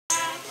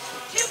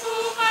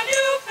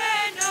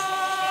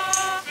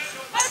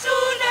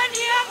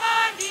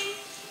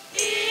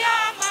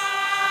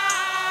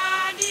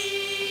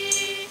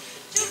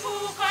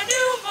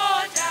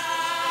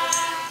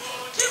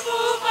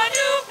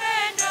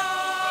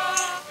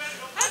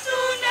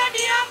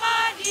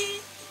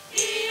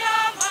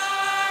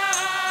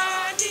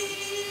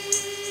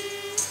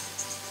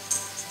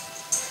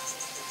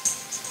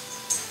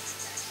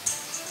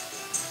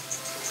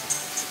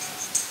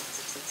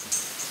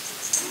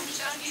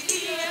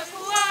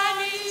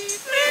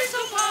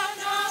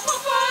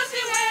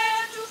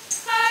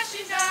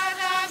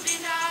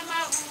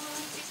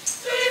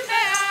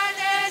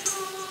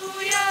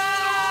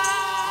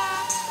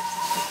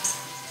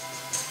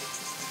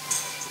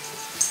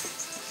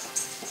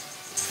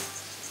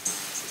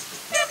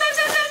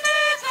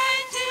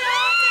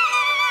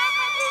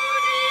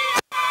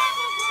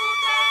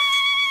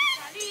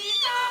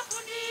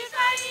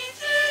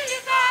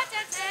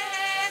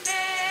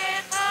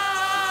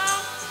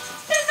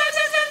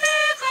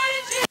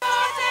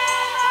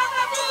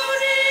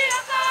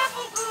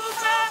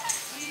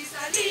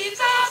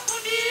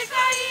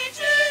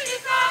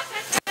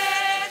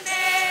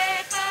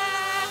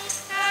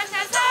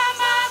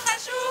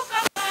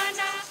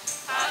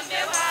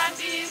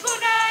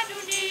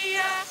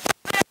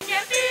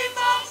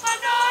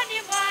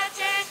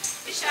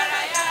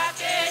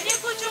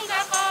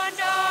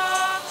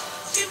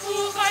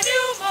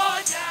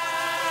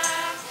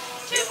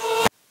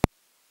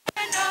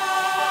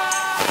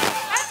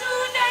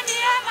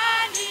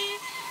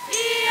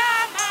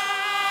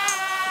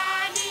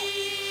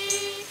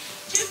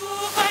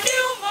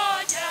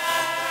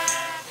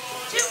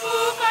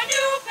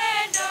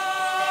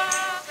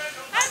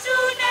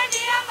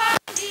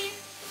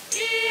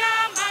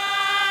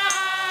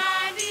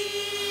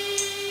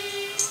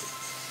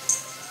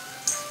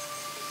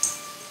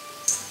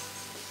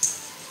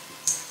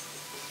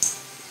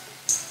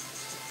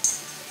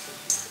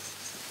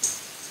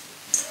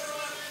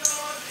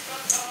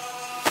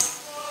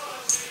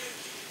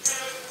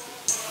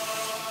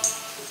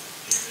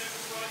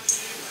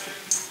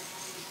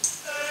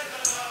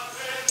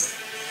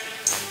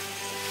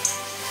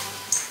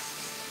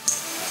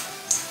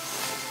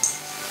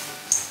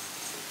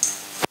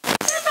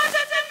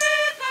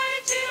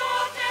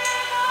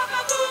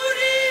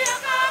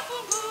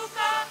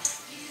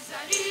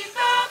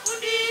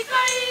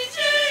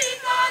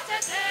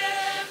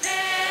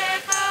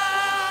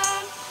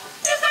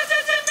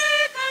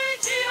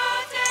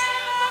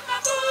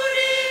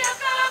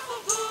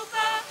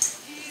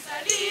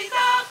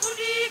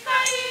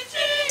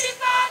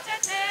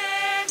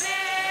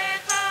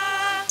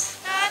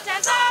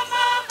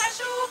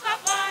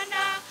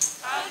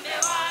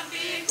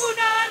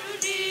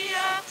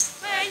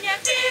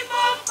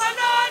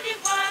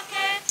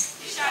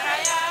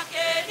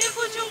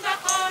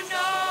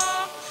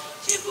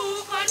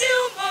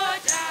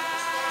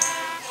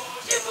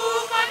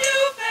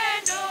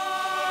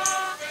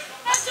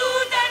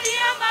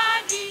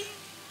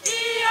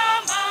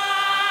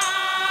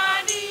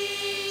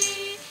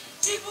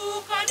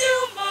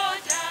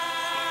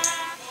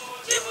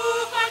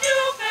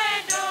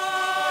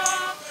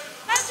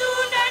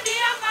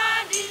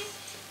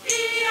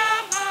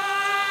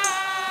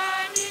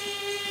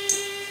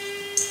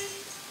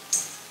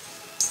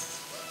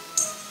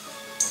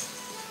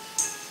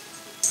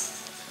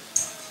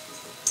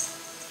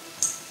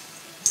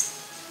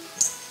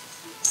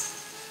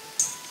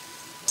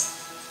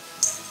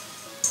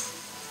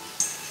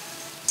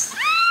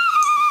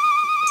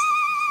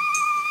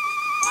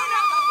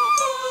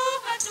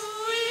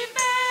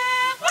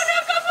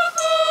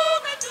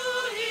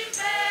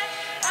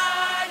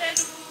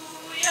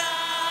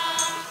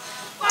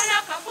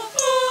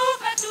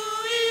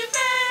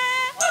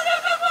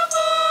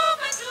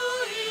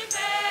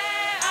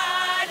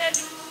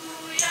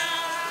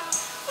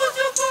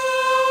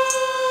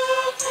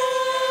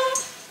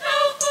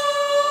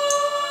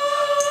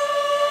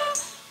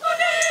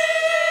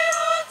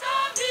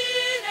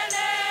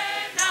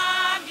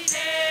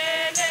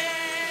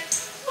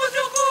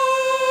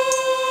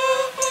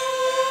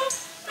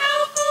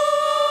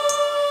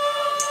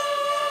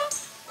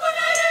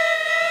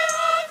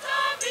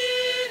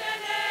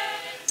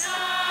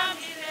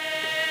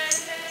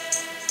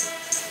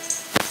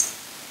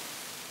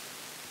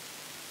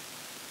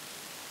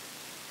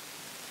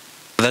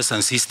Brothers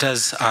and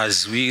sisters,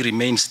 as we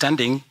remain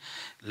standing,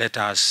 let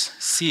us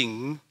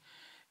sing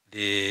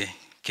the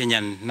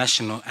Kenyan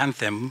national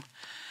anthem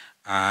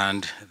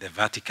and the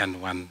Vatican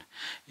one.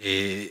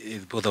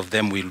 Both of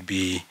them will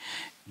be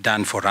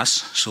done for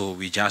us, so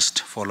we just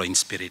follow in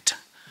spirit.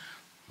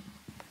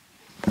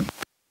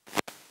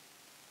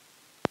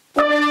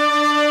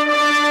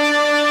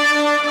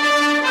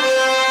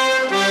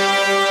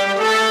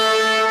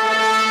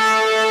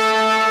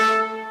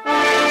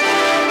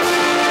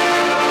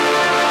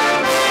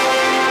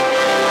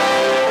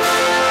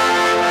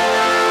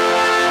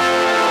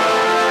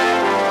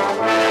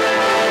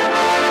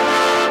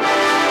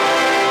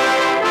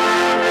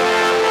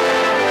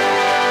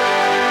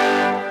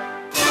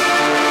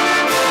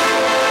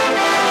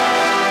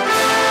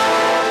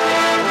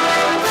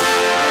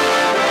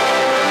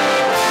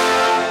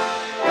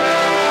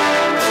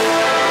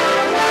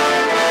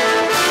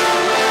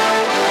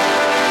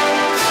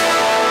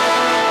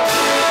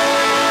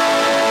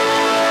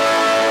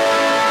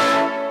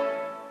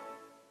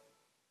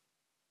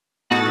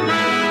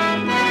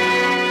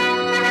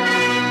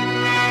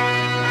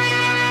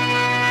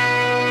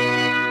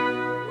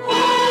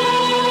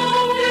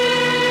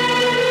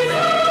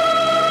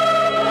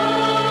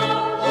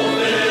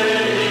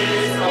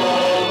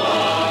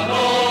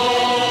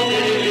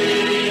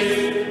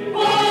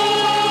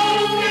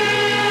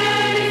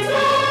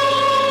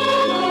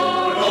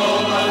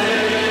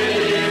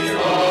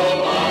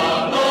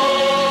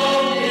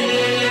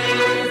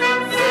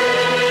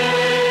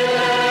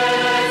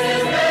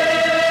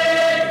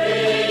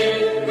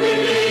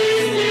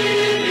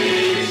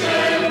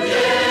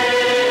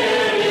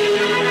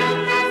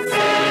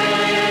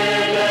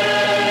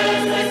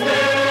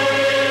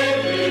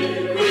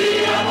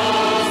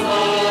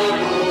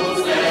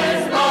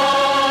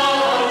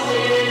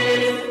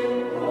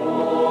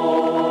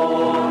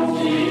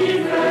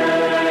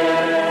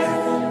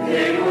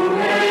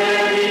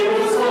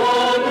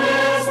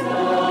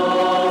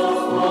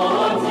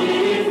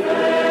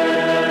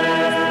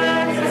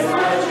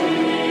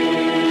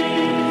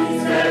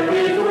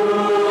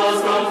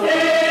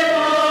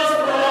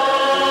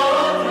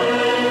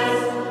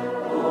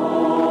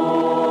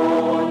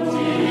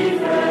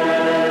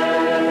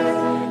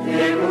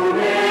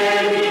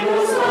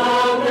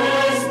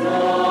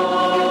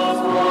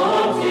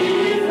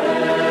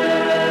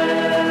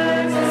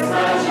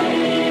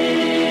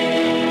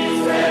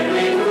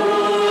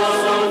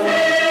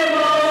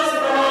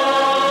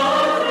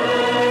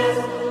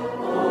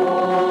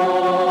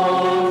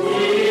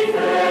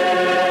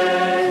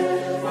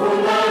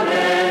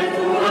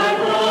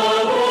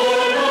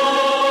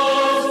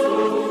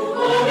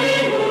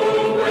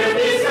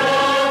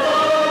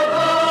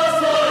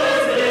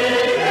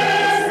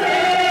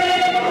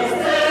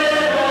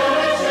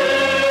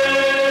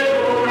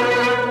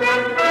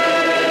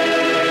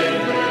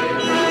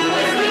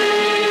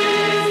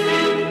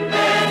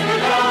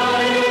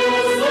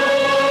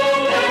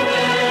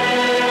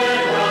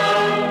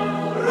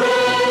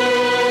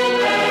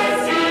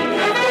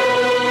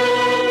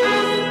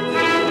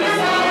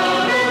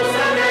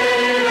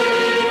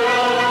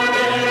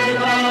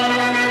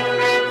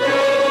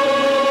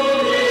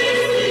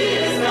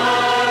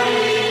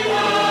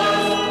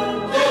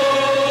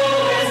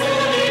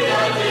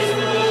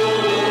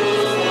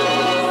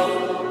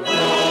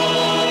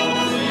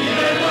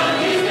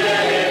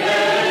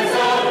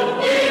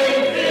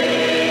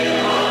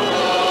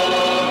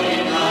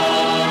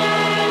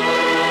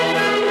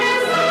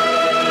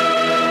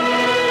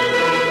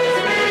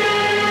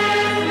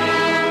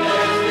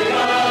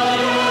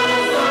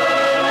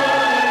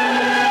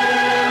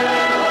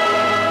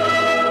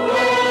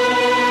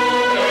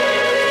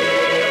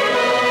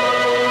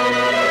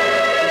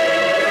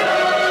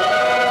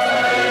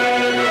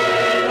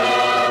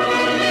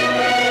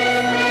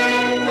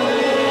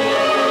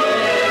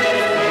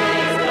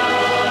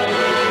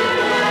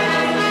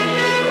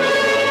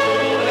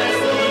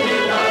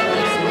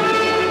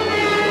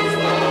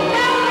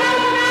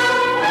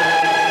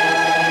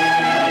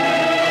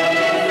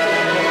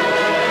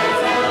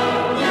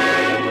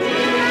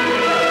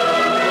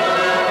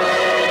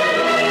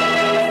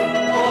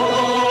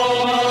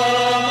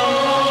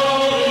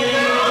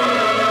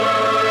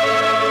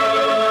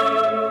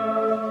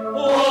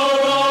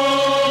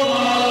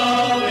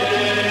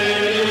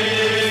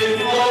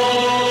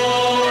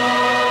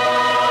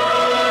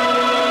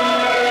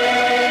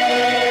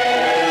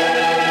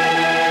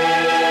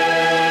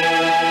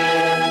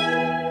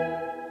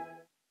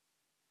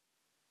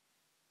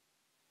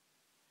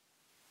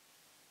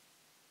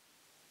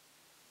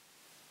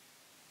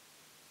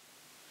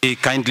 I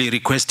kindly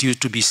request you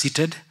to be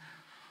seated.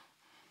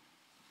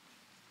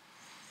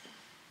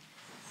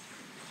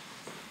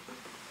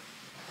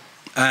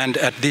 And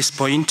at this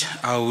point,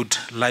 I would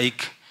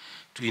like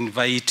to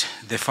invite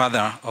the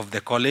father of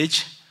the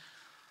college,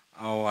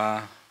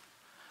 our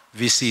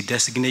VC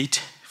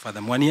designate,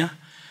 Father Mwania,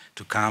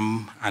 to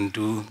come and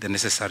do the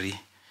necessary,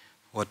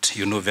 what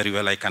you know very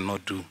well I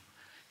cannot do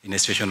in a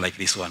situation like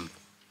this one.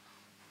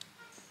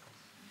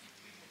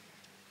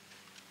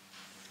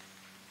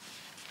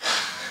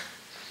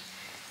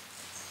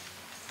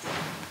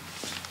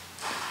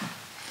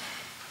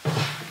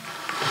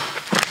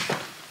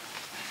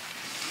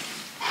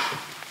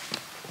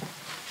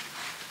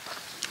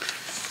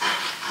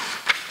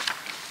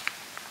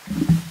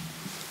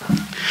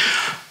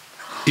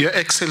 Your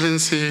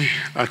Excellency,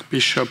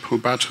 Archbishop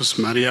Hubertus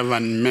Maria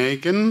van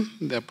Megen,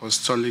 the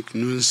Apostolic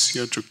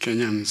Nuncio to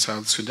Kenya and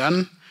South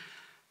Sudan,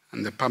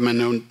 and the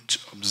Permanent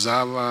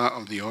Observer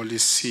of the Holy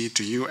See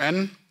to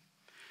UN,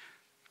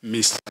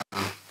 Mr.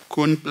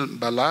 Kun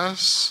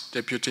Balas,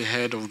 Deputy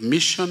Head of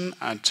Mission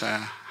at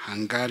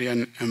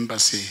Hungarian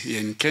Embassy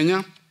here in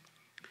Kenya,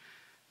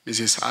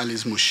 Mrs.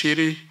 Alice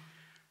Mushiri,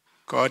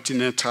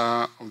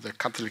 Coordinator of the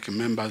Catholic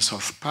Members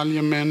of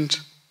Parliament,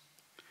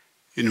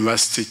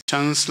 University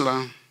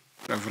Chancellor,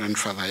 Reverend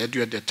Father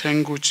Edward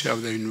Detengu, Chair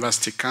of the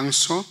University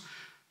Council,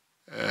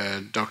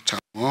 Dr.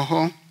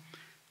 Moho,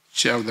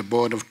 Chair of the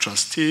Board of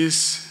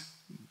Trustees,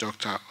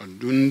 Dr.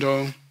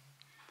 Odundo,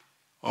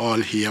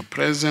 all here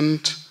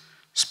present,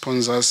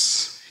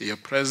 sponsors here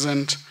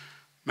present,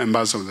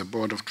 members of the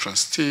Board of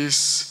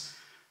Trustees,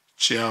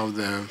 Chair of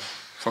the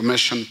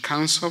Formation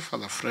Council,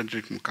 Father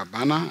Frederick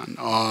Mukabana, and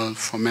all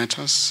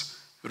formators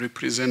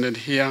represented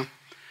here,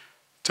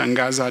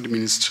 Tangaza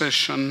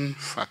administration,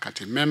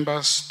 faculty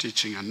members,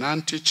 teaching and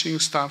non-teaching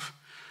staff,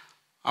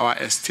 our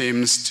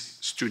esteemed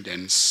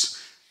students.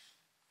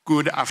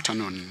 Good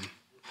afternoon.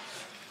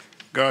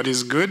 God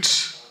is good,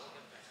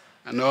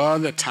 and all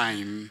the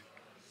time,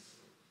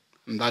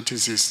 and that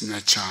is his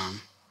nature.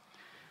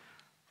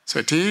 So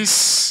it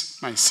is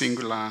my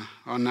singular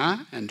honor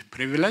and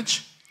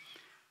privilege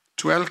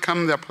to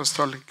welcome the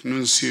Apostolic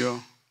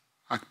Nuncio,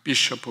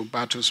 Archbishop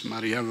Hubertus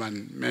Maria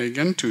van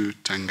Megen to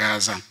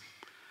Tangaza,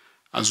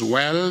 as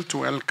well to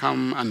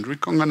welcome and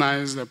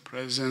recognize the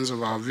presence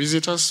of our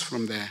visitors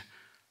from the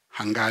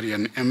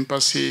Hungarian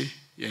Embassy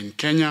here in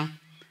Kenya,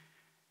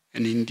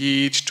 and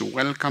indeed to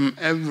welcome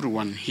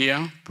everyone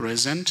here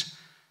present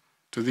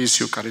to this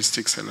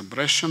Eucharistic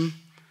celebration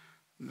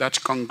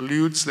that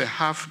concludes the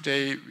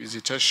half-day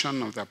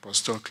visitation of the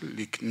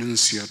Apostolic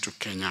Nuncio to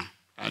Kenya,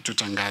 to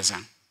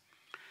Tangaza.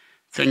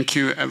 Thank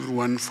you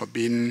everyone for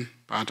being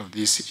part of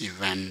this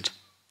event.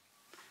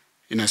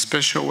 In a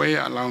special way,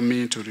 allow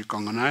me to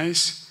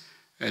recognize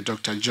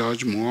Dr.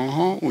 George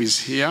Muoho, who is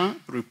here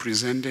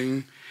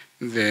representing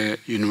the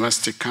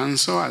University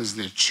Council as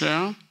the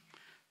chair.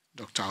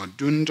 Dr.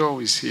 Odundo,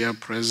 who is here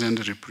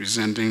present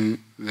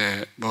representing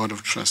the Board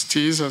of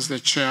Trustees as the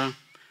chair,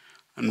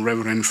 and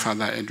Reverend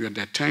Father Edward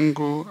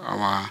Detengu,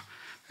 our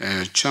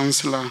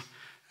Chancellor,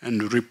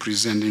 and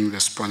representing the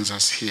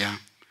sponsors here.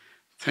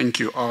 Thank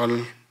you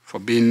all for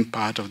being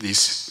part of this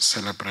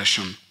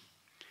celebration.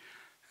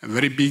 A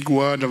very big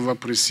word of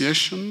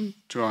appreciation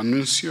to our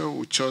Nuncio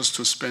who chose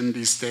to spend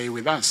this day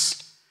with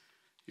us.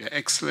 Your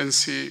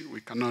Excellency,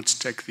 we cannot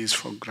take this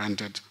for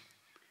granted.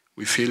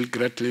 We feel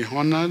greatly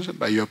honored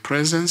by your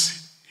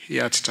presence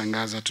here at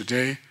Tangaza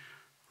today,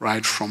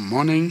 right from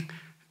morning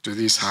to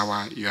this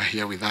hour. You are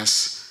here with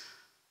us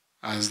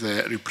as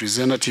the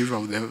representative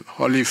of the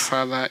Holy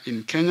Father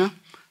in Kenya.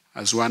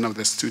 As one of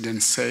the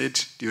students said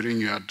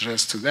during your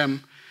address to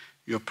them,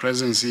 your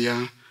presence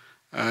here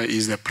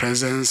is the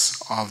presence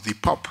of the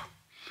Pope.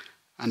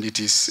 And it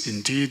is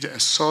indeed a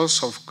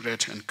source of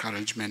great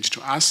encouragement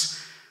to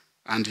us,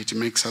 and it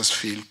makes us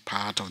feel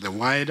part of the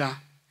wider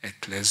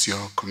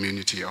ecclesial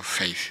community of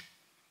faith.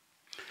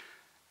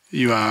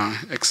 Your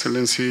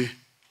Excellency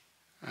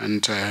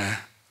and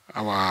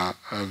our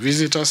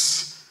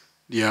visitors,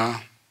 dear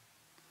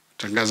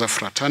Tangaza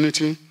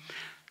fraternity,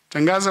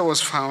 Tangaza was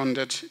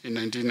founded in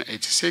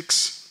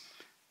 1986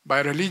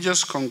 by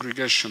religious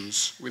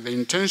congregations with the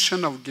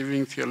intention of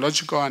giving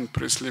theological and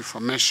priestly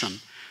formation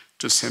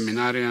to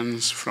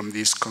seminarians from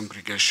these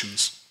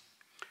congregations.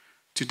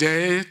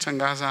 Today,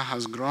 Tangaza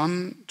has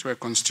grown to a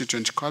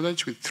constituent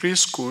college with 3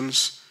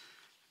 schools,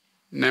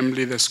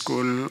 namely the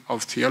School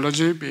of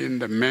Theology being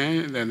the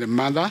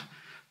mother,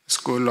 the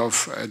School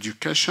of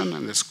Education,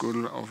 and the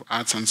School of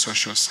Arts and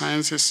Social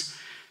Sciences.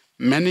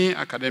 Many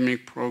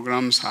academic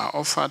programs are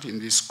offered in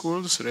these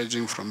schools,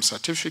 ranging from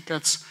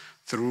certificates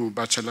through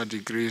bachelor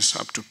degrees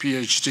up to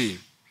PhD.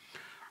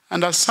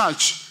 And as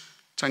such,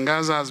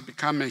 Tangaza has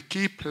become a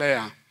key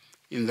player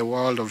in the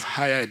world of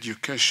higher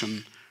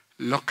education,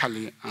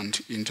 locally and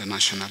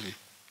internationally.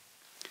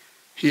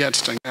 Here at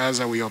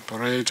Tangaza, we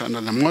operate under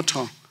the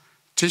motto,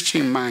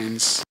 teaching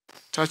minds,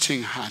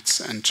 touching hearts,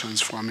 and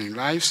transforming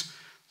lives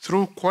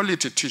through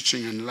quality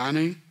teaching and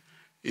learning,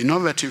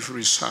 innovative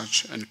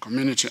research, and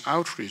community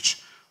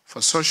outreach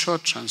for social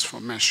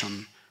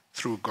transformation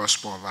through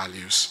gospel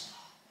values.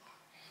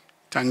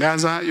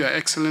 Tangaza, Your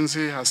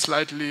Excellency, has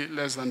slightly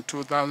less than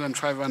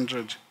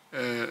 2,500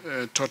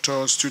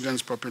 total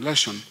students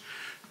population,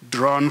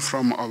 drawn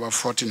from over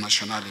 40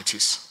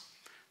 nationalities.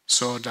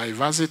 So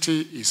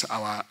diversity is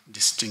our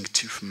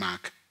distinctive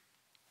mark.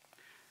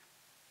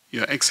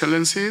 Your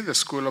Excellency, the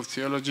School of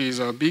Theology is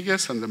our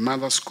biggest and the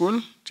mother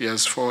school. It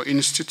has 4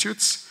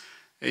 institutes: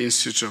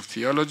 Institute of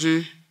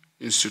Theology,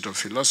 Institute of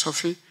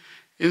Philosophy,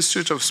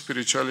 Institute of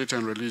Spirituality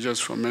and Religious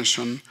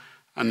Formation,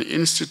 and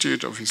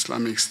Institute of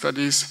Islamic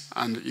Studies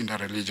and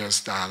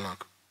Interreligious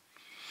Dialogue.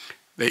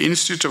 The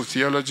Institute of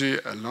Theology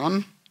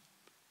alone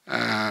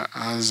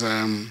has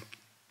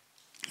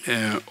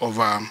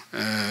over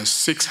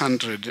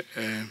 600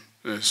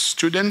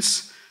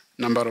 students,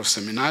 number of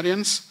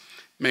seminarians.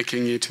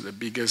 making it the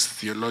biggest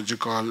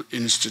theological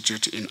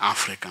institute in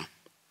Africa.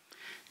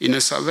 In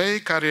a survey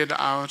carried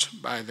out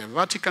by the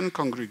Vatican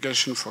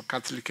Congregation for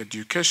Catholic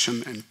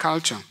Education and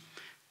Culture,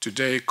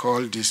 today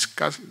called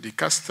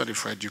Dicastery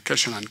for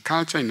Education and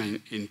Culture,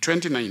 in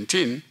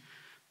 2019,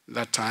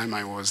 that time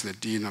I was the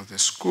dean of the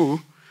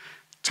school,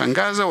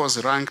 Tangaza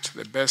was ranked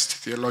the best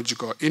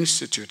theological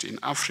institute in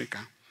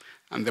Africa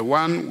and the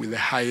one with the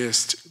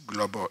highest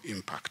global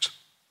impact.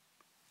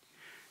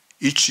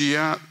 Each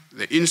year,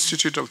 the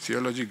Institute of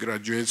Theology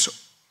graduates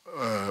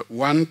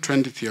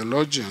 120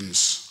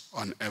 theologians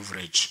on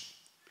average.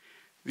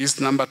 This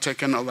number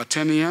taken over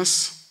 10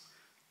 years,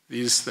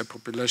 the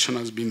population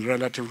has been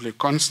relatively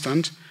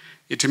constant.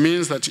 It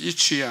means that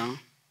each year,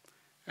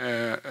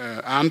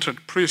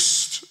 100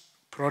 priest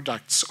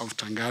products of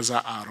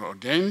Tangaza are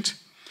ordained,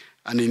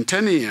 and in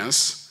 10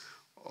 years,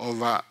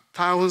 over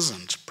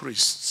 1,000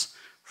 priests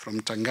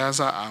from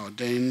Tangaza are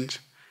ordained,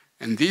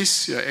 and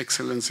these, Your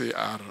Excellency,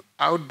 are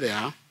out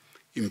there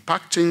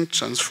impacting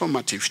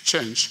transformative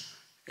change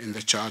in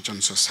the church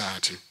and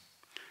society.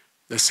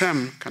 The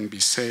same can be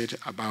said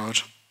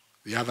about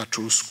the other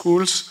two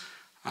schools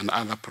and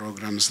other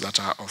programs that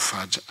are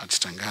offered at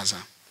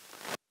Tangaza.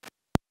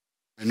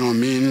 By no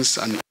means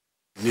an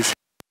insignificant.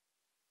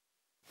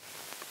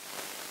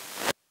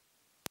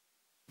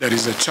 There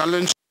is a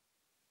challenge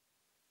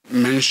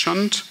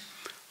mentioned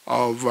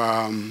of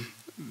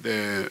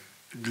the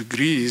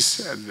degrees,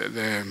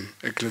 the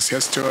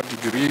ecclesiastical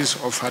degrees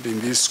offered in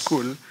this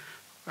school,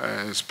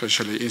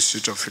 especially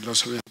Institute of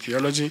Philosophy and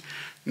Theology,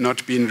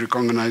 not being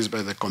recognized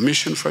by the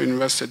Commission for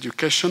University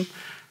Education.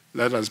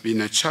 That has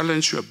been a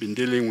challenge. We have been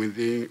dealing with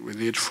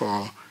it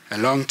for a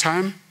long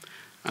time,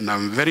 and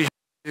I'm very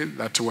happy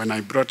that when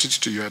I brought it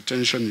to your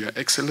attention, Your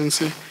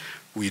Excellency,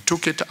 we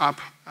took it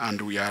up,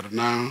 and we are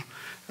now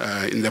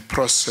in the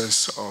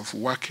process of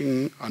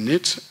working on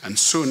it, and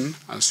soon,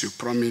 as you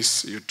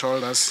promised, you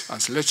told us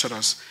as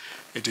lecturers,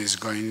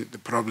 the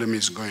problem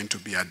is going to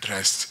be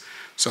addressed,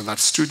 so that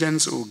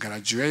students who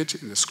graduate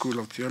in the School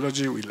of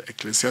Theology with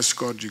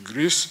ecclesiastical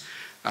degrees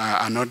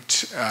are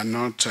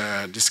not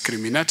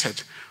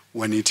discriminated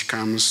when it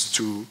comes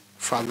to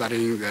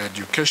furthering their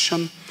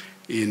education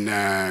in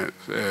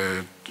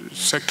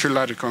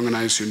secular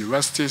recognized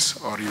universities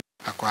or in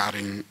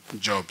acquiring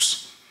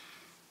jobs.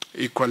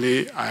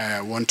 Equally,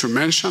 I want to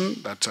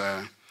mention that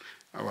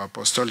our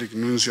Apostolic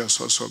Nuncio has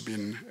also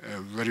been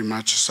very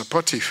much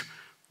supportive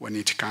when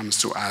it comes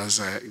to us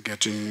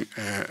getting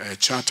a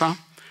charter.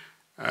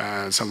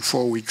 Some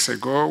 4 weeks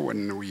ago,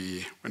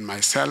 when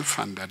myself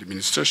and the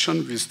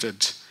administration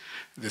visited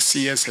the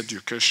CS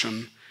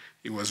Education,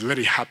 he was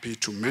very happy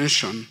to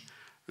mention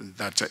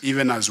that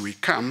even as we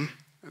come,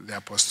 the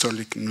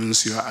Apostolic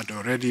Nuncio had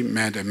already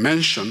made a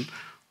mention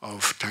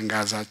of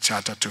Tangaza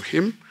Charter to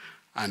him,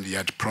 and he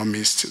had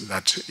promised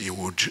that he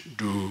would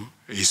do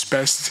his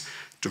best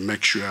to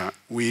make sure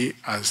we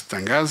as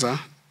Tangaza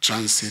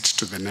transit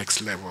to the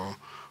next level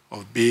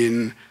of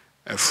being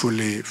a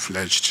fully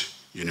fledged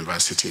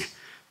university.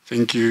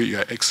 Thank you,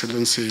 Your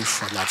Excellency,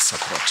 for that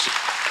support.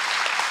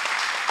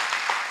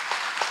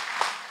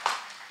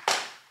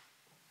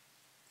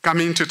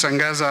 Coming to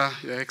Tangaza,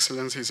 Your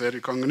Excellency, is a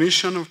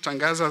recognition of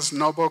Tangaza's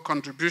noble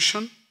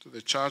contribution to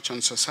the church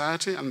and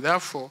society, and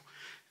therefore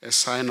a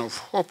sign of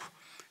hope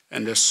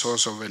and a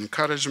source of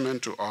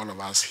encouragement to all of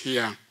us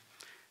here.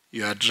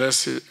 Your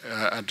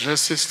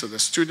addresses to the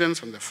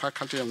students and the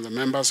faculty and the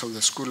members of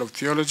the School of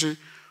Theology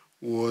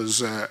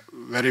was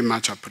very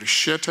much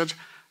appreciated,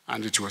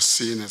 and it was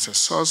seen as a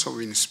source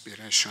of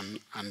inspiration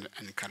and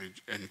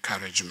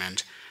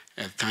encouragement.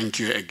 Thank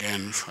you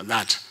again for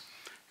that.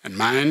 And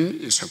mine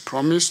is a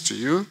promise to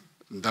you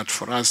that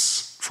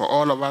for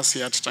all of us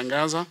here at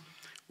Tangaza,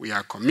 we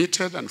are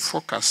committed and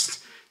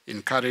focused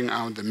in carrying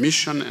out the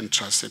mission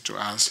entrusted to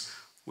us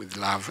with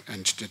love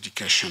and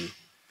dedication.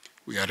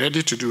 We are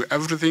ready to do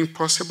everything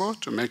possible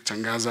to make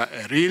Tangaza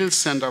a real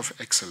center of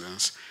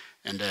excellence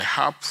and a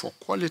hub for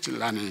quality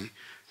learning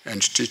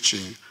and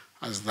teaching,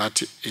 as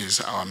that is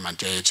our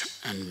mandate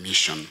and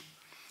mission.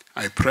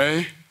 I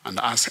pray and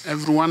ask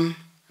everyone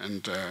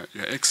and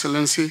Your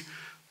Excellency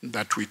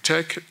that we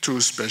take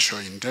two special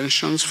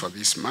intentions for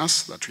this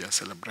Mass that we are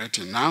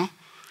celebrating now.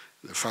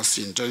 The first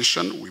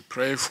intention, we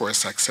pray for a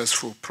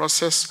successful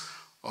process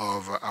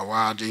of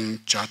awarding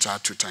charter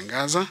to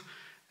Tangaza.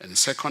 And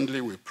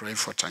secondly, we pray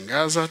for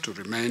Tangaza to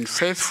remain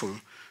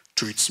faithful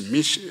to its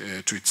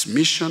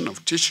mission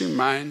of teaching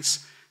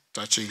minds,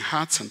 touching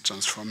hearts, and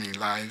transforming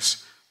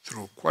lives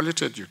through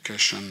quality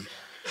education,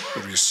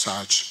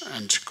 research,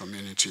 and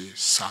community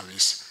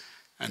service.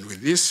 And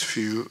with these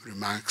few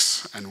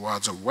remarks and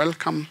words of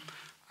welcome,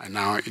 I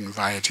now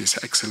invite His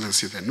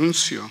Excellency the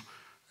Nuncio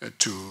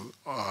to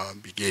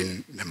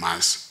begin the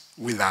Mass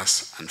with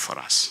us and for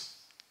us.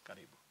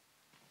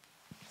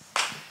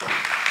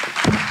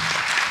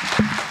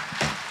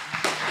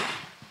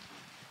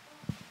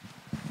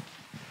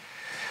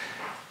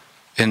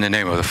 In the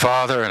name of the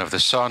Father, and of the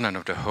Son, and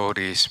of the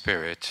Holy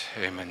Spirit.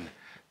 Amen.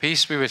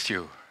 Peace be with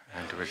you,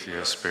 and with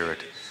your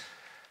spirit.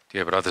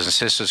 Dear brothers and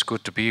sisters,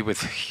 good to be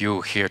with you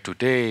here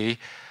today.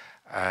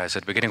 As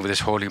at the beginning of this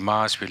Holy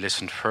Mass, we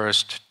listened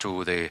first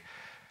to the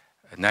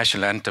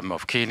national anthem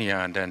of Kenya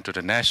and then to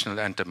the national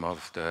anthem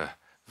of the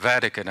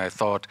Vatican. I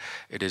thought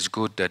it is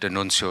good that the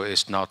nuncio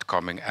is not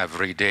coming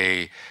every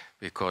day,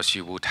 because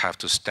you would have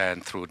to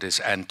stand through this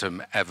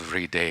anthem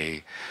every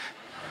day.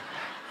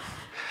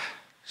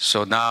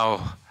 So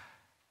now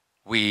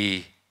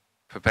we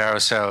prepare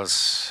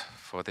ourselves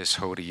for this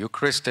Holy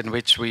Eucharist, in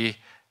which we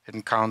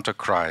encounter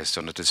Christ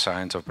under the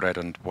signs of bread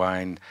and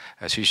wine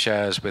as he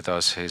shares with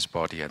us his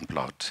body and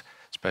blood,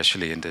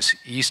 especially in this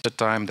Easter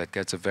time that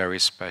gets a very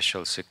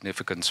special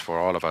significance for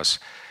all of us.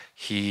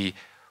 He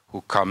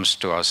who comes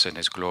to us in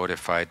his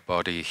glorified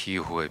body, he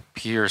who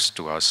appears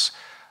to us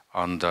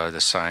under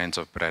the signs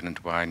of bread and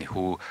wine,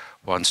 who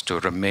wants to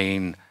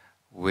remain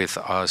with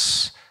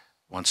us,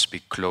 wants to be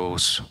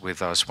close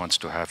with us, wants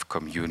to have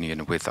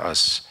communion with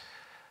us.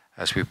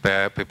 As we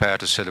prepare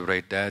to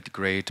celebrate that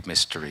great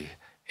mystery,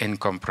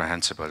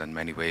 incomprehensible in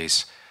many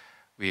ways,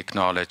 we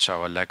acknowledge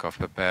our lack of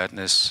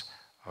preparedness,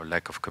 our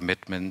lack of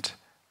commitment,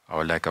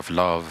 our lack of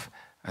love,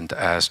 and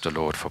ask the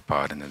Lord for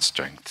pardon and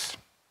strength.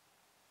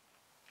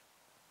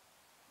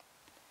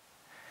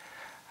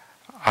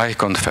 I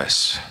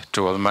confess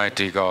to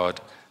Almighty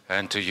God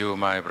and to you,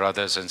 my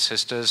brothers and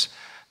sisters,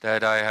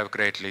 that I have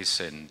greatly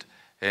sinned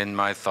in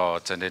my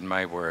thoughts and in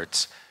my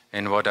words,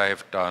 in what I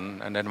have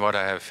done and in what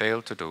I have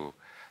failed to do,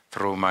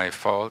 through my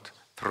fault,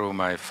 through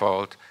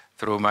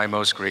my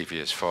most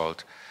grievous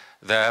fault.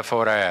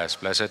 Therefore I ask,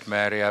 Blessed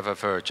Mary, ever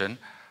Virgin,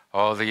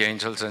 all the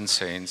angels and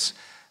saints,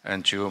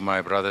 and you,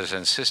 my brothers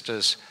and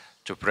sisters,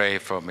 to pray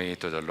for me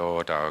to the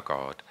Lord our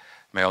God.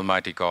 May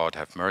Almighty God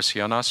have mercy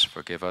on us,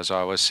 forgive us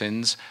our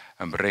sins,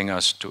 and bring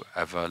us to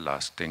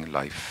everlasting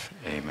life.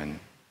 Amen.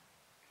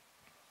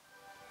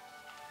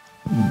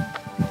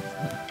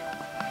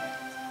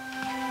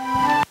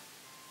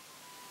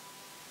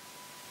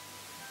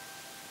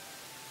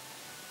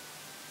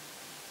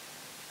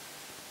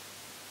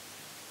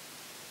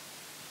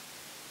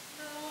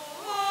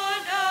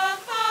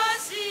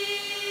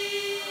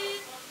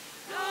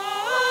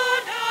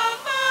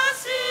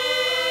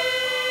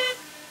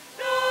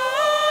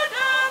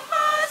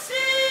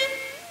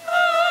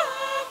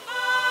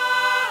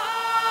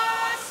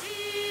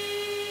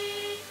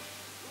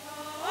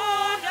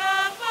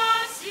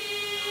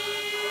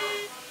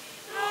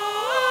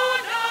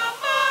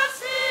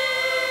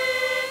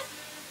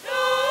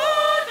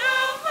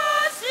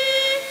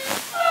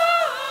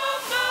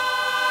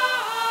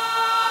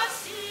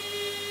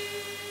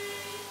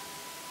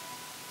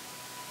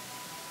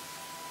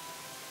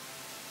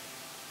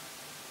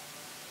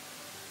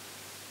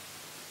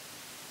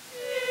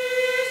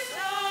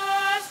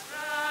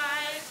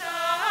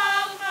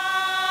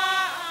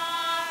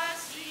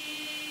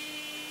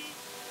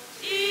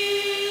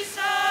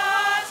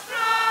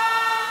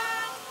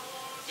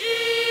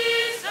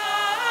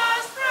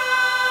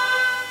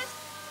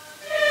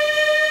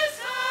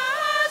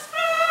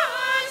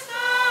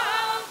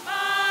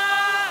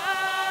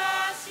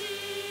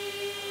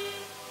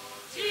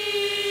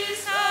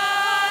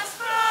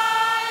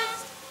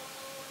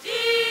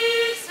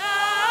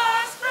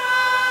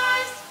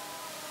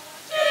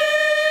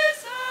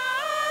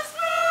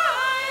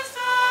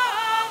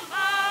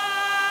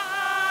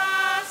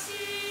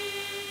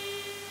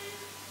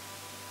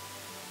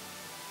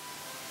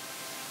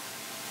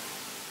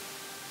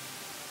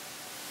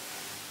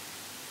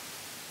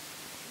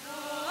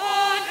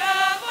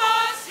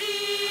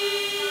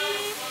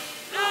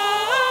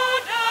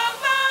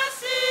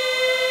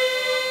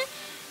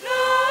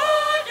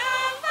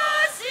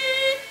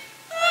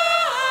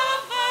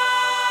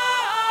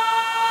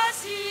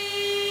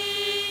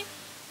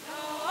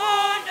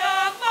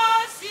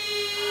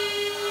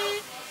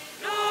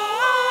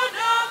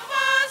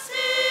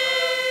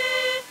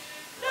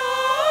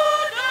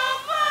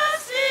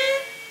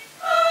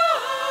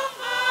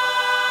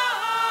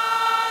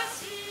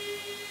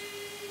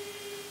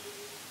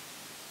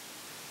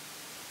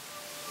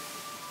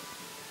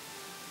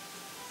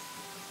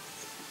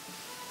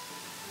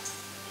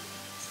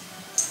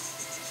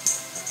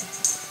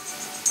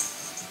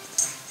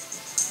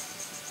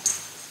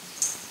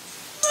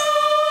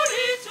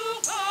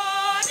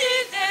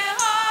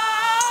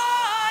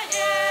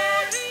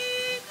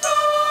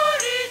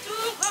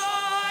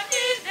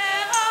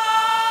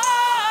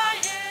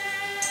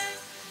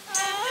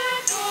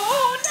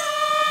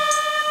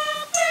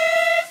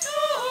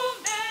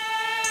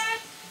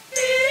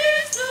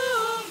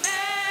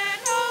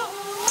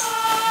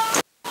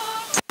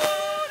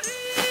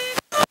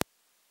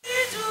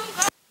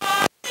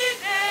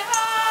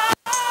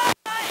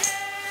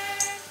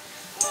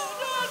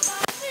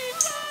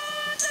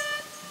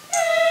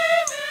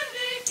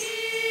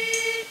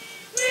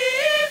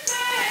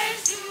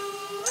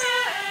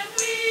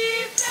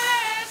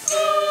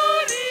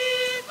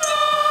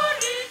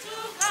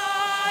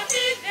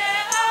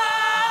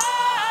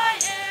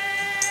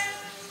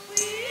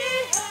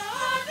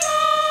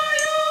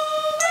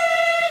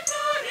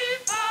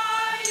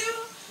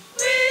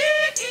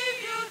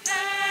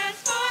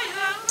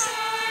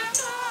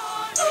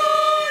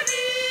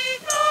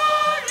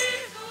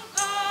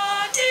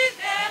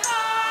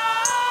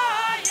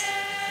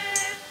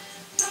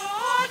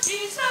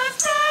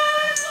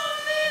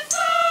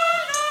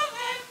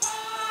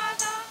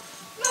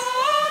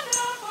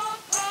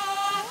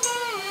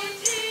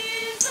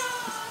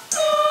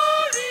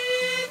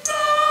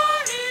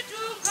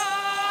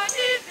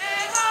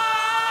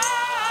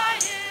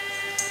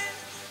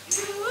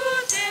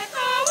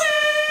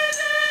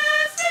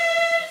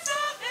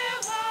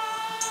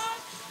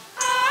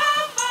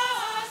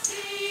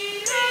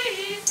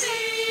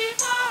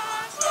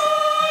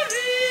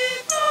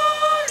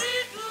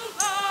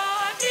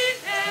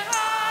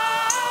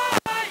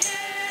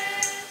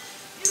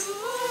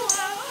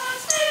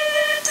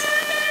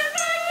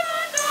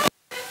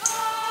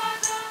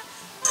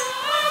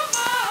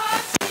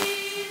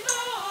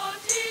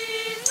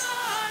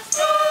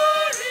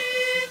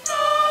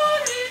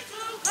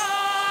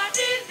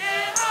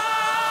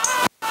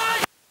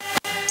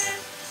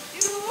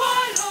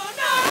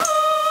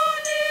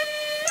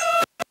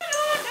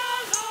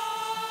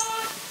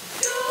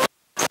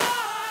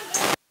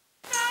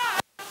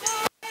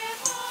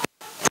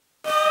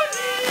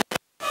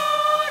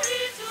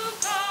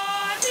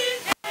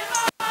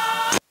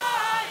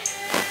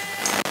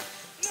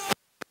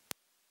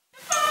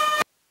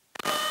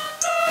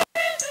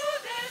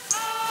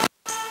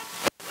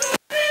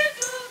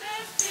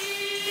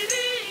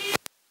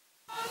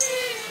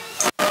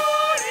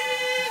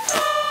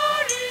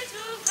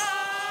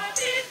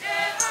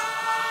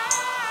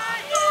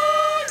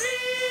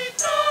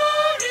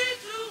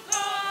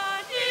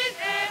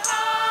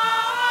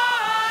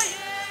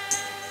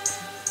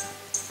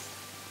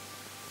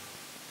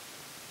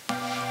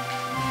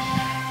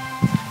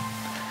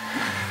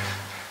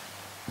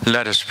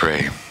 Let us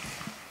pray.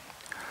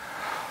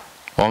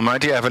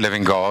 Almighty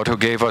ever-living God, who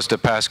gave us the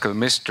Paschal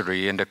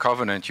mystery and the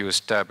covenant you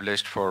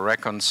established for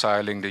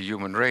reconciling the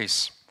human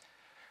race,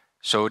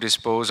 so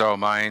dispose our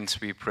minds,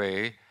 we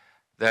pray,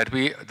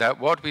 that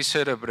what we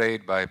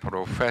celebrate by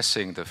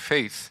professing the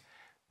faith,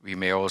 we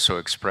may also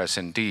express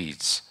in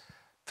deeds.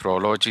 Through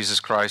our Lord Jesus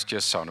Christ,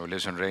 your Son, who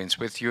lives and reigns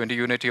with you in the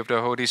unity of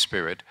the Holy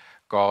Spirit,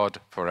 God,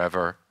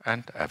 forever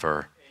and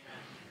ever.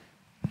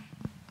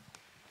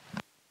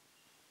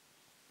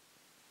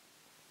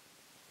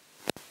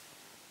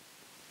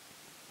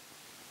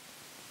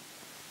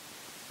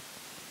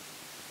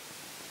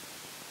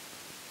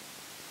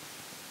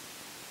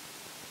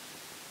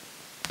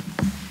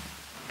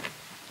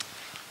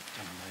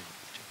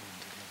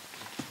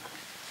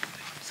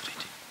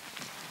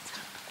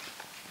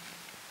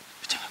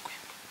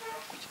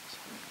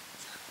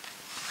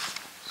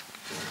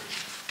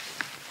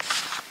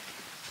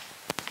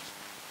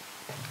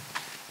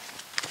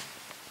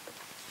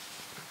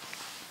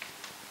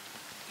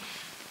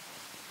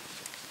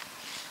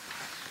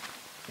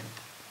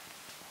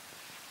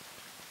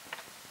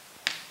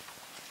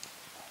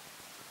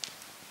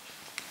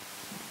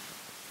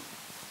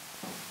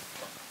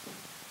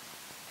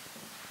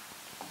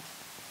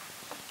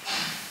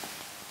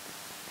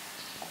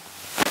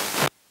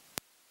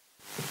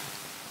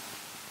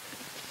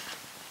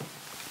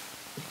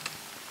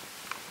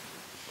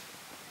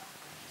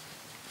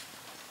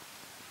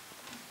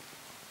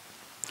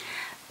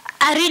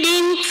 A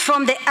reading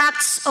from the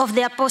Acts of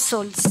the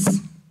Apostles.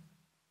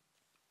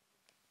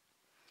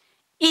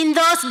 In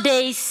those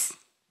days,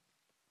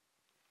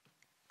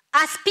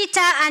 as Peter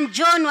and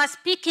John were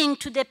speaking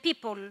to the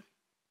people,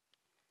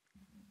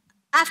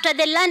 after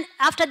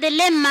the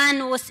lame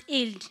man was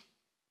healed,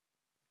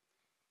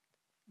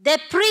 the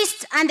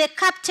priest and the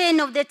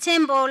captain of the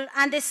temple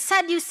and the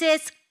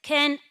Sadducees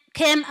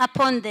came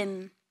upon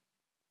them.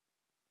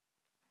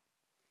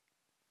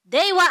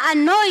 They were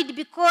annoyed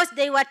because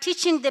they were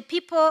teaching the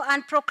people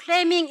and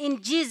proclaiming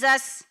in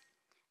Jesus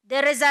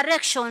the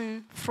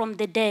resurrection from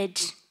the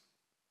dead.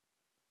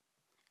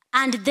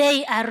 And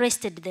they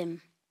arrested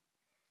them.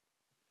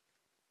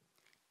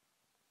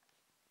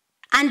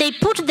 And they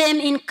put them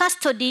in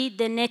custody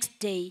the next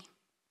day,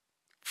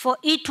 for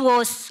it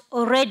was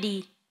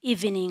already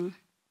evening.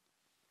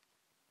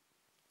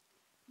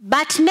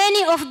 But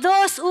many of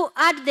those who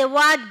heard the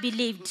word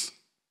believed,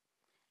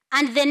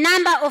 and the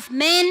number of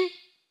men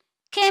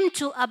came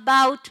to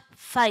about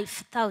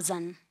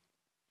 5,000.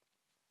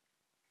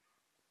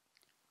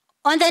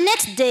 On the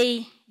next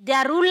day,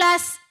 their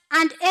rulers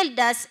and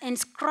elders and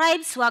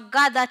scribes were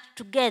gathered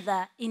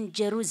together in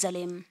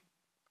Jerusalem,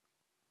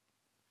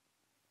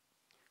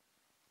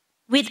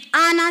 with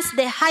Annas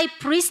the high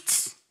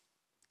priest,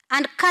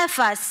 and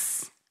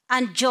Caiaphas,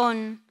 and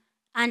John,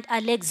 and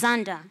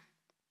Alexander,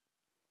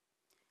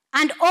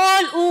 and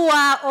all who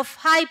were of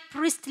high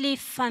priestly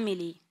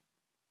family.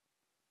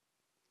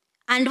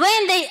 And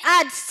when they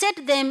had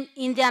set them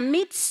in their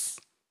midst,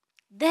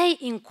 they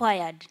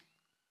inquired,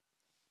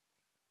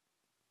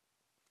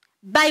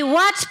 "By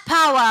what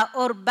power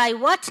or by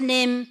what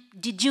name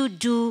did you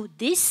do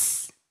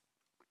this?"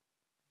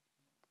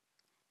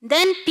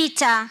 Then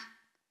Peter,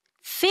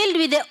 filled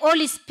with the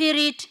Holy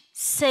Spirit,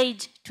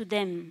 said to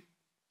them,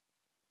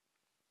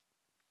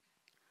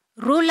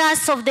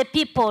 "Rulers of the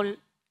people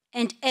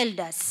and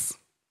elders,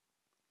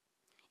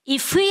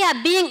 if we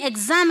are being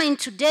examined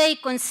today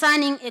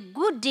concerning a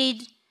good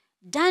deed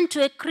done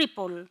to a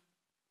cripple,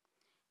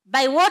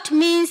 by what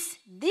means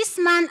this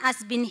man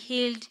has been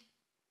healed,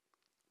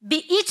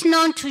 be it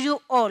known to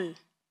you all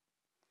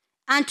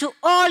and to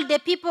all the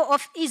people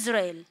of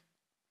Israel,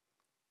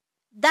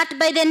 that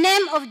by the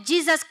name of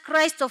Jesus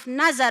Christ of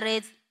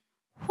Nazareth,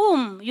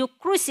 whom you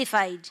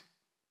crucified,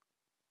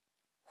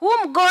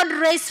 whom God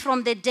raised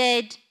from the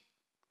dead,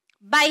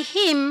 by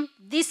him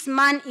this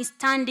man is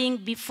standing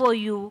before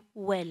you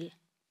well.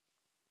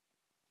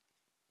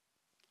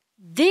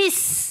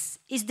 This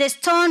is the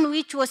stone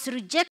which was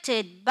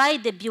rejected by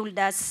the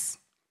builders,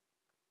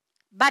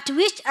 but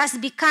which has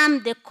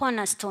become the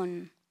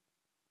cornerstone.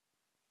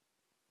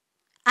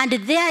 And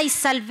there is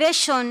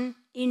salvation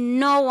in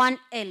no one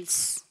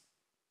else.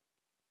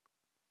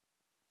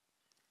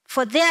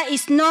 For there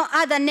is no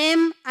other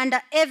name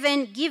under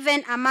heaven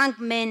given among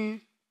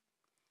men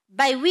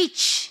by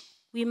which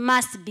we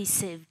must be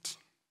saved."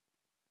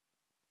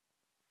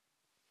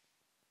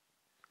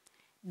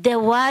 The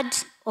word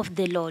of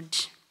the Lord.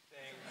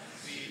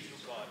 Thanks be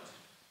to God.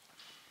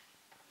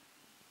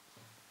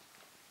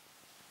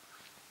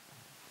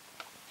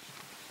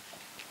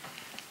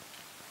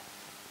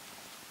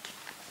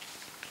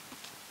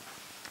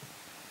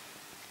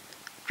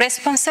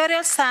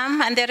 Responsorial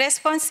psalm, and the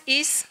response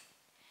is,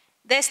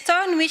 "The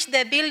stone which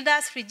the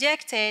builders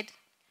rejected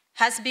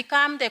has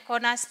become the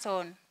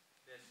cornerstone."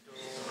 The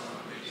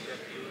stone which the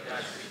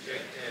builders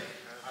rejected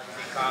has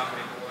become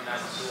the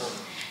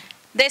cornerstone.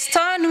 The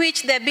stone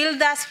which the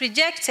builders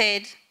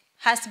rejected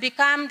has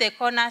become the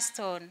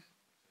cornerstone.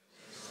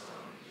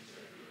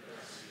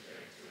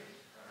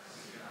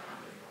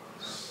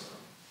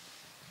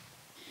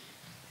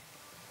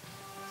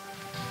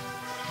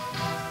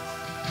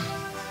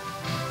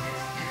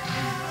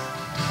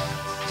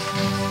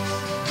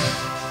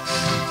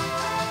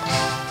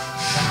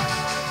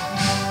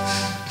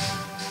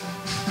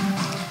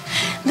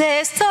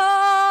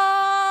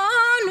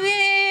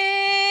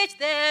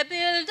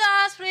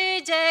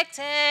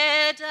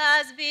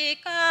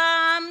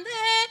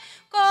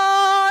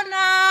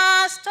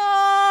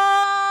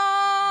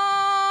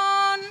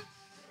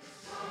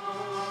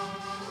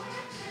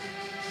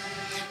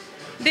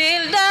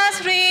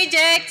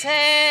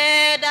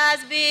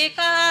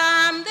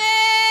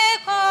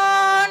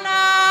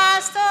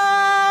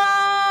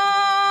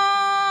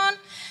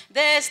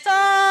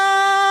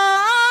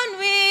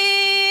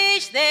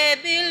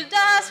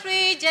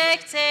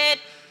 rejected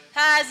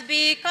has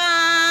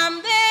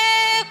become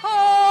the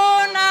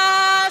cornerstone,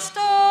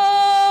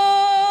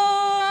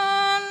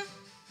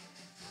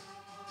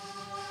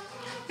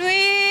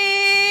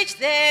 which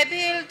the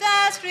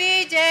builders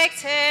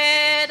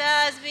rejected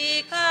has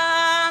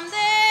become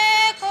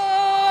the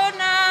cornerstone.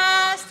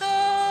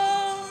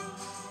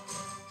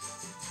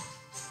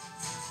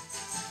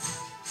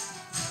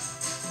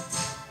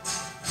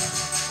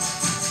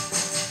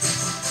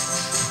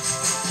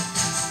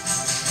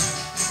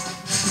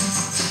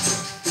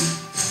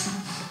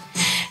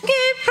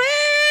 Give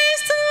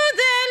praise to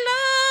the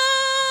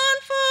Lord,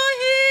 for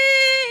he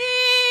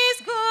is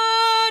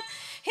good.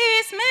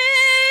 His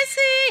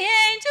mercy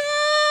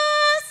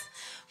endures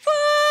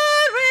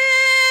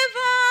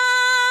forever.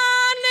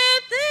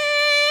 Let the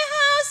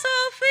house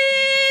of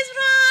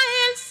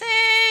Israel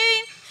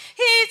say,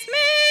 his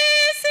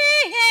mercy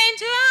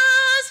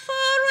endures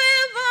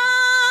forever.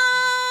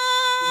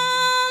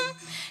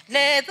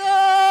 Let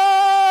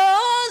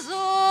those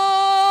who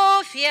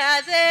fear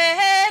the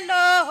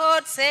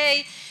Lord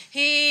say,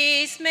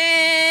 his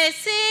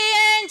mercy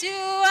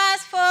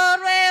endures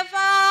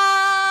forever.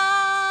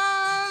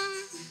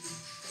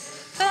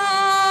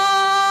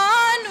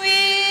 Thorn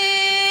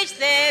which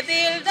the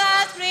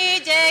builders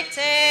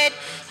rejected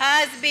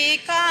has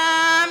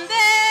become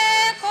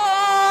the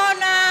cornerstone.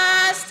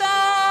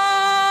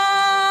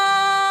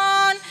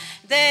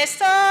 The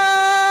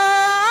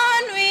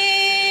stone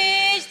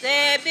which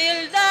the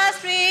builders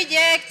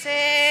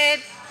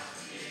rejected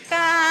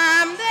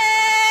come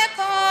the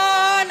cornerstone.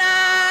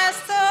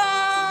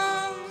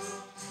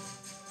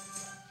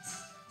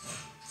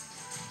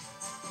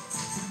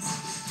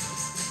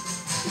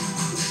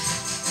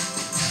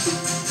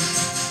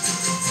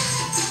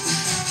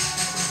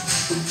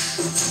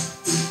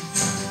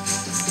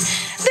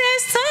 The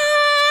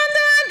stone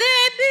that the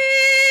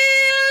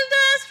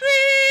builders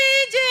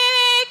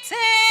rejected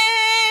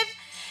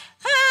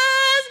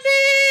has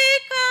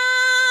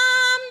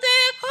become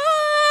the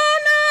cornerstone.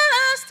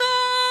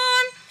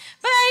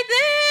 By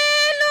the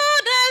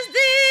Lord has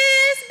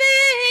this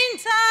been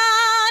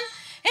done,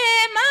 a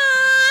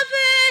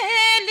marvel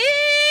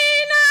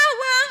in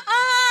our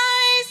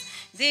eyes.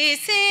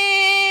 This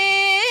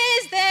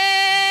is the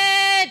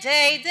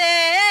day the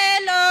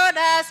Lord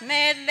has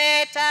made.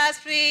 Let us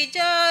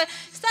rejoice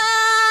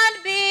and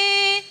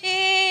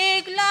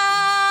be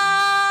glad.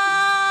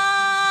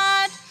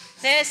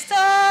 The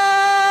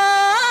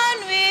stone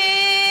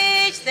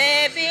which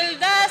the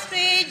builders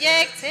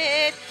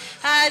rejected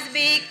has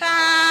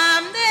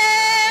become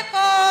the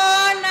cornerstone.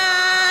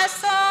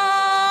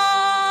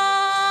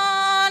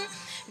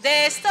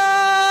 The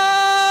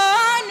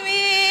stone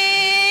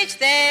which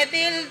the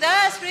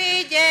builders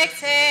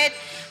rejected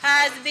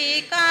has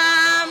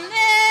become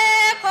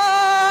the cornerstone.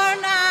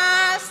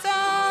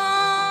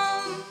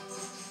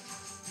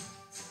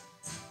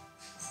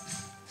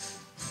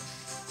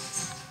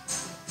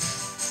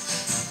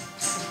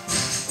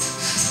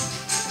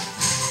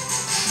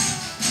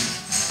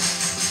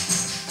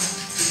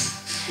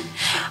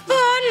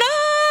 Oh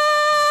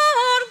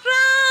Lord,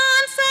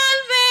 grant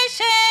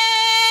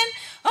salvation.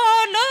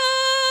 Oh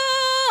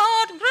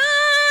Lord,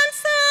 grant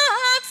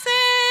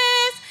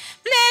success.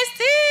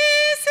 Blessed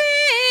is he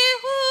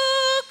who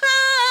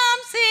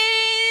comes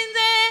in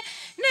the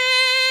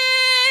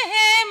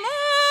name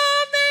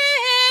of the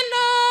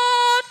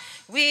Lord.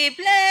 We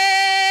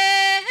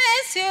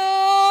bless you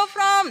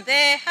from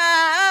the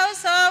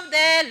house of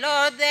the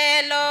Lord.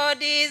 The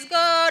Lord is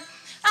God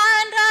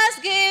and has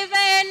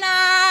given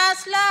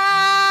us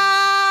light.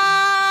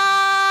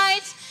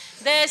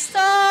 The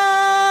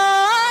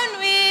stone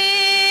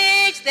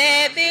which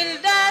the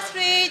builders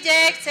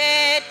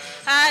rejected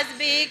has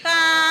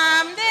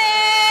become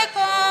the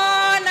cornerstone.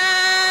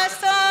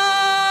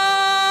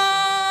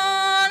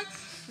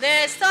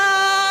 The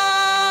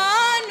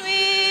stone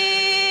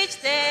which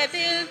the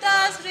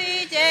builders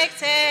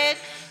rejected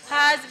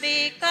has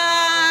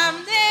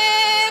become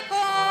the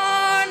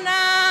cornerstone.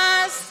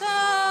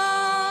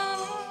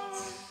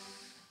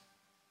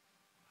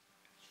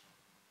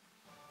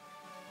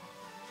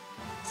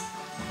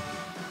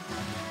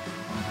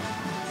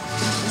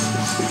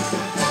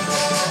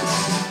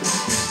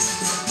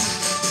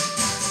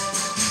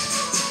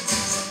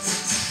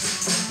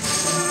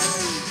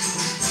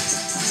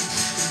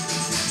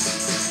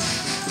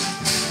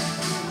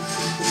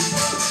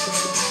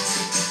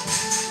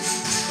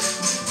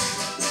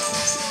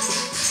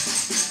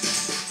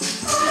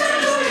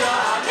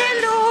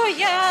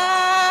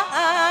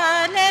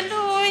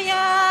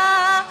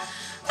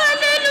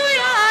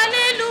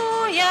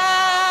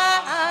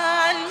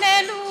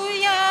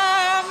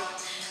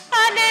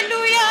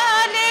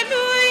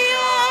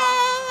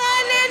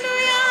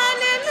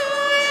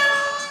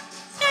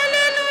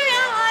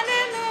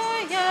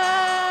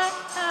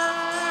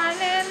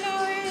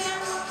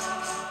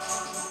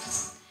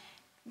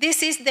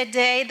 This is the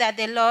day that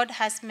the Lord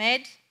has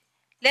made.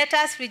 Let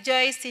us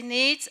rejoice in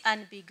it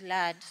and be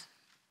glad.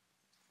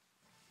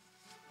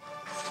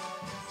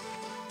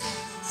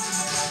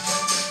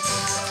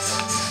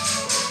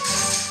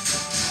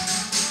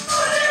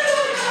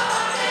 Hallelujah,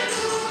 hallelujah.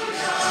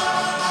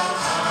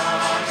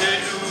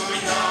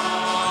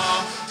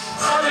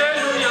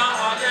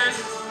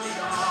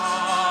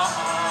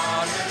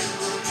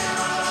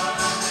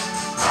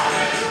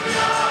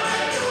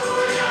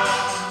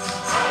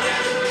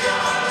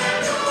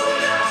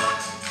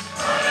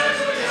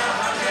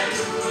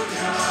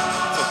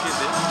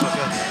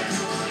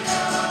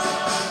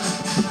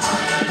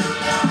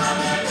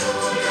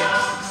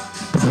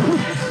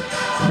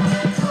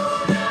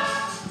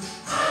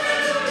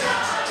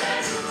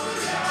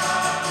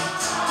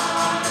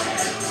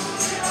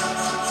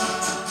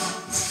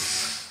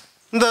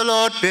 The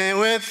Lord be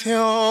with you.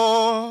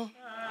 And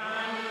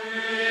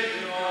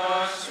with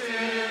your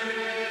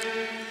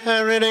spirit.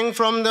 A reading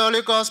from the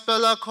Holy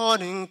Gospel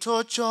according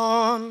to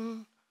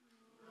John.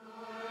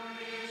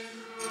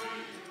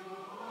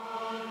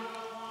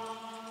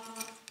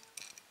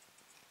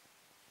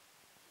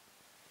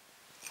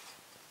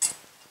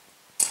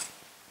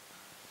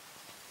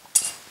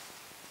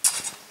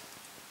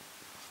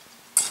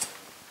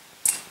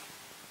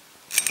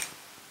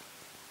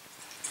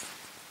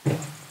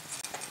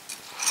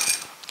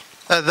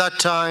 At that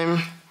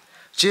time,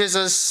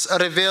 Jesus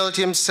revealed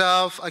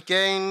himself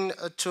again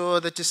to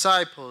the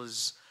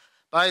disciples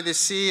by the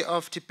Sea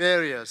of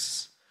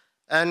Tiberias,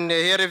 and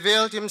he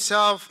revealed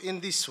himself in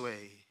this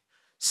way.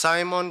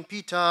 Simon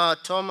Peter,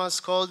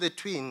 Thomas called the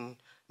twin,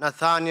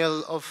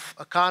 Nathanael of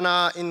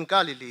Cana in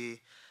Galilee,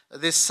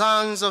 the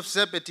sons of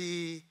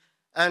Zebedee,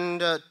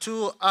 and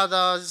 2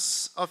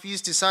 others of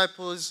his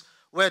disciples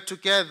were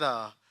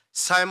together.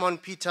 Simon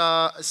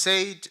Peter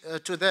said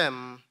to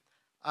them,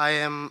 I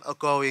am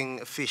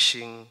going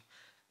fishing.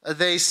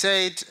 They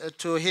said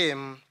to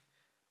him,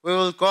 we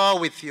will go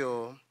with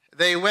you.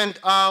 They went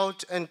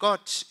out and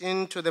got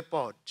into the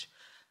boat,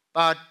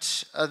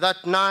 but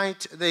that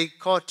night they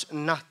caught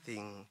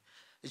nothing.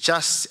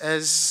 Just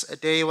as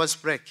day was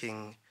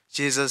breaking,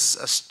 Jesus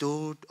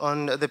stood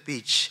on the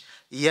beach,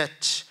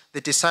 yet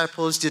the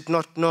disciples did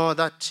not know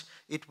that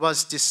it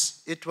was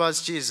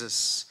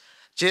Jesus.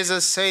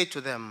 Jesus said to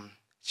them,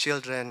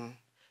 children,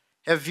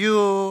 have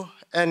you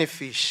any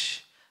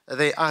fish?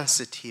 They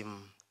answered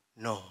him,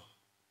 no.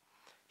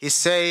 He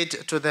said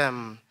to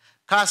them,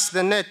 cast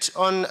the net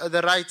on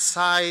the right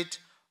side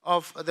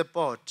of the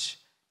boat,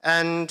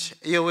 and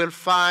you will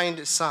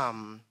find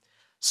some.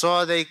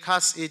 So they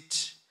cast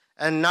it,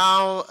 and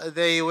now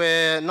they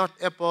were not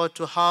able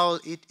to haul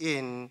it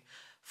in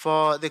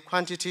for the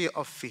quantity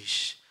of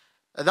fish.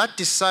 That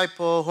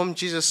disciple whom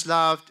Jesus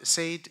loved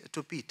said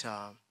to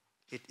Peter,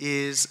 it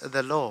is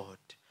the Lord.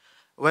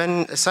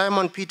 When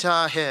Simon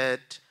Peter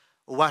heard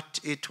that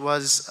it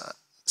was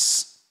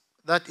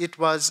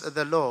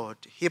the Lord,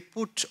 he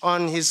put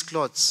on his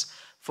clothes,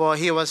 for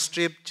he was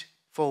stripped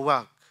for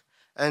work,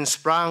 and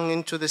sprang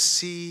into the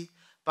sea.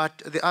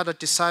 But the other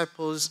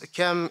disciples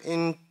came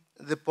in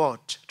the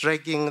boat,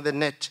 dragging the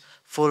net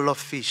full of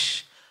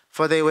fish,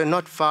 for they were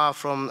not far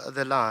from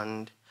the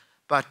land,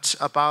 but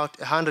about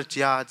 100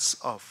 yards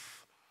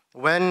off.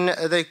 When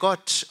they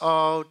got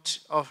out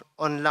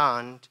on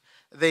land,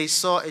 they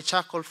saw a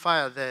charcoal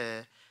fire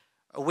there,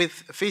 with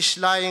fish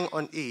lying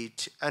on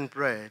it and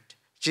bread.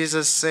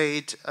 Jesus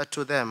said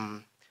to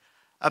them,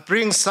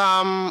 bring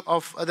some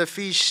of the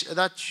fish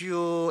that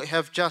you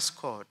have just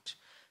caught.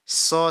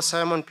 So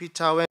Simon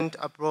Peter went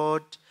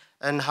abroad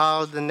and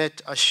hauled the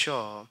net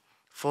ashore,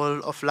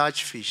 full of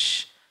large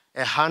fish,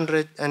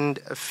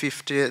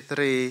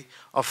 153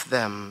 of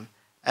them.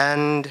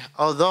 And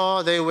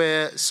although they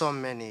were so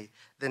many,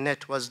 the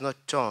net was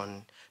not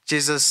torn.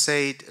 Jesus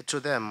said to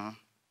them,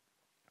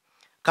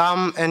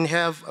 come and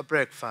have a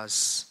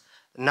breakfast.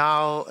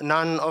 Now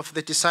none of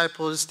the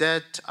disciples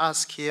dared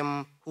ask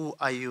him, who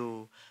are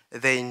you?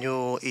 They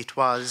knew it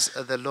was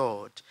the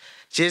Lord.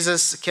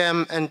 Jesus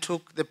came and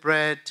took the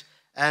bread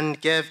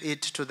and gave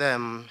it to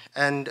them,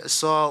 and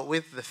so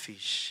with the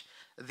fish.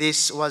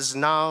 This was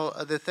now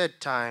the 3rd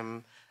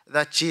time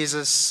that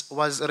Jesus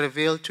was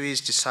revealed to his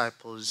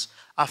disciples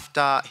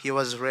after he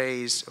was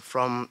raised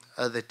from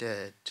the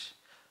dead.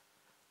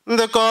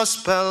 The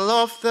Gospel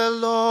of the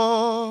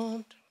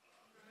Lord.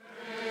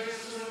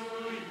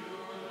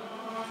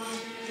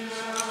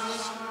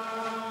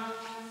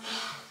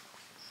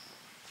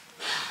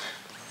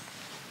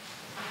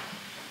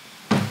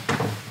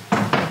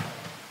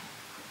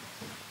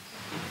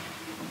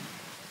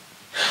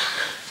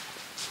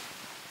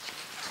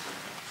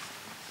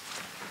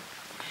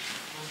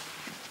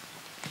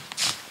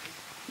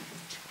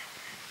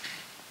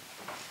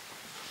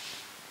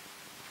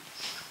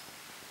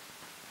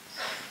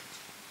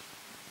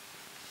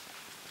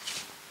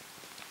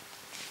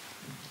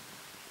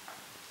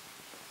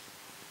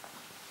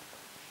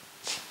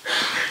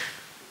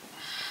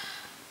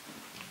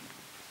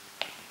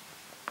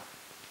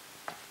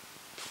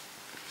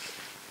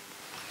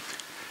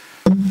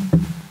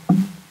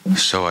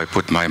 So I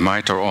put my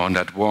mitre on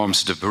that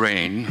warms the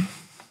brain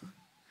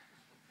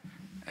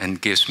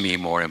and gives me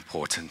more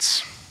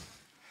importance.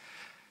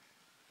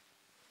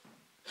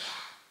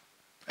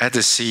 At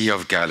the Sea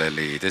of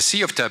Galilee, the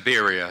Sea of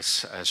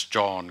Tiberias, as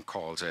John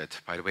calls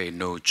it. By the way,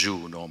 no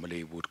Jew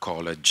normally would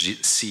call it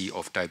Sea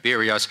of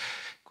Tiberias,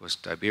 because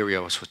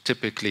Tiberias was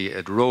typically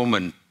a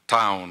Roman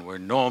town where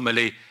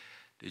normally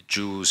the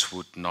Jews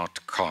would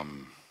not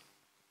come.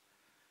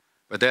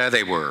 But there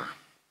they were.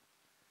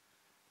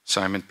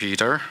 Simon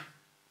Peter,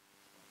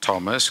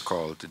 Thomas,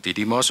 called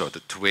Didymus, or the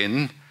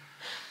twin,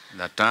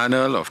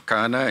 Nathanael of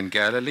Cana in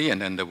Galilee,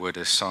 and then there were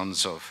the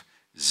sons of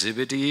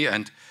Zebedee,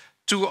 and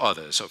 2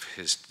 others of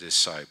his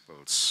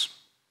disciples.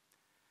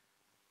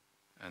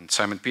 And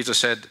Simon Peter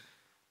said,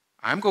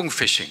 I'm going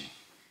fishing.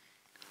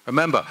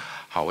 Remember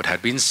how it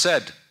had been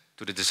said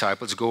to the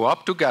disciples, go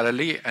up to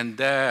Galilee, and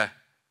there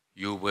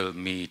you will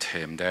meet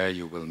him. There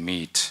you will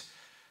meet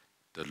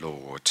the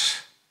Lord.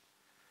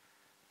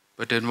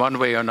 But in one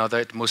way or another,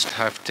 it must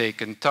have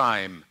taken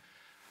time.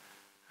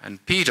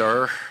 And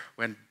Peter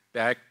went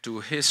back to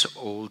his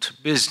old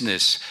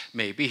business.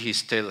 Maybe he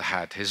still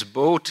had his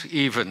boat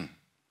even,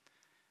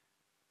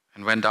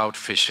 and went out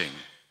fishing.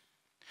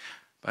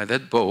 By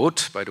that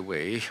boat, by the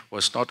way,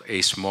 was not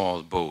a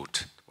small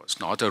boat. It was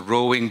not a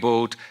rowing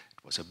boat.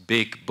 It was a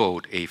big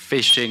boat, a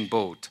fishing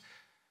boat.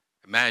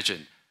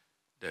 Imagine,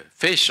 the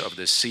fish of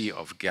the Sea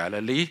of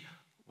Galilee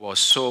was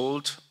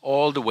sold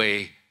all the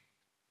way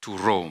to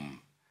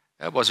Rome.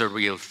 There was a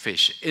real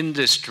fish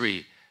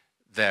industry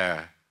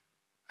there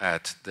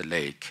at the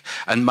lake.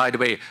 And by the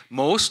way,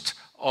 most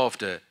of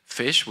the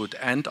fish would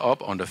end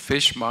up on the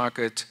fish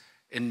market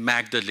in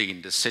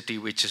Magdalene, the city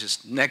which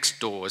is next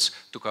doors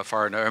to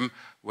Capernaum,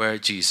 where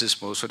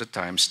Jesus most of the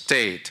time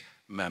stayed.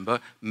 Remember,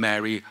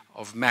 Mary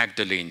of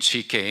Magdalene,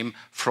 she came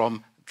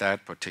from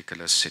that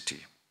particular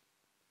city.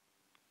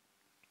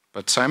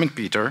 But Simon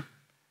Peter,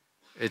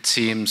 it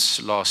seems,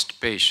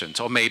 lost patience.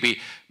 Or maybe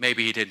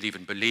he didn't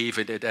even believe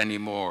in it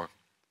anymore.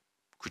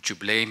 Could you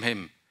blame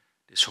him?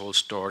 This whole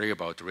story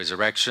about the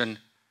resurrection,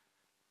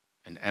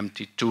 an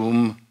empty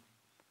tomb,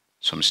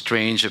 some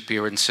strange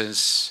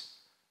appearances,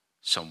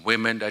 some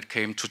women that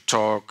came to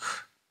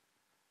talk.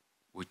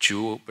 Would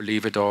you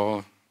believe it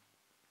all?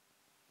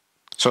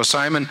 So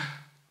Simon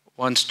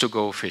wants to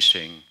go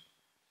fishing.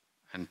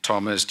 And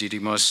Thomas,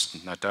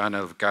 Didymus,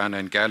 Nathanael of Cana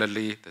in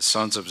Galilee, the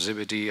sons of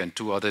Zebedee, and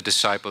 2 other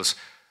disciples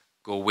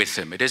go with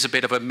him. It is a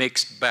bit of a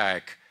mixed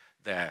bag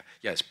there.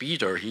 Yes,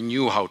 Peter, he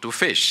knew how to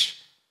fish.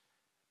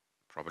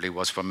 Probably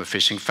was from a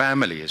fishing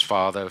family. His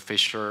father, a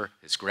fisher,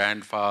 his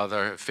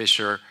grandfather, a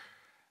fisher,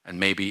 and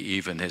maybe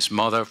even his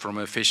mother from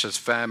a fisher's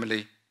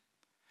family.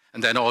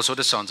 And then also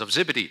the sons of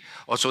Zebedee.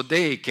 Also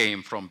they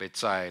came from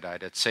Bethsaida,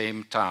 that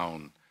same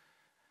town.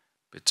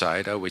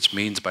 Bethsaida, which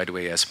means, by the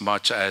way, as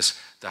much as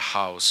the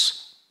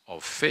house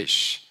of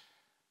fish.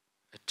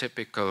 A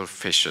typical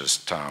fisher's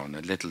town,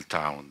 a little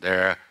town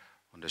there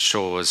on the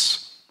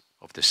shores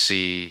of the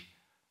Sea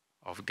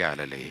of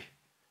Galilee.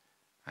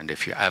 And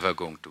if you're ever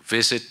going to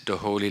visit the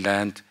Holy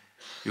Land,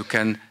 you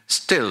can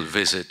still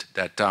visit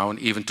that town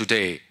even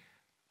today,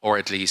 or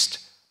at least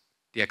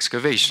the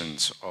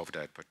excavations of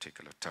that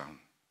particular town.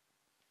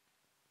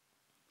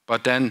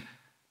 But then,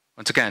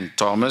 once again,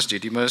 Thomas,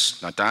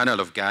 Didymus, Nathanael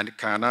of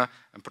Cana,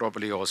 and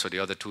probably also the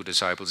other 2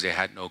 disciples, they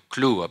had no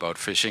clue about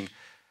fishing.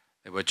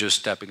 They were just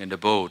stepping in the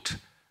boat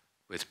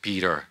with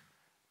Peter,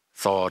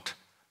 thought,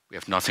 we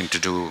have nothing to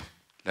do,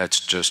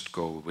 let's just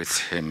go with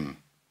him.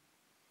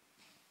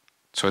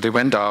 So they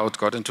went out,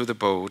 got into the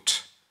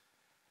boat,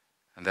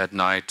 and that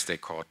night they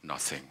caught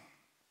nothing.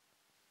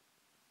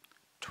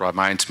 It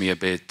reminds me a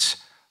bit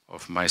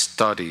of my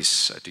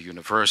studies at the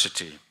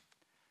university.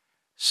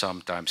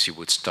 Sometimes you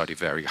would study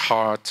very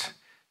hard,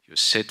 you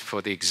sit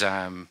for the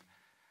exam,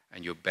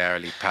 and you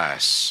barely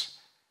pass.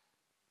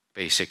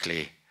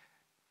 Basically,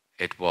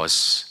 it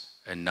was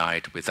a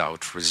night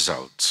without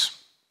results.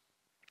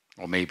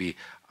 Or maybe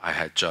I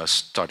had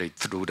just studied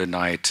through the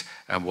night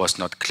and was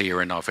not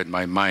clear enough in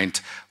my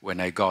mind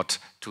when I got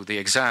to the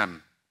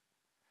exam.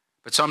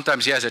 But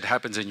sometimes, yes, it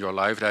happens in your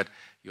life that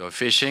you're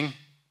fishing,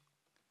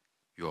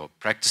 you're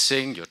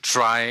practicing, you're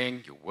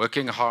trying, you're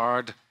working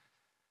hard,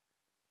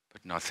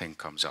 but nothing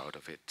comes out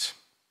of it.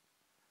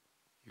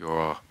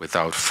 You're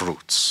without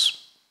fruits.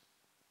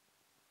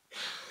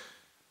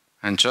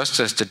 And just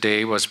as the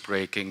day was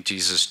breaking,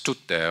 Jesus stood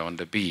there on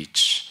the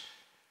beach.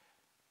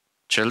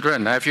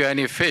 Children, have you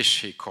any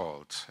fish? He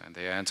called. And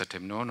they answered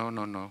him, no, no,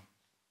 no, no.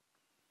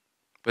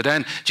 But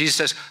then Jesus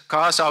says,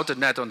 cast out the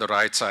net on the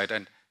right side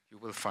and you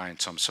will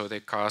find some. So they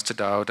cast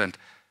it out, and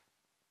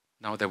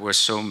now there were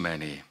so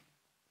many.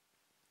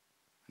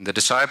 And the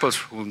disciples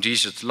whom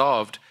Jesus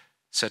loved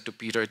said to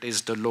Peter, it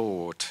is the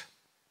Lord.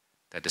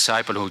 The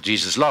disciple who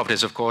Jesus loved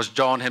is, of course,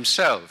 John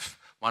himself,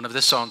 one of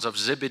the sons of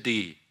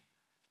Zebedee.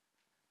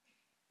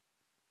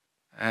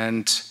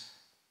 And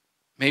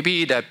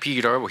maybe that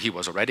Peter, he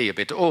was already a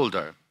bit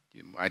older.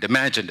 You might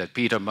imagine that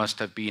Peter must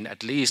have been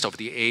at least of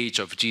the age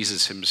of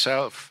Jesus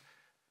himself,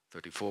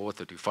 34,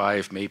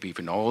 35, maybe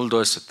even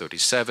older, so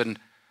 37.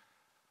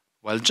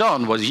 While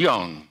John was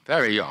young,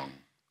 very young,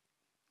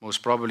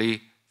 most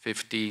probably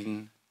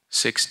 15,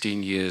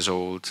 16 years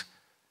old,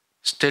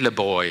 still a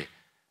boy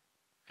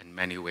in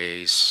many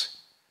ways.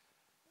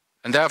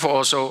 And therefore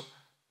also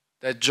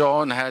that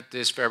John had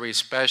this very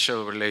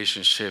special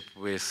relationship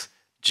with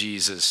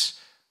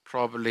Jesus,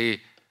 probably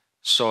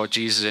saw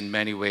Jesus in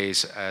many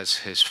ways as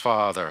his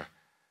father,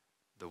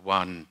 the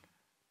one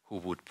who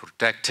would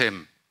protect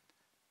him,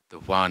 the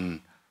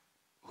one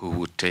who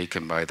would take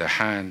him by the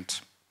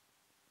hand,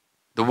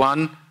 the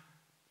one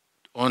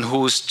on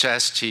whose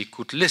chest he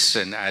could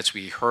listen, as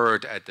we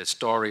heard at the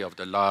story of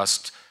the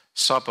Last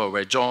Supper,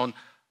 where John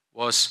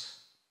was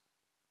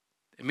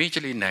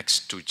immediately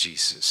next to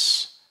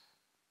Jesus,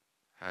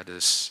 had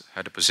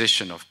a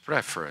position of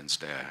preference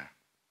there.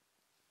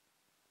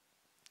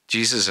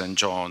 Jesus and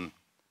John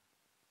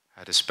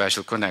had a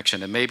special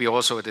connection. And maybe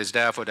also it is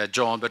there for that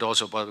John, but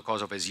also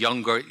because of his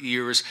younger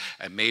ears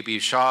and maybe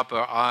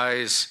sharper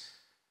eyes,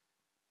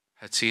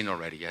 had seen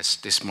already, yes,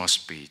 this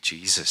must be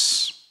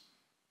Jesus.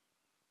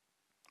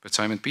 But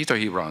Simon Peter,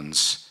 he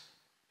runs.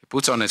 He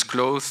puts on his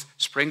clothes,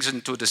 springs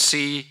into the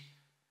sea,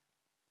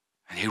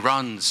 and he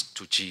runs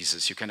to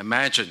Jesus. You can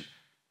imagine,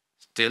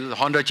 still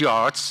 100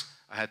 yards.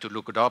 I had to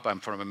look it up.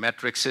 I'm from a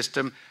metric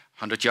system.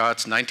 100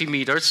 yards, 90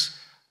 meters,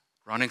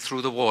 running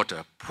through the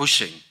water,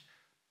 pushing,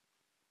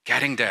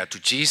 getting there to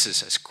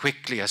Jesus as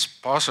quickly as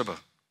possible.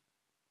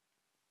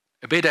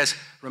 A bit as,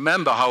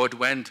 remember how it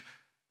went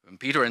when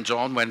Peter and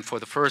John went for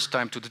the first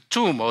time to the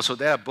tomb. Also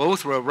there,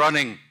 both were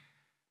running.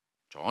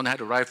 John had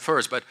arrived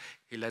first, but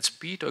he lets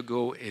Peter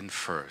go in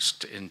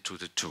first into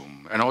the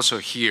tomb. And also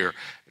here,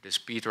 it is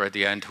Peter at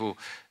the end who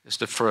is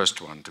the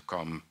first one to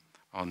come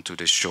onto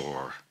the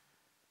shore.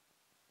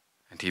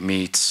 And he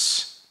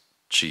meets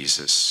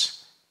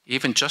Jesus,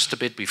 even just a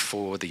bit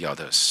before the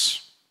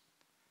others.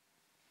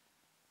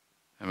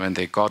 And when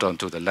they got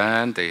onto the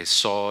land, they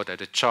saw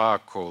that a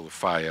charcoal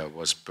fire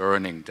was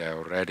burning there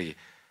already,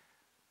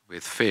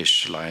 with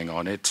fish lying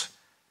on it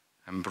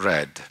and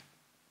bread.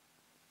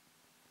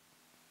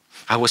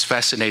 I was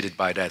fascinated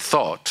by that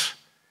thought.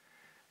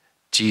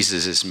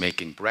 Jesus is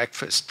making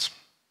breakfast.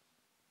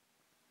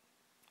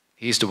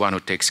 He's the one who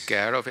takes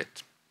care of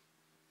it.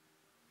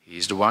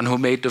 He's the one who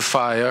made the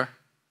fire.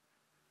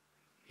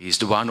 He's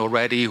the one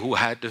already who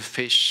had the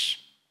fish.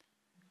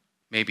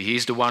 Maybe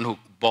he's the one who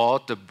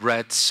bought the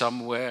bread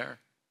somewhere.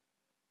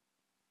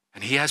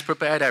 And he has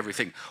prepared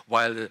everything.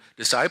 While the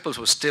disciples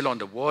were still on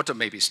the water,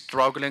 maybe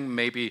struggling,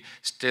 maybe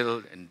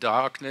still in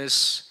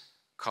darkness,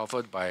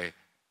 covered by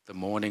the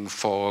morning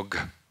fog,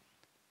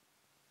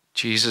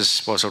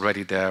 Jesus was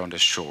already there on the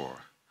shore,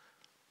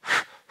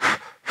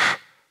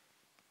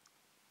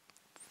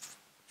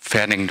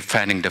 fanning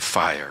the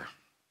fire,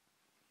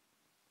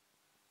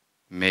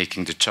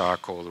 making the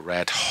charcoal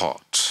red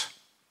hot,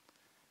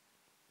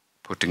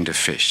 putting the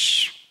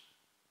fish.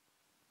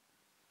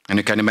 And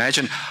you can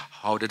imagine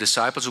how the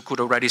disciples, who could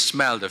already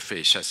smell the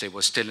fish as they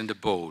were still in the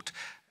boat,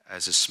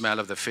 as the smell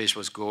of the fish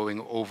was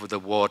going over the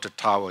water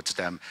towards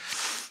them,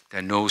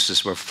 their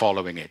noses were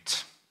following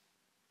it.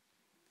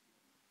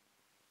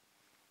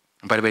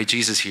 And by the way,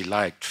 Jesus, he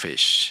liked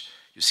fish.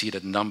 You see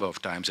that a number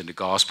of times in the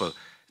gospel.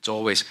 It's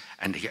always,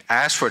 and he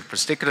asked for it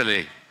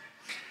particularly.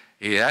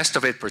 He asked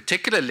of it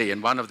particularly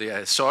in one of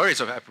the stories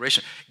of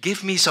apparition.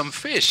 Give me some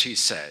fish, he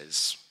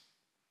says.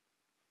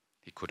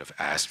 He could have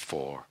asked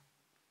for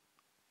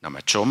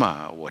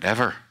namachoma or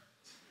whatever.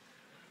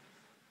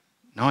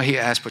 No, he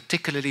asked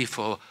particularly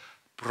for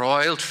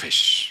broiled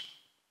fish,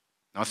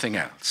 nothing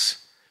else.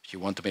 If you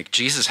want to make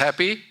Jesus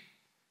happy,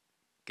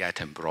 get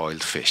him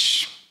broiled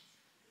fish.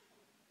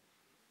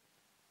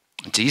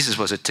 Jesus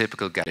was a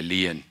typical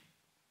Galilean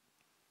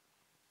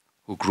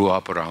who grew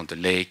up around the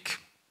lake,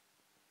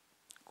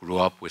 grew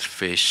up with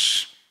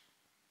fish.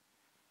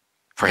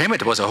 For him,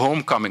 it was a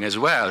homecoming as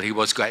well. He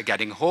was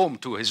getting home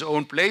to his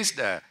own place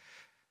there.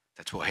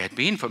 That's where he had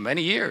been for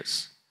many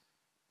years,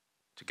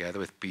 together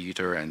with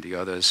Peter and the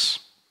others.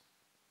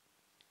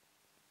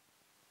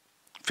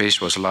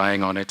 Fish was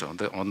lying on it, on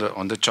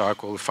the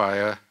charcoal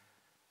fire,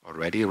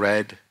 already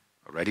red,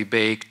 already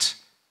baked,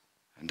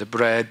 and the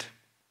bread.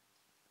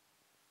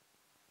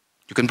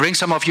 You can bring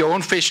some of your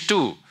own fish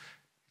too,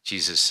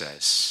 Jesus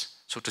says.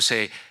 So to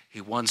say,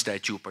 he wants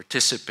that you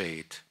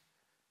participate.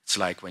 It's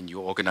like when you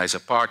organize a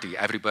party,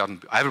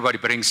 everybody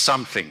brings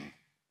something.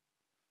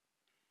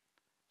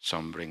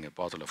 Some bring a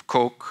bottle of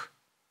Coke,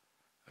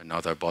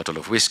 another bottle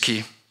of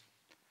whiskey,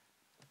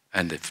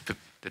 and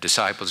the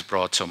disciples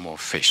brought some more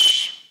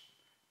fish.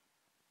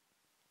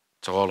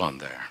 It's all on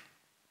there.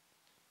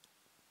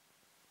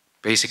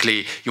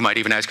 Basically, you might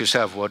even ask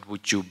yourself, what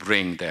would you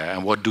bring there?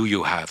 And what do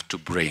you have to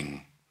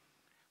bring?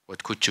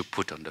 What could you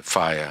put on the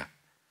fire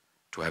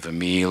to have a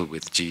meal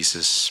with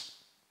Jesus?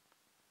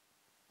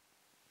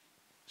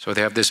 So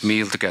they have this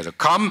meal together.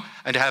 Come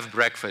and have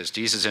breakfast,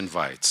 Jesus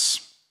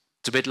invites.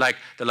 It's a bit like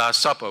the Last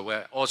Supper,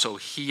 where also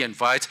he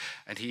invites,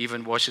 and he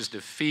even washes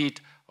the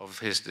feet of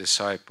his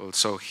disciples.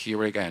 So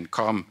here again,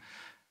 come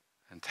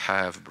and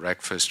have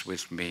breakfast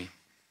with me.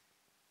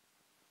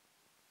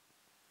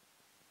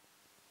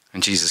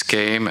 And Jesus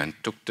came and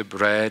took the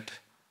bread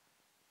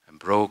and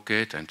broke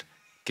it and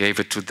gave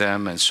it to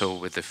them, and so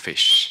with the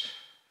fish.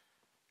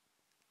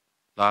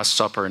 Last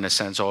Supper, in a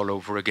sense, all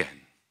over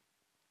again.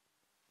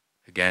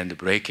 Again, the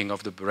breaking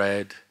of the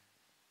bread,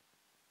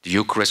 the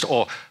Eucharist,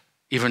 or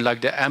even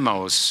like the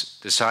Emmaus,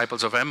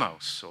 disciples of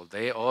Emmaus. So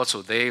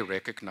they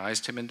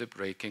recognized him in the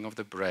breaking of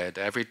the bread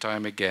every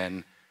time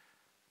again.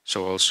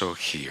 So also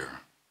here.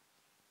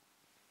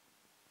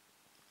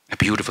 A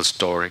beautiful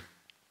story.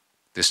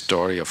 The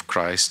story of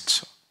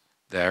Christ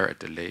there at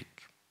the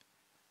lake.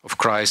 Of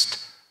Christ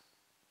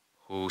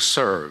who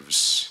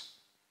serves.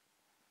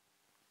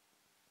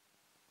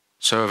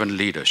 Servant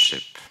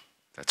leadership.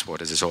 That's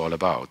what it is all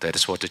about. That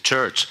is what the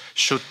church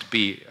should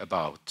be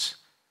about.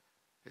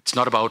 It's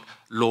not about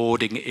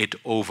lording it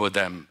over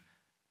them,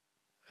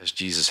 as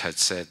Jesus had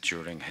said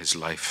during his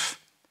life.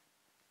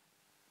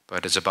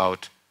 but it's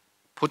about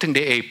putting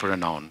the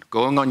apron on,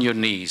 going on your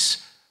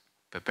knees,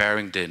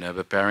 preparing dinner,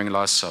 preparing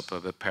Last Supper,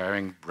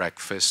 preparing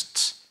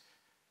breakfasts,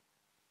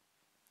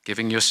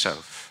 giving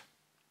yourself.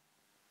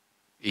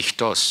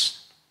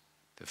 Ichthos,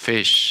 the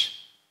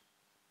fish,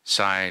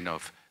 sign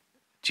of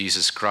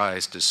Jesus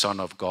Christ, the Son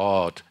of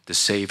God, the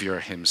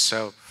Savior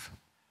himself.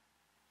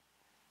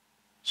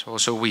 So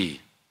also we,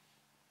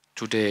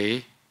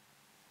 today,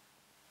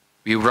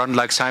 we run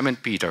like Simon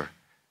Peter,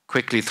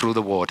 quickly through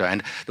the water,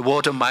 and the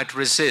water might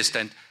resist,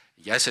 and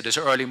yes, it is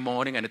early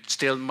morning and it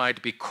still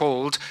might be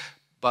cold,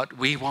 but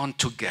we want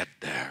to get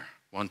there,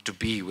 want to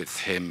be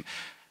with him.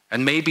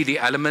 And maybe the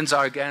elements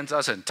are against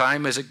us and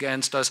time is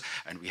against us,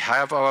 and we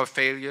have our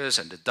failures,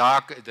 and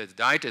the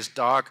night is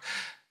dark,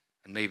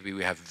 and maybe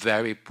we have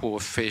very poor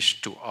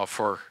fish to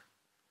offer,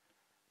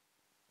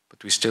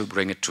 but we still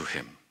bring it to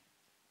him.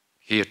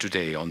 Here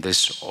today on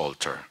this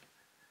altar,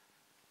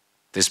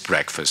 this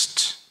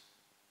breakfast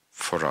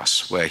for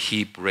us, where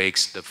he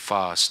breaks the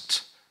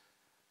fast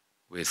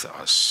with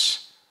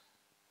us,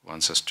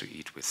 wants us to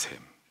eat with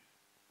him.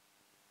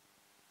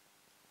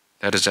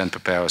 Let us then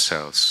prepare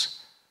ourselves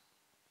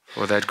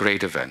for that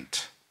great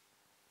event.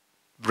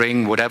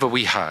 Bring whatever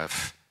we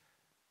have.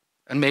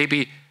 And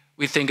maybe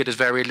we think it is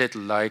very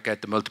little, like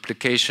at the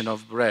multiplication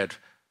of bread.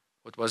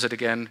 What was it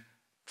again?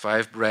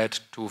 5 bread,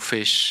 2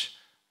 fish.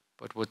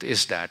 But what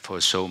is that for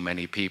so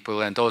many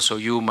people? And also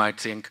you might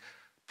think,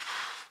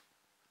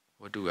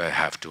 what do I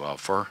have to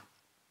offer?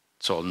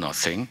 It's all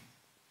nothing.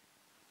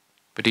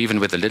 But even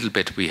with the little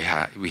bit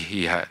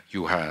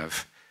you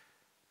have,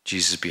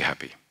 Jesus be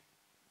happy.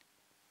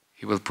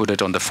 He will put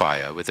it on the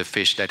fire with the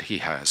fish that he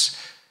has,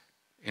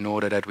 in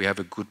order that we have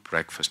a good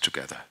breakfast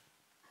together.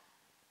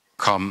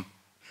 Come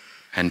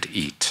and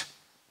eat,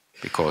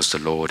 because the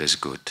Lord is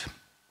good.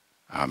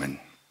 Amen.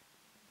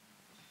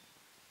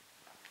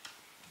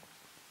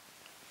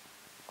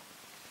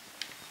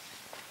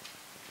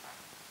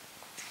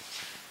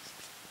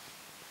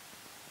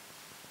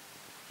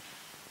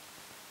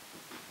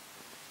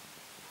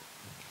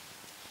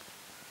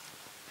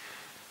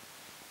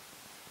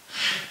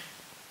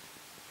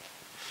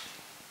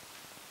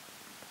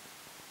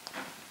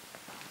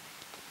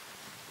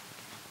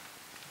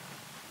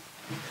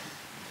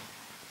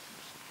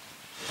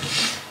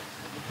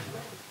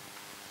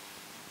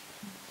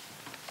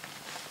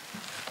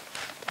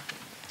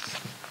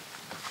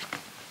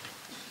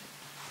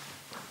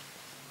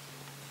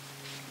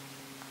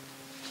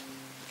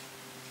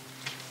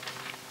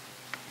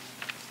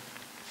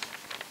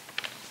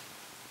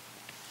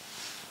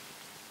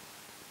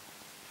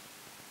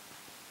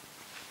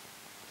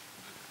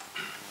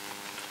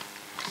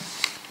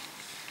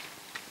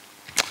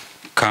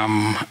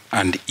 Come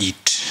and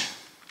eat.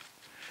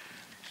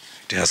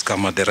 It has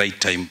come at the right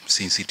time,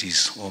 since it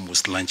is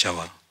almost lunch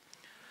hour.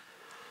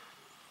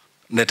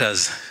 Let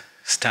us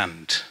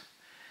stand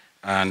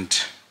and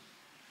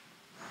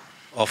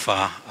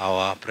offer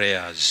our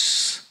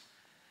prayers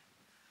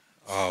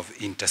of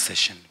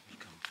intercession.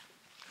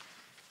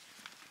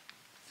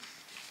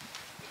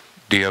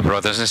 Dear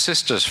brothers and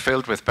sisters,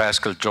 filled with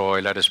paschal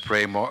joy, let us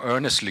pray more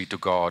earnestly to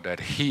God that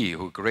he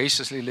who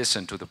graciously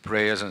listened to the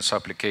prayers and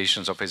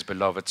supplications of his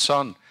beloved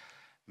Son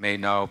may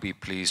now be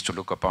pleased to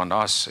look upon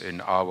us in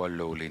our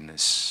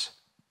lowliness.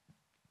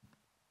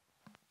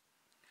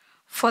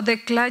 For the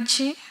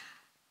clergy,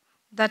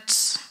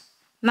 that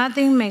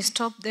nothing may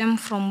stop them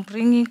from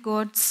bringing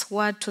God's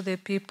word to the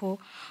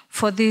people,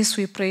 for this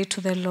we pray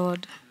to the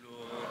Lord.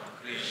 Lord,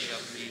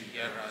 graciously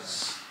hear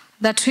us.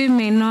 That we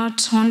may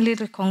not only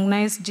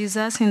recognize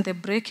Jesus in the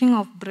breaking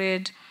of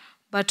bread,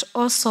 but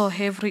also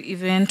every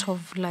event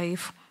of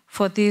life.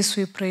 For this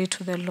we pray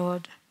to the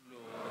Lord.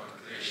 Lord,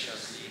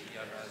 graciously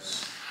hear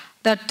us.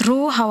 That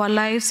through our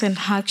lives and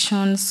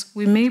actions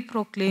we may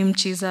proclaim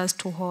Jesus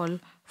to all.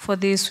 For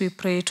this we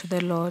pray to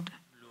the Lord.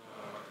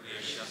 Lord,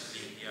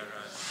 graciously hear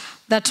us.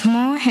 That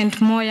more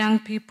and more young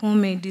people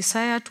may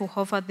desire to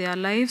offer their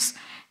lives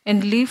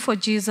and live for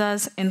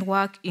Jesus and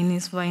work in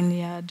his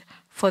vineyard.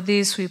 For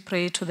this we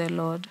pray to the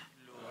Lord.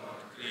 Lord,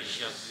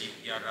 graciously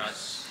hear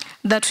us.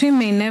 That we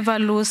may never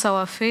lose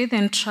our faith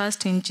and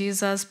trust in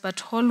Jesus,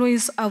 but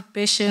always have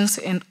patience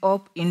and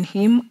hope in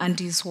him and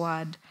his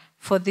word.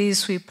 For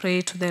this we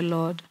pray to the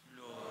Lord.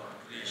 Lord,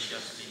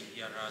 graciously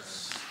hear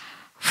us.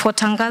 For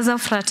Tangaza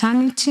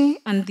fraternity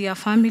and their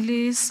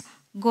families,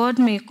 God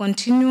may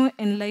continue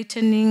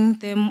enlightening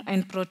them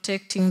and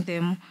protecting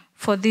them.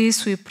 For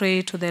this we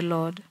pray to the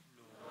Lord.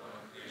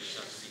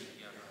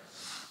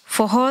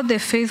 For all the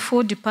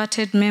faithful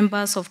departed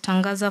members of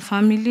Tangaza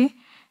family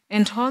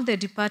and all the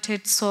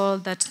departed soul,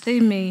 that they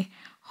may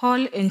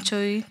all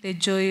enjoy the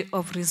joy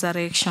of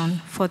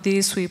resurrection. For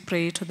this we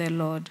pray to the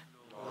Lord.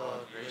 Lord,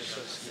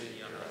 graciously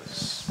hear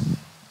us.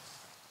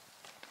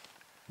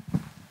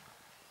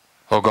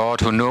 O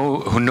God, who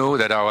know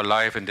that our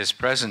life in this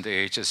present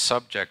age is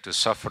subject to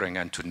suffering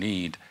and to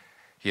need,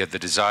 hear the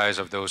desires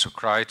of those who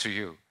cry to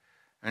you,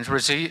 and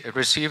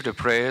receive the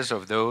prayers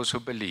of those who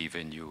believe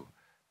in you.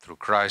 Through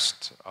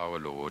Christ our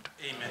Lord.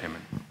 Amen.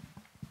 Amen.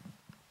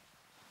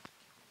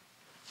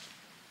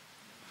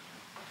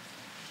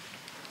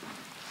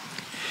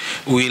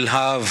 We'll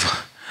have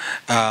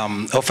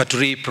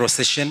offertory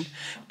procession.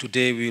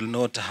 Today we will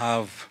not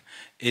have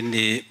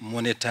any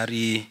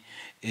monetary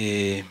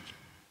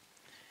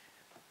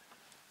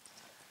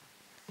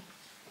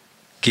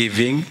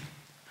giving,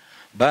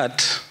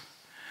 but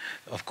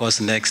of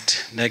course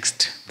next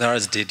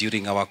Thursday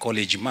during our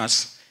college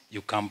mass,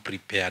 you come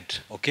prepared,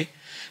 okay?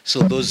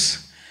 So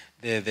those,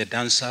 the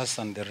dancers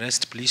and the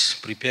rest, please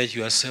prepare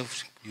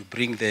yourself. You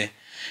bring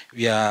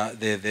we are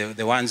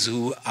the ones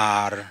who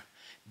are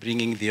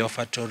bringing the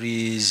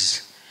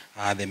offertories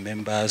are the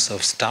members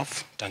of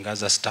staff,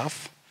 Tangaza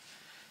staff.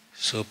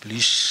 So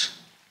please.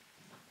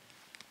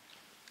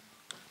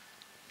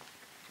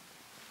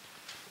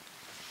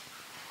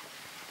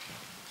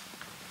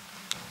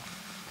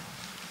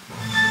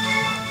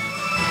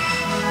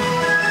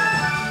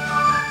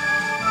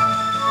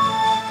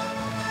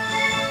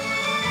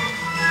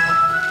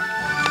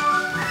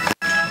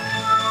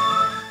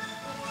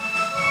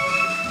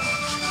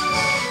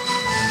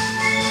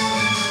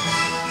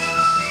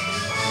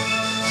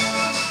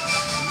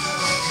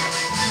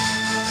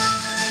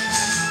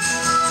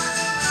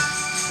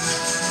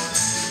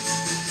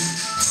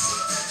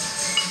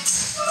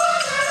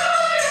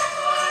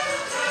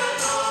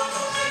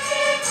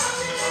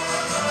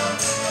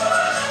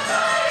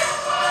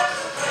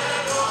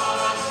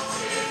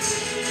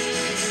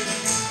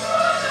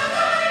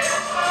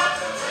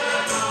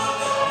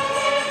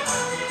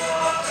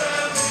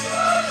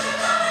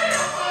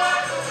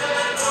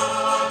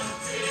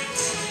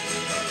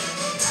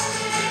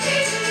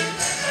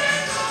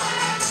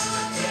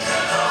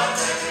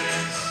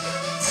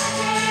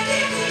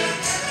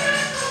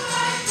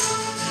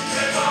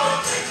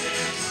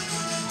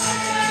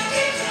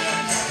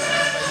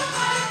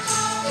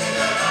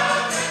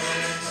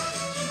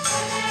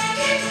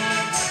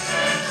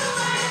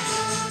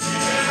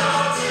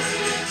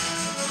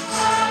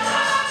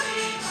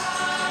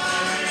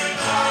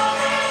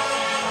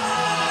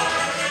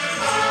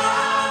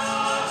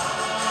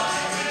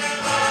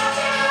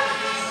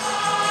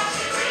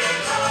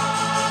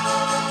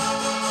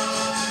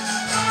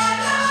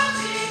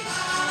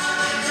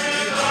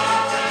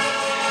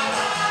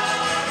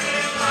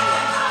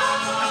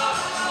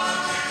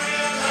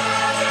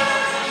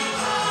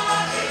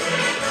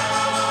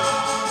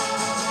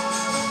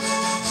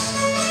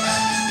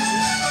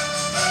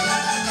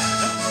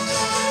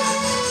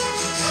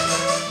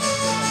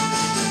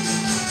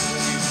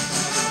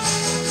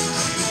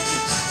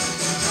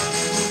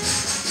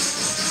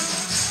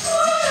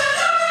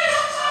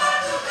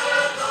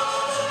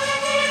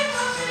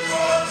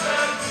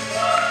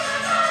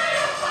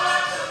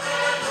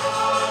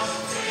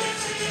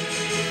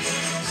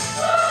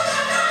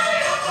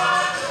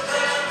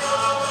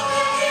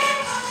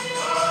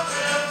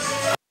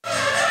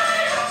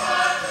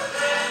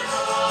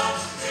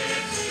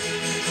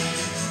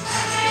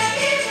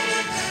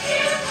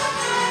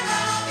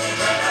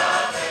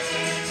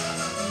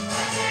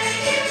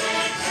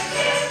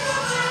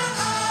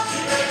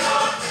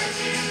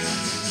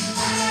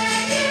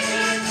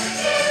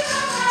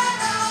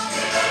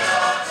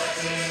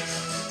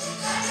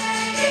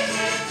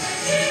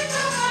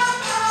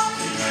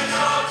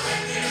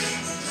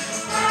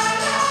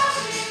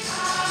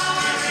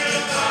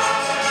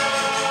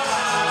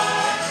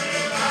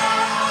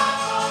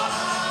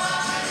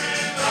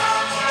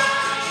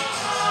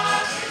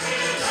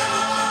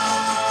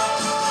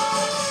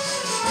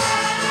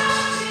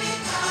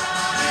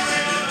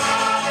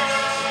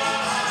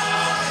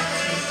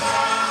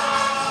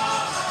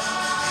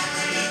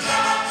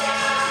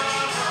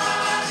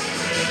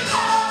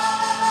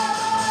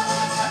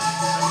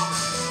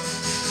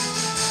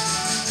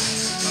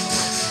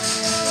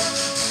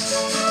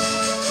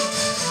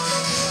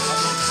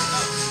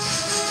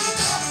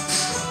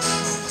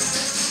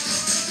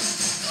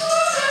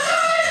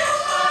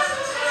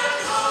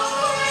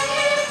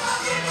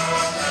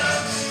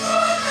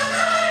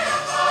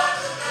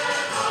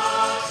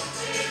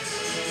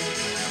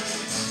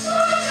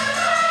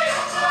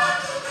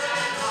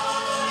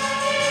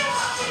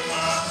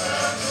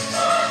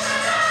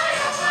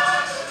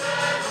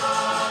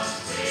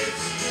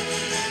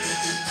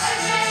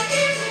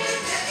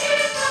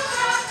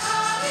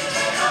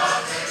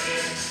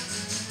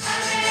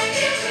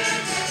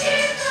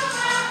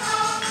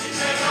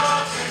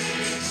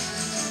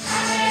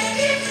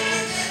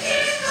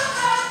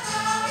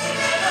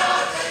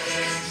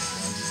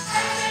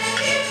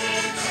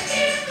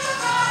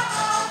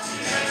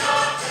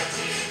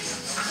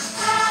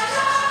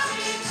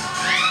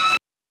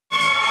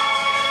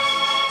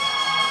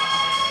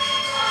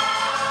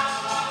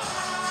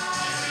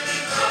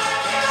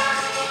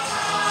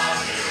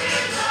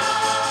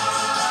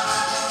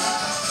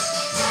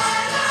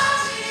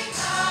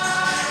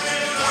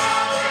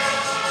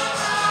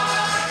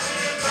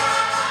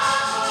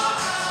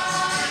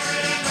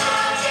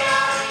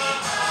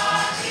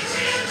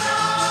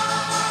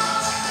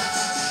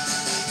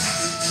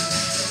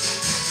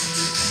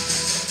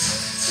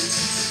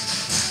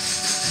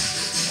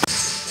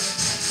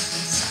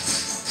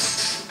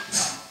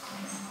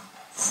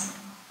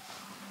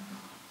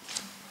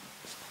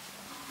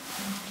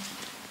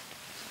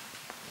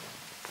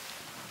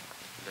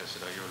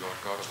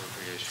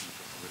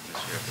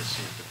 as we have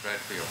received the bread,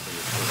 we offer you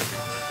full of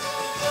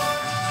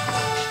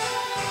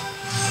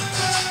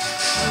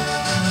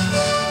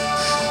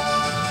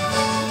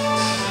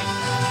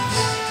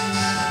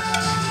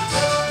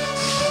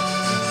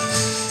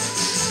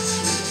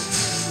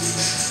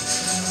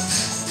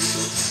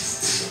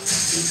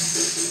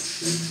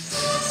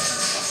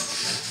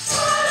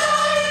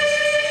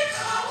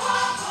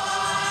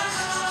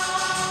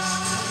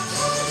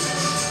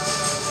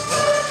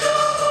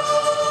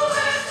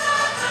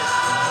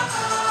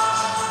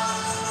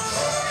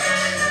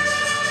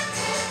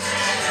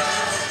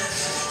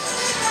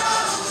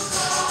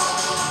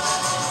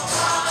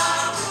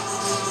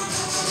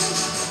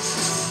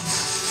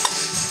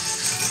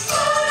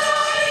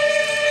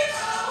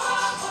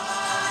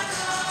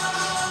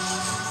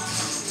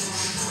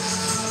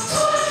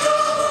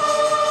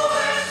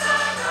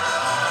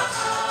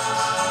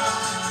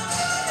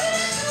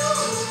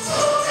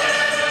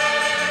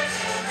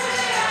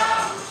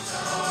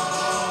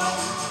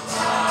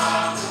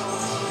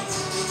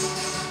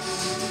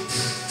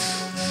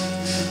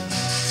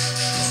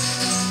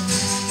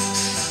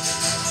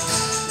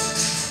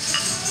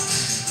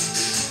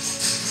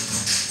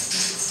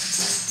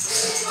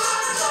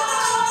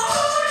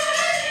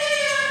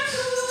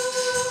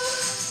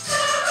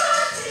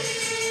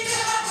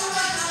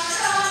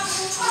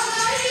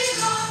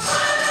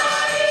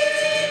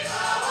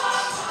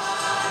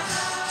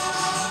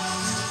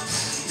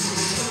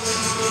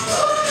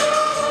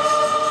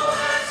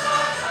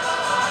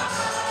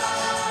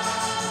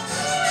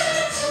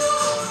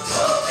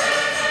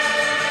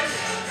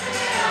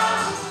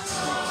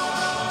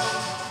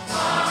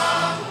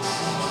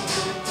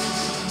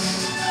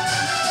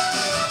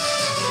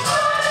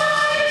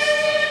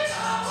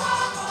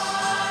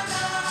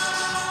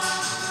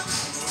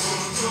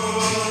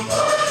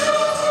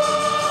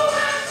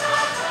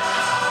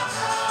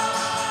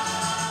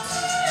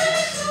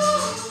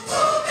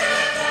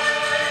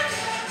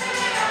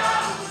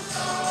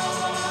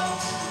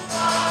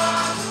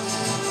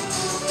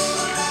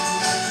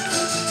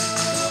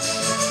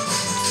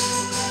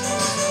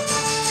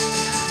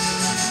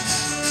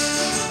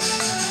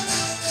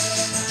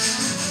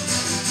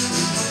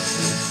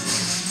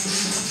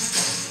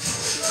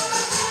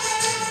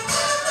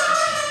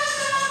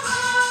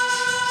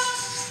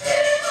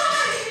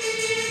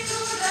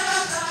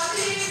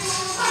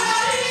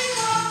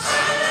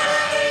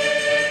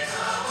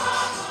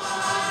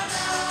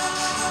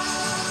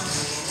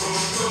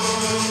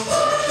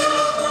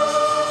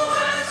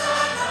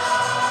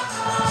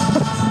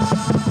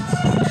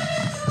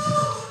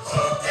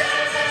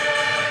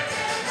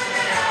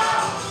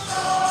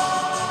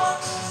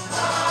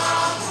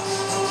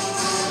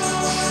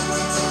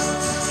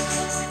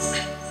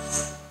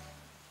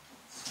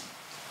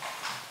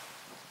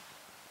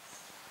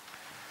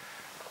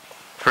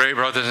Pray,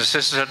 brothers and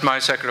sisters, that my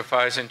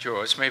sacrifice and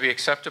yours may be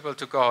acceptable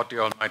to God, the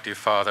Almighty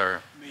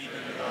Father. May the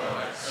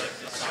Lord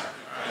accept the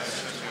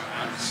sacrifice at your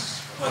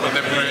hands, for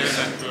the praise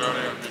and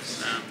glory of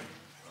his name,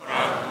 for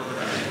our good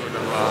and good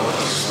of our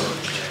soul.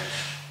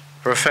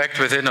 Perfect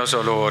within us,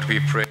 O Lord, we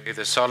pray,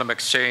 the solemn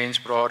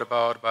exchange brought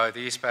about by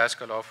these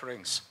paschal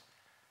offerings,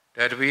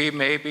 that we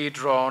may be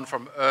drawn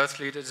from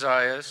earthly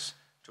desires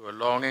to a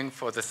longing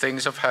for the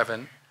things of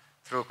heaven,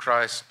 through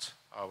Christ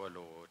our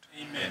Lord.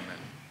 Amen.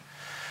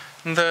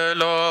 The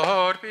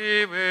Lord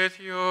be with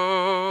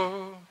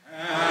you.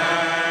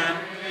 And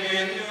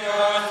with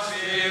your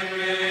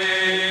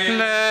spirit.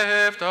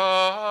 Lift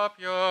up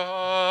your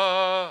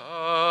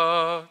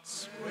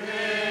hearts.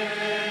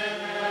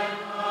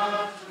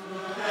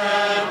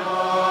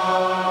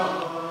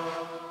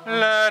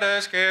 Let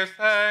us give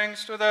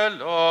thanks to the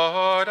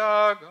Lord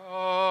our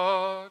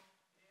God.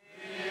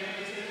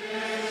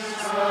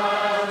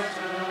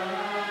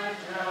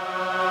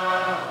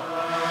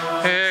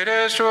 It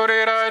is truly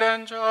right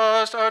and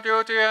just, our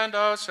duty and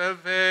our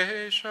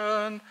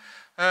salvation,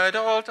 at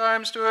all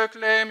times to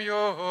acclaim you,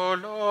 O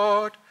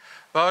Lord,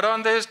 but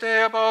on this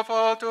day above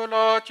all to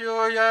laud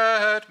you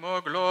yet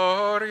more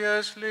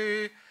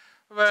gloriously,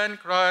 when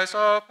Christ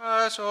our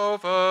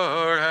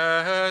Passover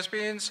has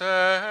been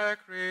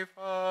sacrificed.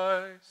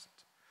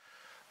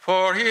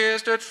 For he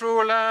is the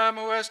true Lamb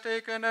who has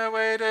taken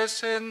away the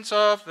sins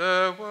of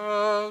the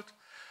world.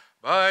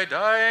 By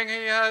dying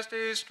he has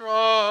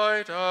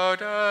destroyed our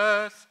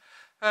death,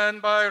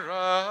 and by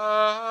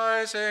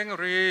rising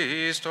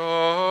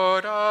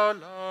restored our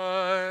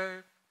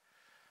life.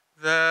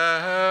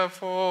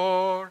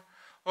 Therefore,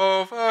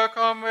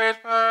 overcome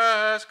with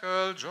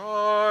paschal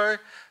joy,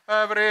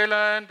 every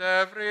land,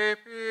 every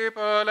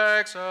people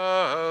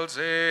exults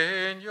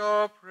in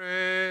your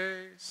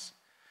praise.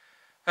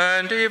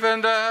 And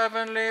even the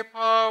heavenly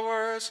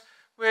powers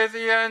with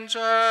the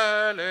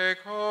angelic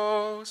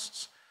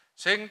hosts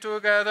sing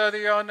together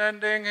the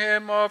unending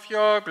hymn of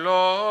your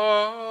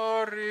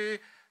glory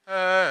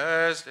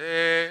as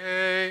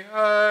they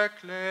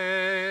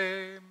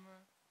acclaim.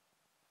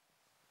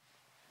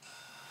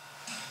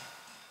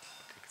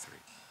 Take 3.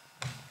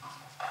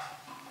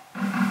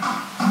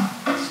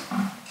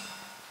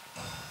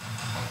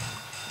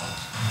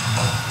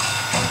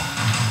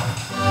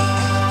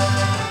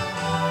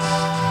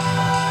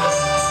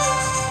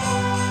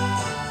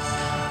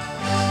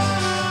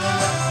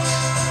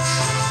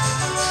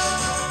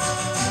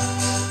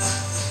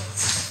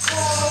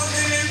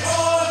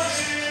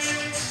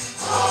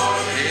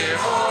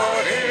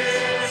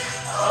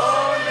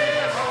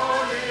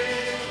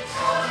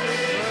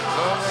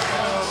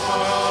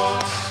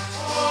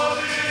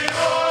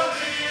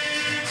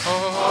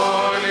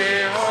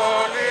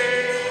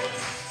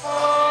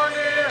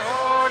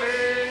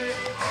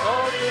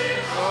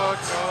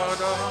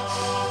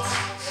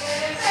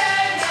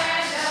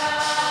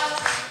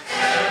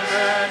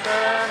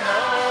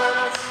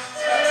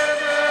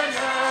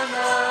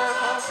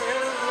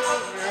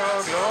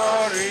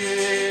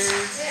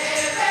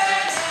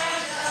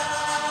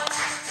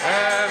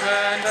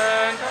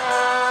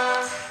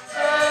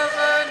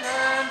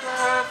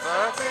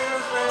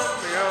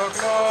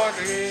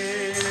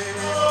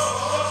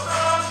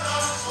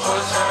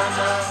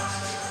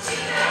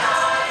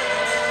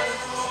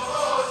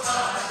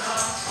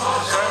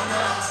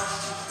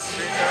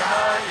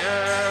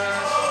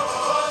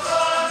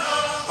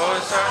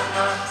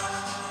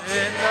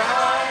 in the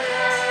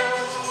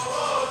highest.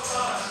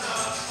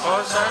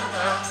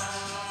 Hosanna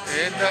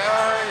in the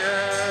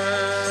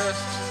highest.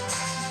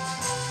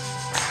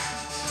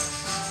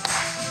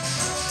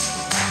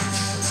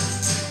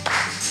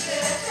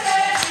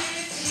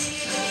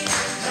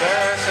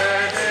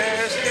 Blessed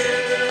is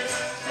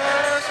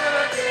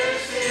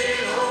he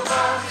who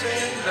comes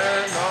in the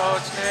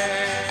Lord's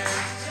name.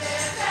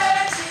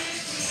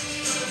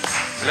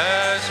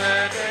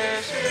 Blessed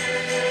is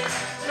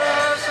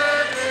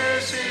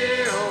he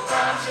who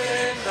comes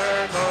in the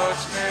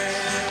Lord's name.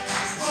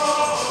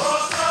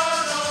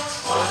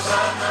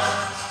 Hosanna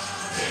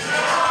in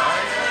the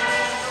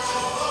highest.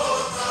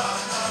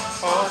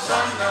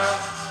 Hosanna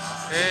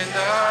in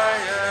the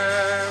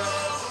highest.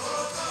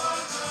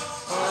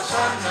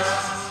 Hosanna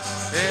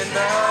in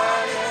the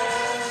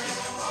highest.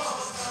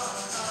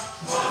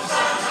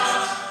 Hosanna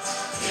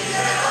in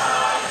the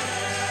highest.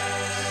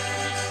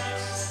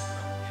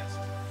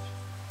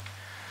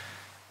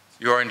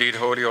 You are indeed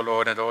holy, O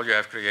Lord, and all you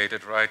have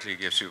created rightly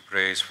gives you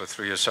praise, for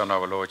through your Son,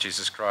 our Lord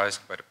Jesus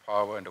Christ, by the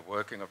power and the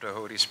working of the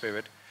Holy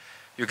Spirit,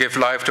 you give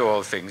life to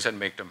all things and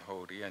make them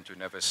holy, and you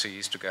never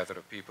cease to gather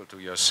a people to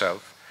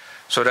yourself,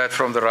 so that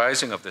from the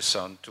rising of the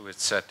sun to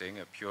its setting,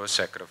 a pure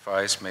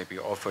sacrifice may be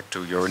offered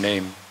to your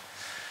name.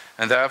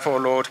 And therefore,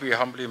 Lord, we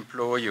humbly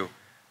implore you,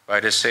 by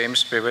the same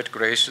Spirit,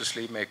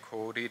 graciously make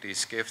holy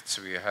these gifts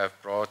we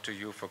have brought to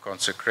you for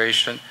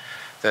consecration,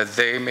 that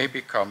they may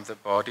become the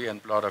body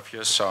and blood of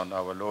your Son,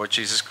 our Lord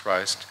Jesus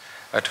Christ,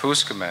 at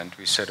whose command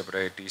we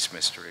celebrate these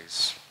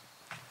mysteries.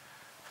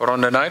 For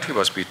on the night he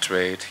was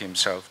betrayed, he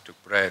himself took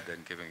bread,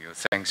 and giving you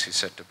thanks, he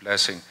said the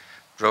blessing,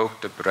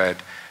 broke the bread,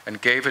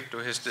 and gave it to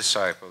his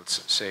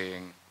disciples,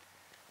 saying,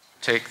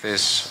 "Take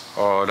this,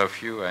 all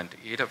of you, and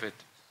eat of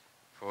it,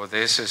 for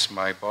this is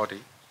my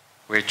body,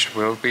 which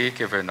will be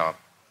given up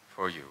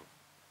for you."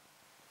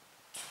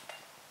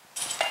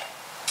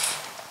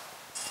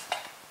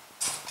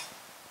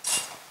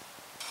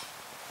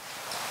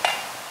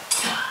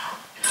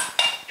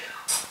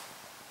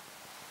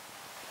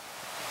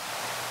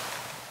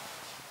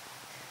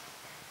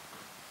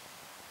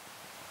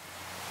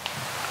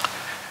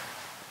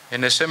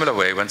 In a similar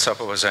way, when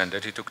supper was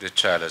ended, he took the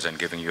chalice, and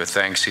giving you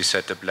thanks, he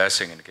said the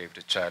blessing, and gave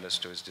the chalice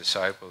to his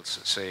disciples,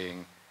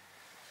 saying,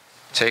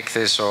 "Take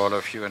this, all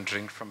of you, and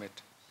drink from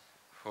it,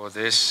 for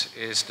this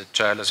is the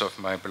chalice of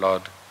my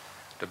blood,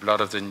 the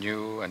blood of the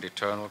new and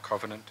eternal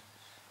covenant,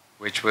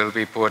 which will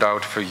be poured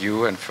out for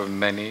you and for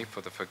many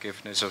for the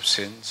forgiveness of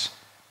sins.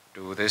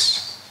 Do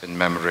this in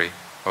memory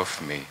of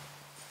me."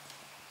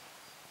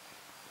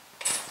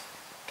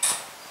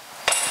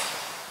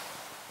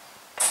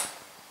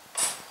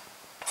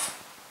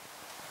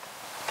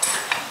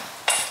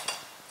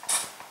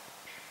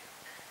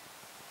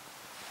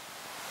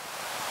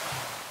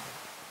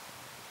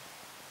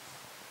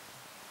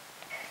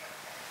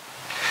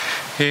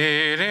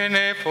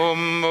 Irene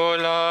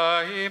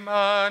fumbola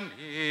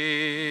imani,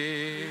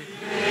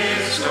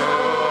 Cristo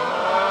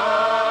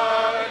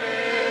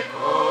hale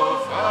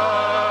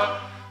kofa,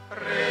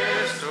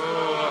 Cristo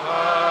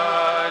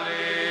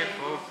hale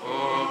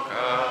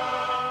fufuka,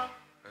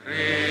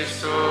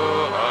 Cristo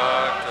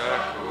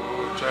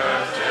atakuta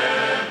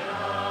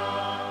tena.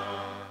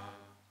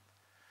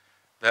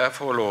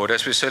 Therefore, Lord,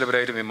 as we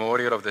celebrate the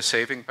memorial of the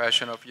saving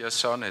passion of your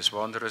Son, his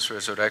wondrous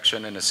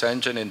resurrection and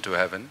ascension into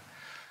heaven,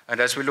 and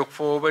as we look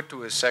forward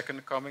to his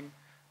second coming,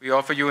 we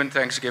offer you in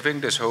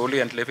thanksgiving this holy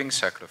and living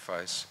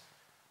sacrifice.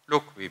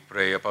 Look, we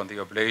pray, upon the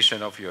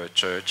oblation of your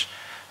church,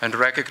 and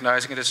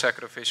recognizing the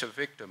sacrificial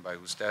victim by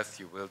whose death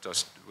you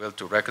willed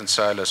to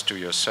reconcile us to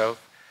yourself,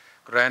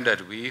 grant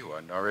that we, who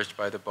are nourished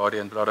by the body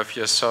and blood of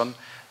your Son,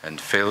 and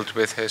filled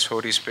with his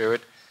Holy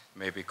Spirit,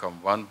 may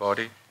become one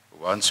body,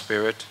 one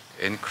spirit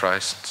in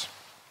Christ.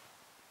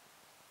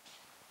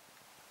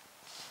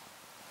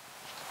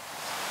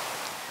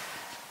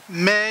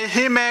 May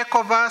he make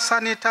of us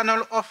an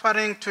eternal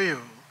offering to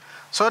you,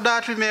 so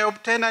that we may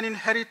obtain an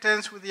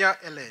inheritance with your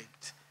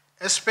elect,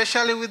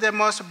 especially with the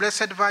most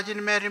blessed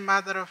Virgin Mary,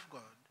 Mother of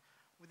God,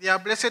 with your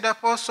blessed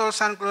apostles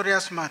and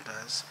glorious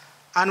martyrs,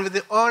 and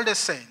with all the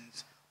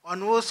saints,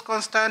 on whose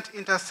constant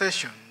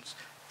intercessions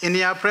in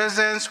your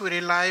presence we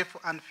rely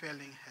for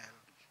unfailing help.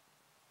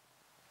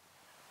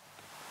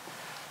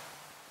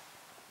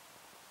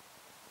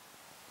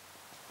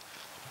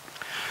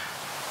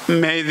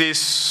 May this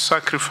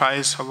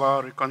sacrifice of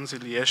our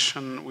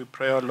reconciliation, we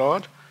pray, O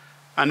Lord,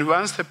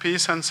 advance the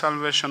peace and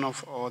salvation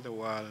of all the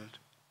world.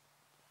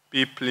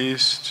 Be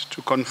pleased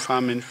to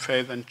confirm in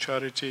faith and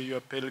charity your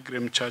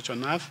pilgrim church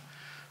on earth,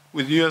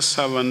 with your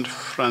servant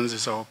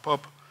Francis our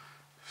Pope,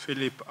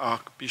 Philip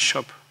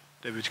Archbishop,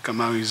 David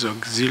Kamau his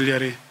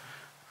auxiliary,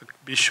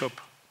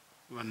 Archbishop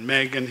Van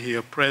Megen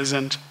here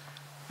present,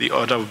 the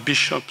order of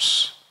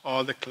bishops,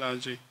 all the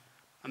clergy,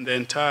 and the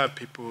entire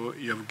people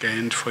you have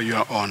gained for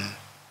your own.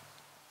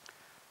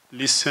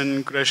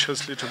 Listen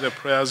graciously to the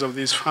prayers of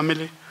this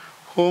family,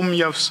 whom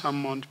you have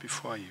summoned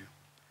before you.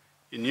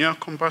 In your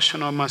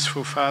compassion, O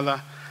merciful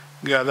Father,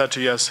 gather to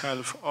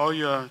yourself all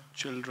your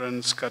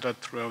children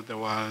scattered throughout the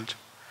world,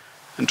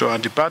 and to our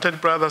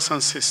departed brothers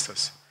and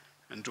sisters,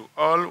 And to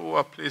all who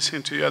are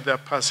pleasing to you at their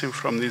passing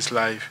from this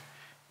life,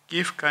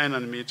 give kind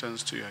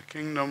admittance to your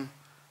kingdom,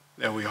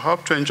 that we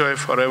hope to enjoy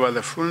forever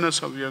the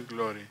fullness of your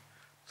glory.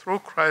 Through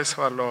Christ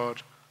our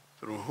Lord,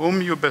 through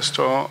whom you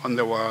bestow on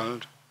the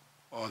world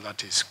all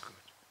that is good.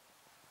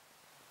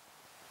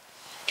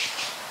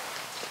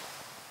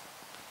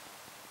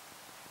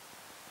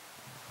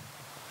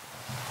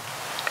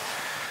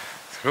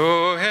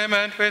 Through him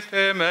and with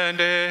him and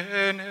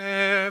in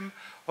him,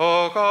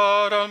 O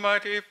God,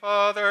 Almighty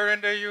Father,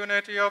 in the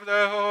unity of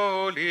the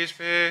Holy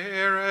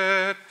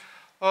Spirit,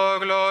 all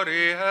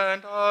glory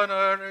and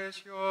honor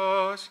is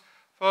yours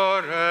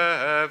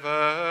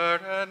forever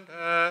and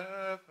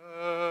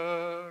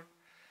ever.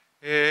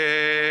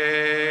 Amen.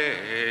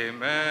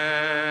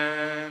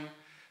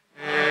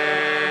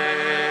 Amen.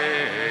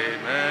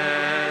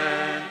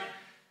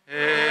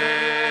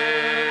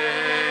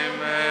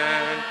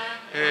 Amen.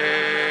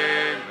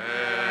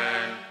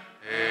 Amen.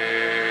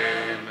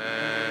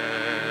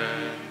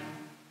 Amen.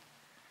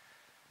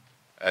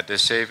 At the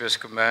Savior's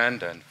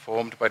command and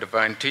formed by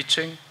divine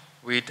teaching,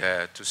 we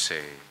dare to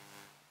say,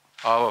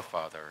 Our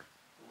Father,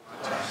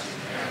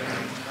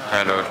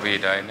 hallowed be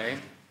thy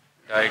name.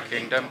 Thy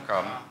kingdom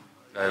come,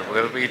 thy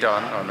will be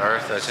done on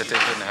earth as it is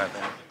in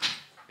heaven.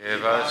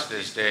 Give us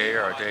this day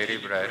our daily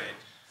bread,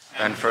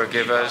 and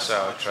forgive us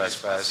our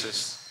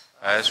trespasses,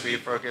 as we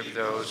forgive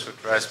those who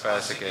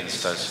trespass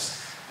against us.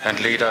 And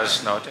lead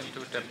us not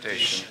into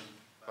temptation,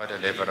 but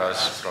deliver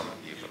us from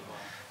evil.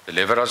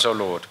 Deliver us, O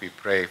Lord, we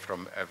pray,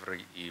 from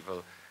every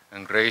evil,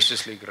 and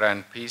graciously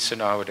grant peace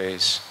in our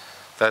days,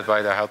 that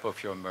by the help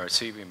of your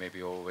mercy we may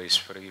be always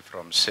free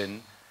from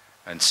sin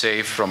and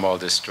safe from all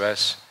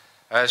distress,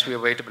 as we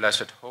await the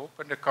blessed hope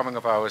and the coming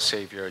of our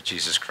Savior,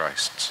 Jesus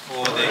Christ.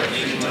 For the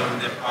kingdom,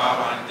 the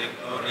power, and the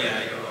glory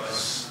are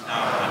yours,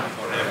 now and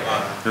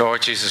forever.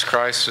 Lord Jesus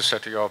Christ, who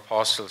said to your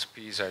apostles,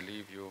 Peace I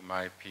leave you,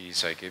 my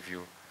peace I give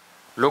you,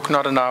 look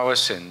not on our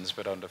sins,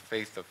 but on the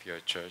faith of your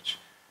church,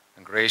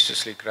 and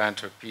graciously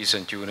grant her peace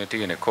and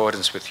unity in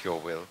accordance with your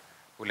will,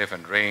 who live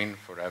and reign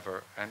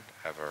forever and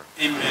ever.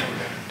 Amen.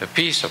 The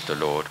peace of the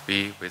Lord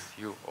be with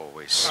you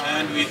always.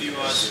 And with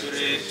your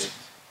spirit.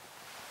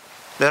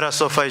 Let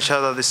us offer each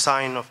other the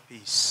sign of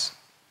peace.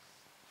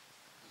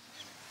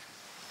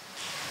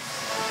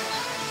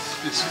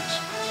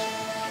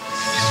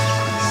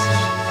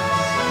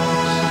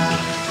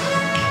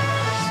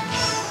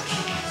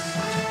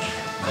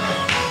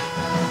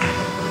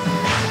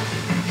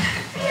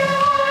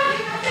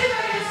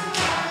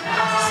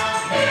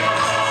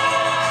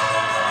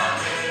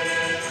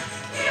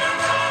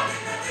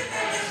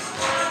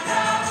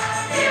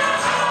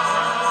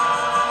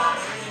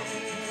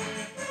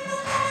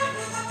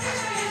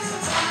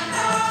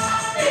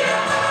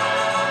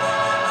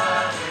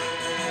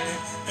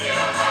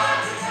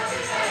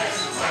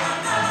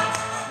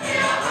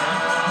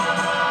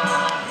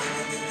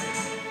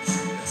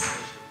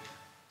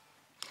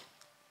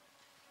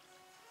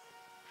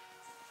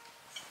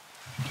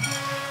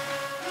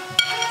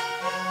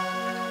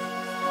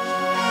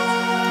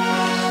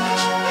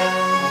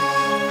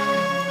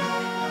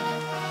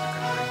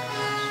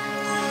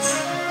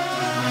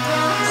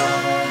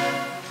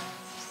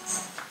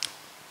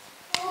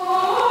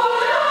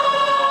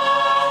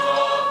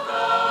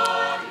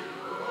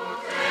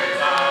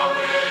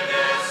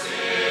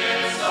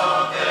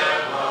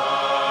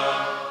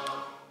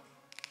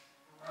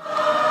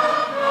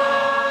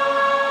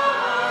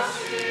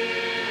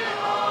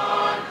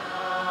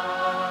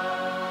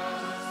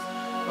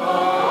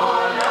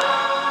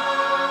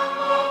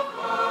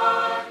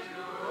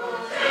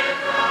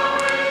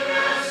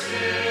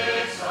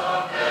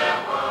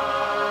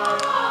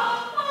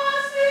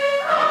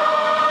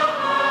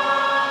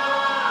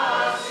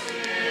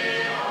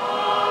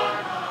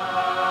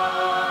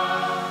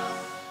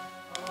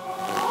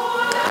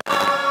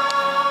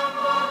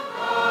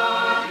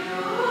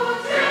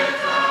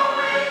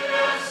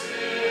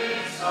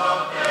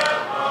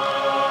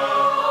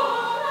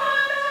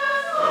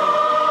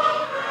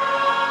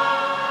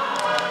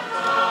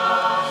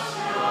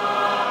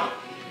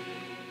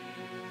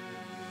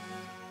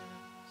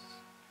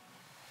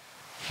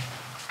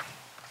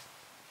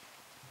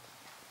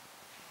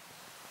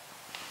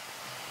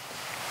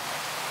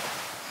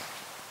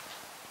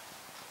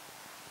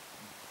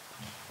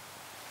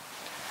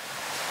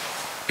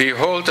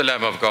 Behold the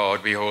Lamb of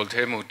God, behold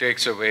him who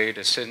takes away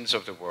the sins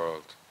of the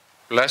world.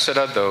 Blessed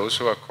are those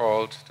who are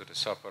called to the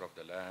supper of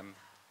the Lamb.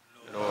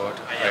 Lord,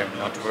 I am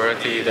not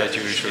worthy that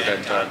you should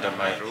enter under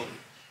my roof,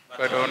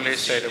 but only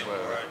say the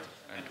word,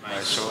 and my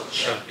soul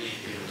shall be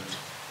healed.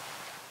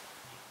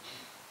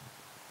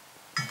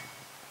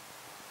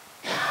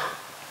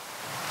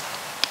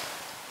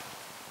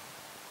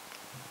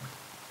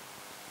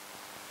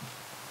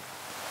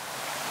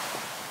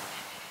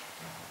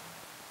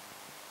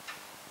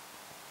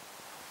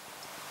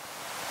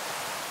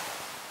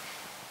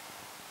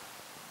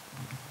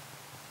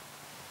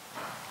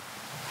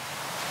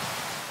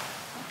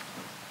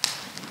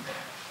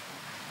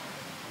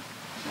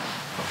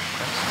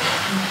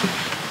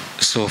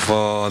 So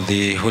for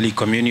the Holy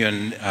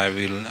Communion,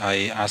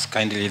 I ask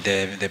kindly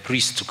the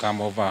priest to come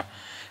over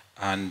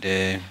and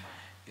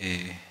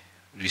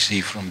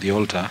receive from the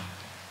altar,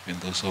 and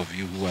those of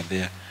you who are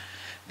there.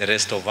 The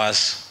rest of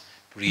us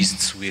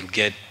priests will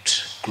get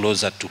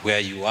closer to where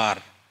you are,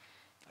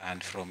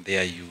 and from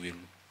there you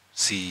will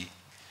see,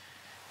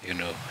 you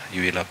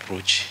will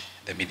approach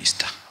the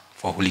minister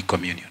for Holy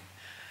Communion.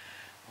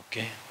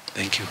 Okay,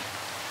 thank you.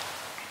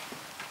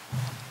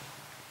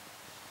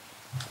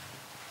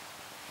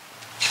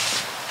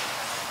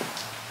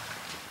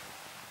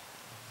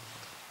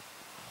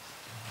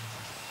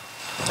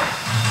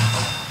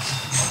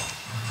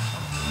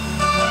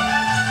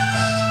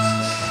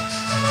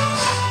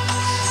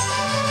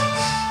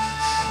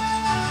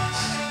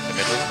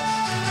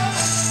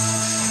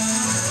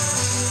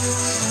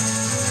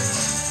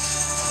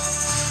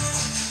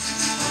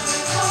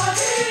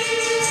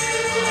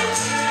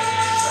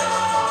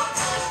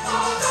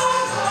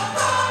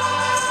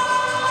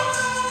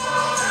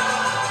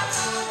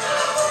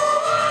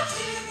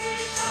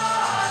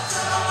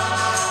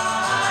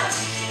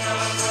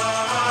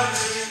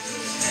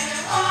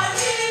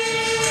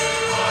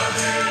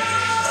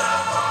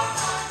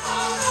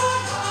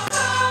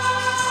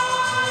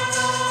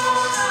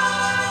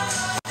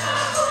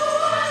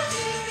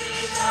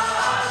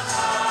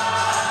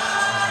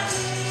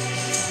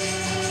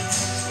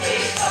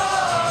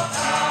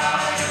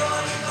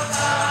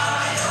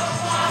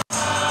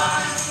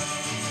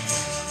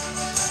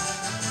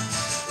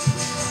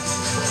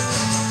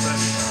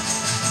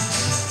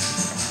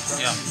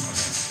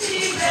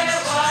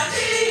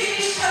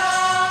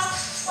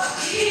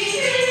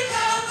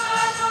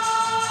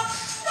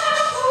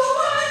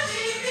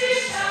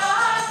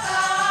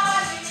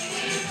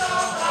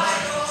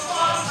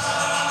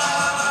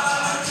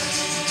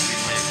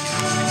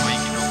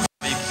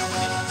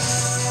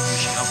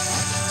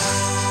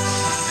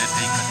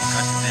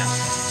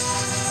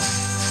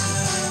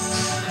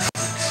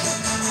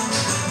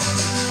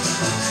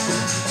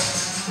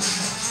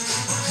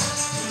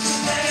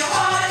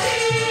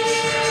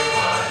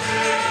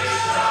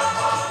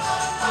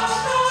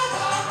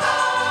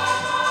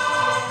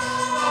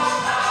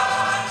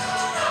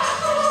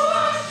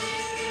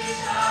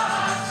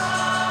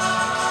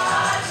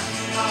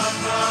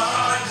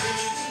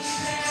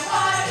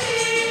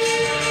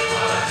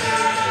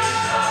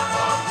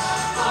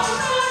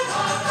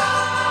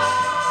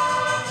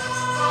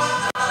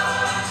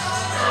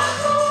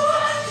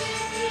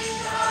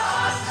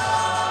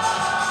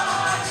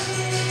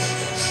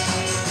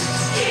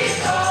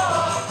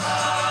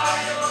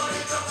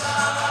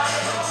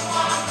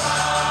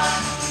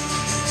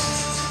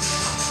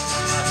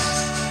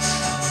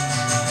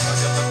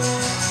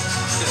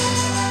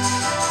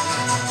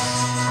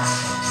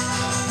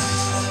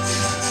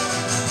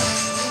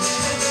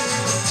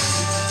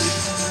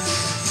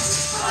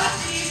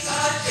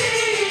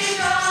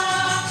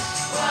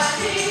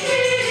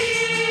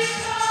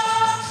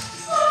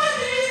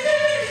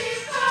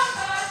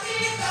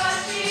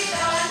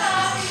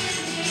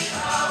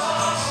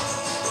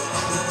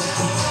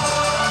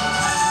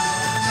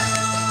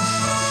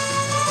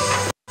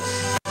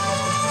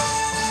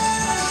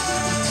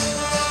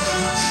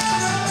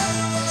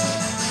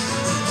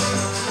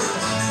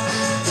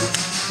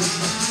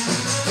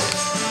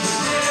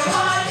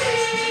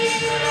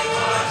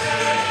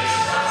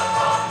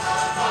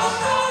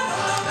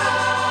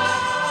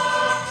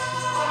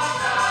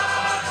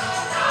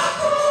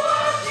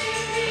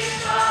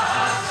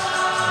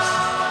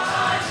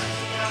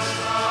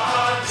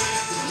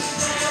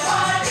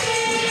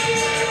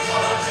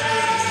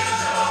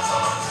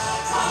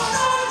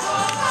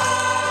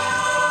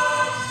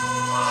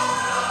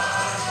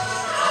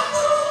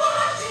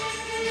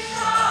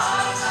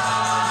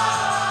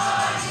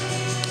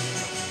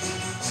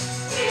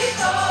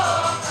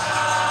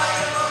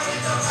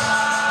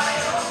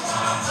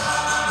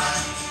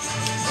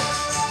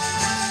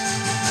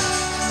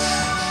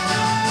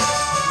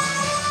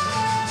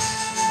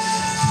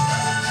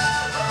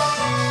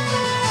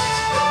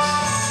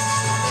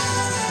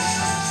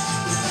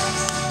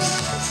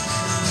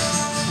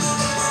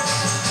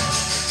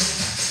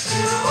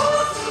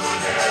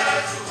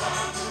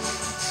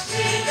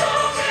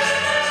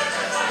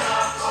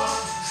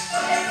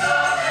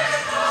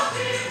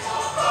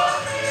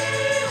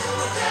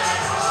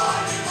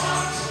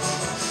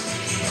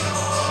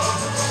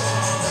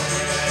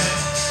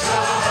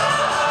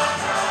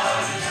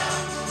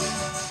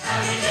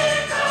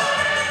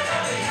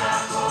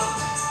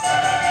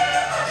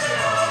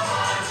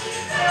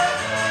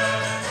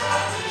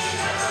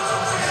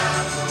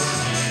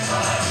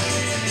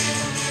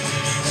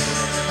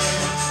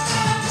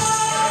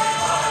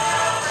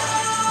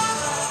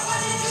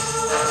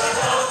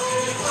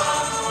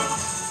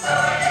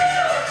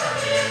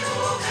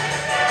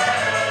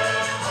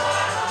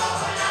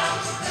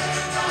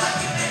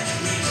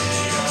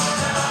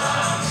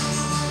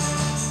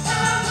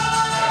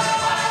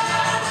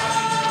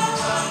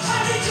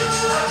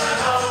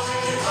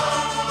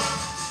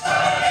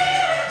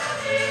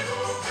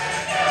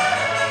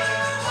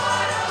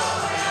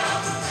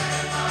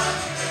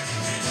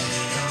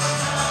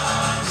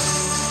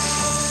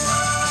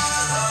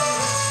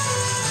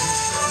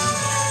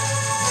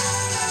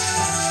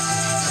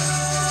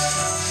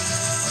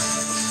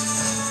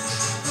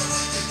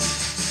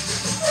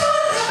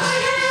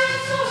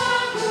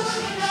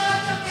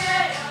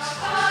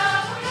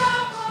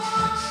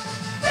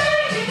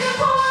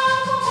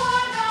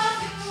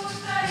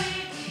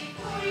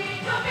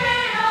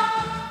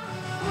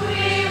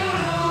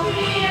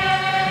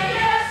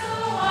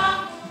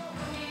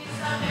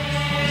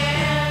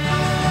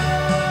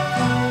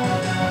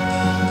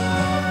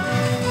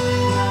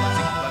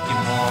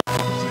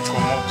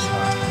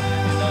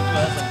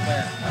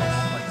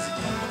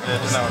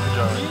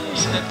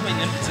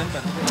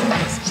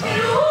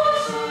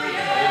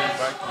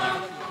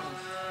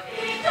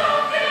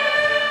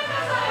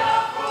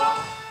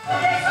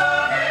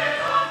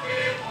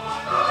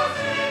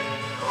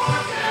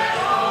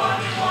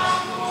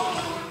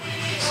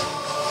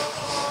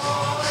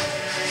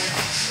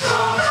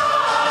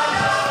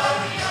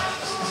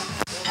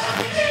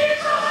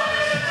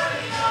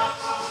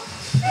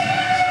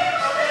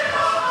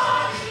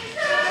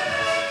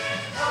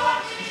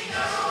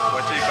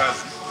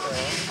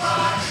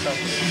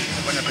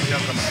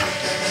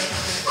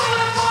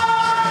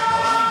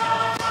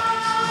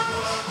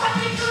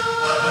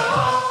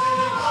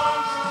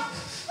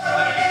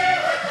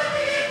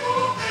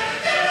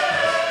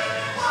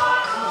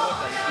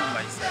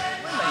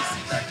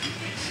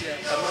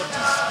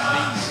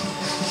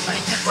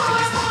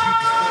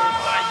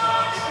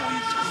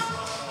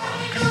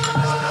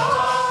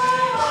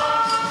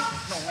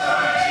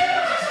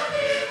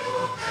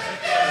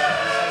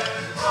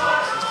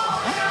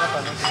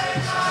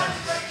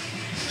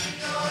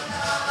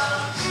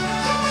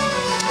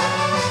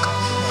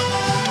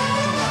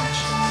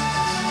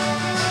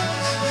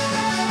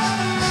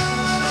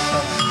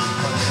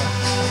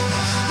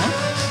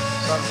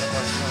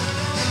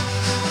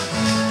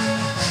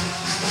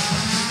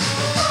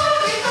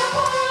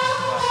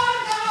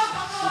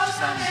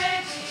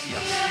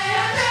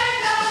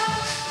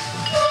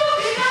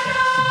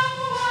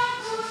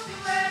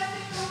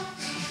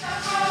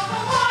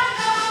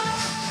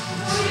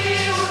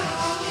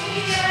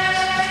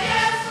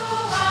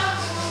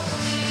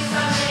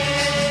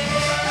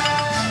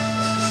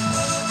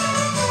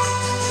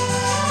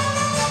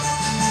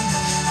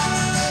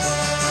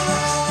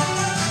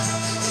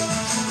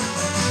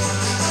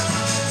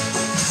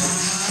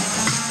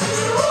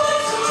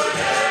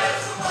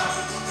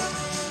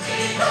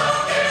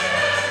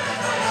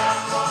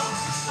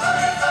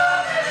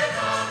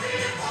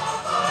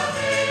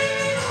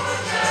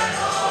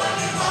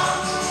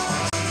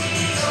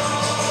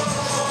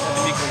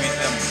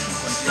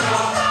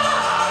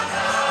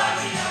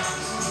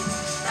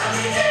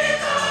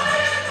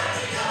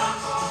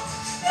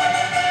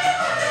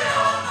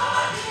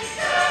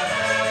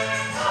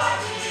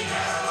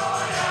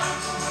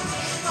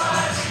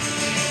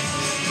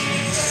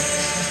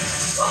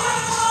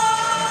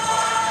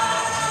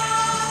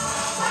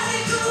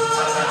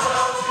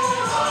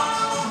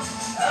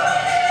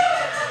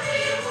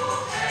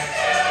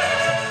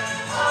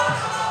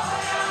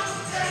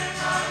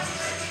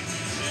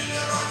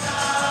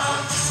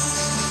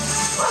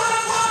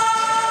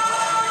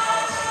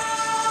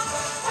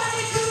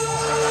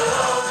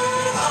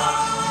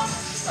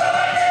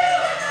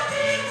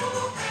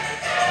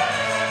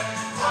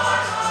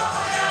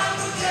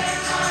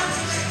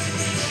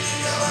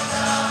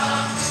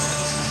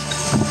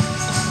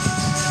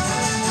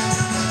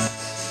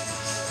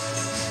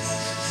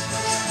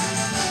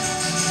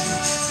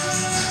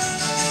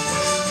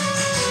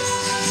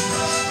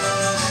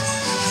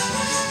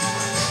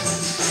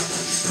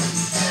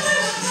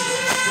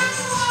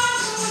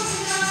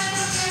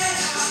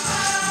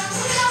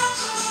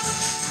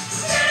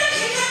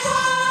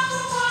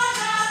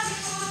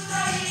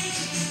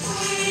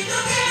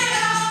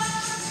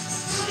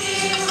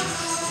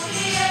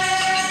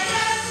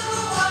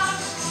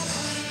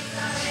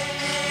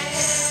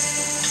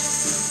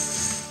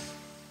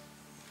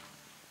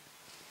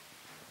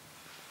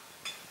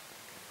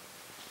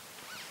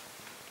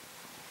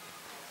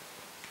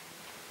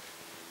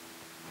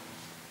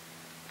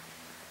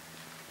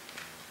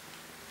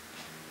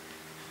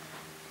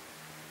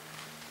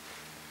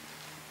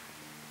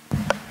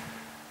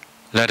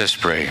 Let us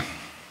pray.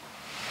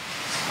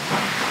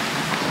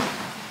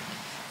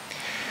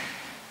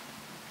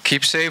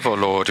 Keep safe, O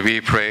Lord,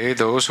 we pray,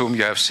 those whom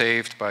you have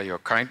saved by your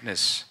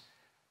kindness,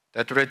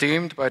 that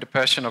redeemed by the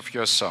passion of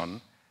your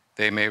Son,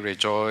 they may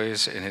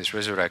rejoice in his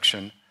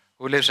resurrection,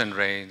 who lives and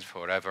reigns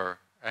forever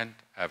and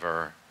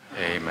ever.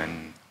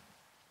 Amen.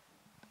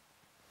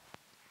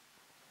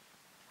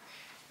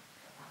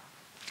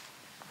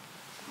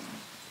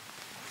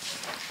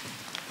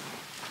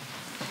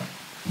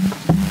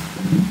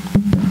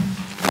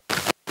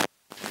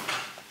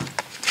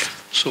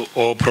 So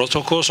all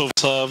protocols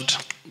observed,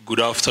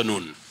 good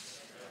afternoon.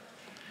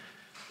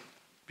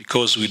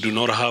 Because we do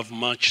not have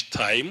much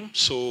time,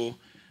 so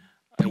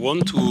I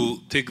want to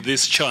take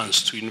this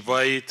chance to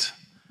invite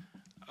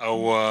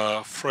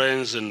our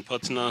friends and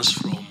partners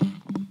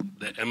from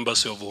the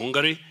Embassy of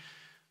Hungary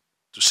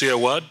to say a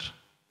word,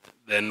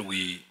 then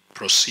we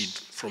proceed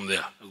from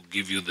there. I'll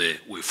give you the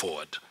way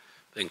forward.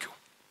 Thank you.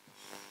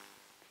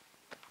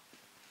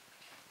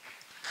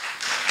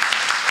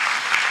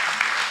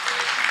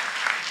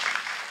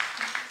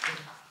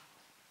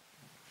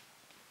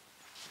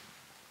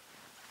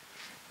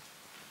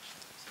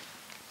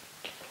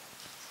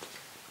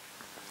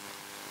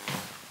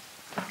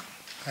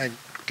 I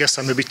guess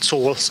I'm a bit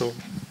tall, so.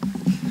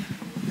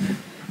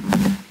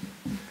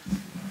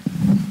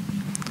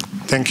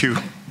 Thank you.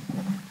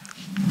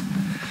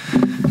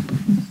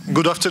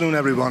 Good afternoon,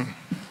 everyone.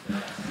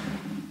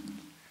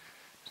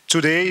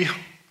 Today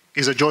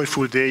is a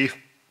joyful day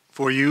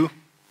for you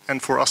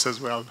and for us as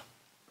well.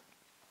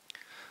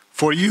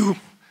 For you,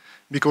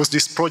 because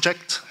this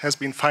project has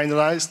been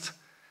finalized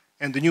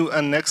and the new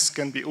annex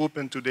can be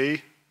opened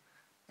today,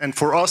 and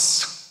for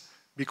us,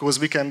 because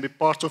we can be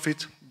part of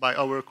it by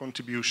our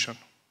contribution.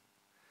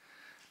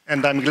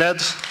 And I'm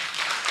glad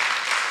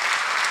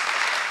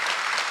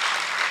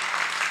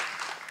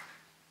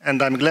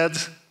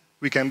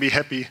we can be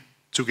happy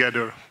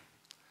together.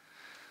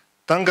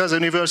 Tangaza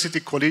University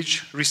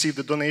College received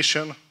a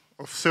donation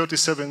of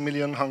 37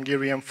 million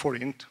Hungarian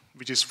forint,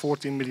 which is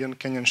 14 million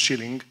Kenyan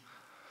shilling,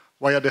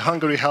 via the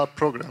Hungary Help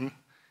Program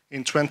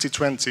in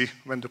 2020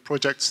 when the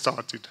project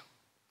started.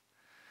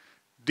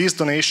 This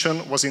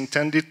donation was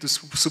intended to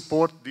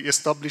support the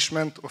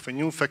establishment of a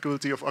new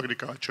faculty of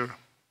agriculture.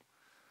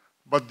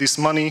 But this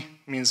money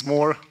means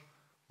more,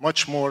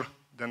 much more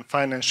than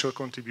financial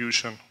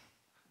contribution.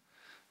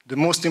 The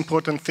most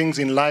important things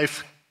in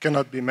life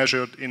cannot be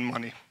measured in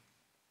money.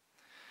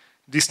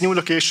 This new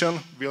location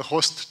will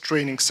host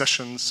training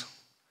sessions.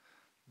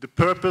 The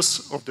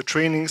purpose of the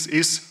trainings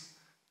is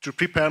to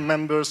prepare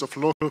members of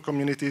local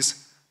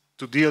communities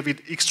to deal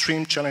with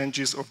extreme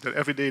challenges of their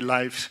everyday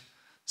life,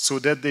 so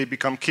that they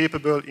become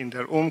capable in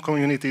their own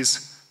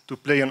communities to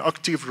play an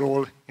active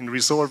role in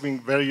resolving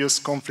various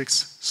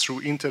conflicts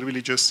through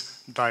interreligious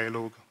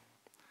dialogue.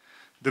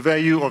 The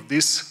value of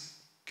this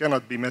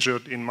cannot be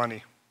measured in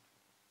money.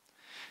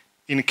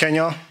 In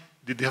Kenya,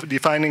 the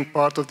defining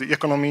part of the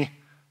economy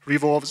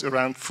revolves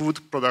around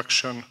food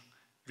production,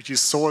 which is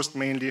sourced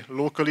mainly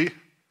locally.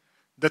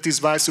 That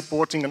is why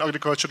supporting an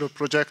agricultural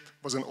project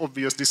was an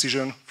obvious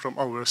decision from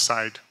our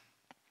side.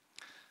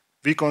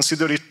 We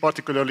consider it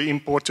particularly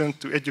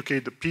important to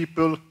educate the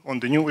people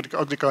on the new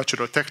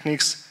agricultural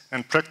techniques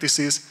and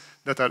practices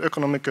that are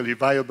economically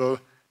viable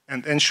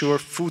and ensure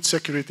food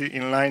security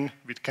in line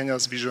with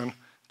Kenya's Vision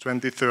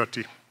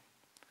 2030.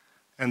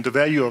 And the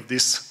value of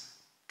this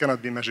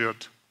cannot be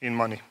measured in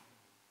money.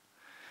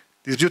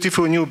 These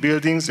beautiful new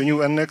buildings, the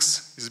new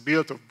annex, is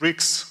built of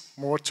bricks,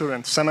 mortar,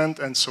 and cement,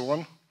 and so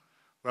on.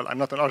 Well, I'm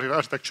not an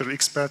architectural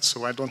expert,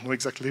 so I don't know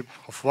exactly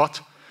of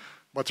what.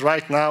 But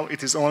right now,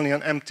 it is only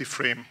an empty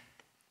frame.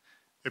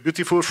 A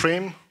beautiful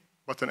frame,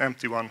 but an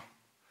empty one.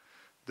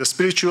 The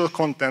spiritual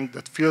content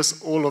that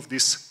fills all of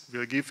this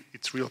will give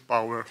it real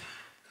power.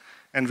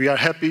 And we are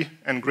happy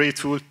and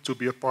grateful to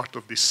be a part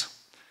of this.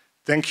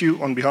 Thank you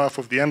on behalf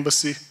of the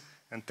Embassy,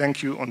 and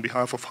thank you on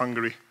behalf of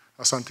Hungary.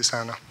 Asante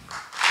sana.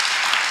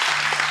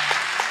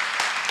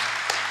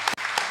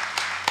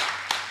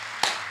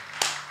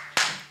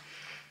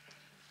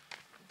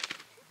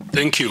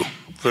 Thank you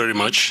very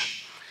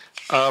much.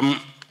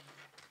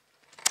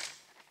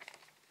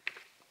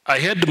 I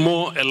had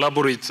more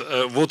elaborate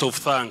vote of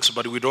thanks,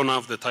 but we don't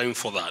have the time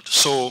for that.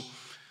 So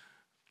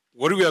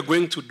what we are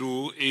going to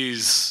do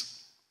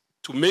is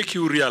to make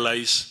you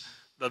realize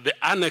that the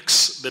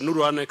annex, the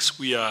Nuru annex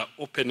we are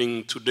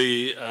opening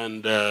today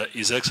and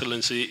His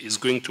Excellency is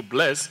going to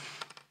bless,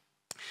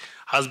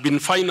 has been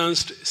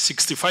financed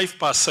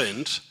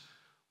 65%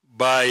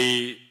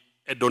 by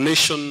a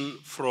donation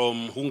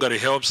from Hungary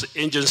Helps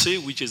Agency,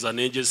 which is an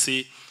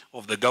agency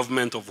of the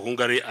government of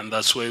Hungary, and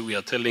that's why we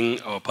are telling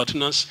our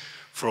partners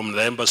from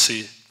the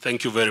embassy,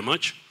 thank you very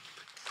much.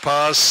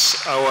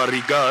 Pass our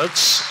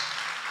regards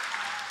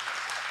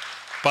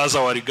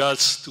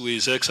to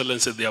His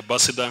Excellency the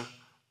Ambassador.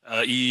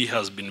 He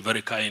has been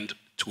very kind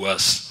to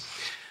us.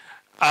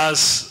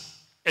 As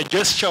a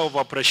gesture of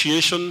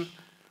appreciation,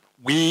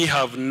 we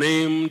have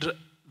named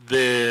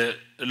the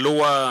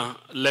lower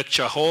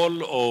lecture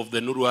hall of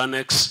the Nuru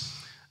Annex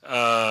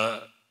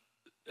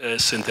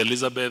St.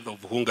 Elizabeth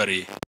of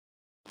Hungary.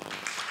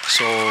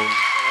 So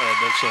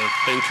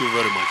thank you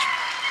very much.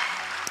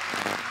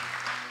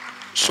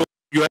 So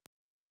you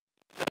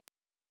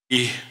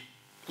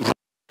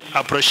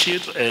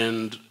appreciate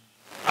and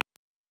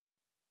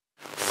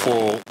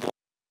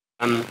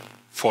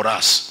for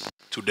us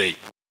today.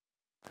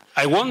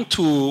 I want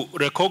to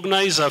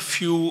recognize a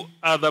few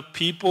other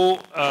people.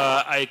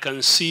 I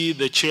can see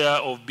the chair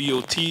of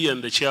BOT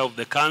and the chair of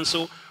the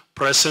council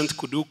present.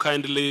 Could you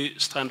kindly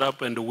stand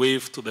up and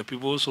wave to the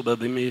people so that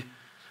they may,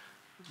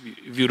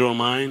 if you don't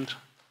mind.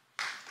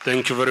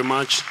 Thank you very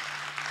much.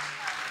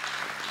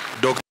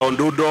 Dr.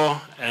 Ondudo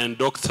and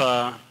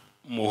Dr.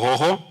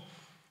 Muhoho.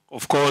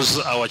 Of course,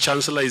 our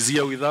chancellor is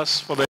here with us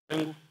for the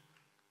angle.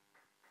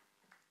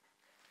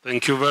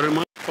 Thank you very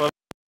much.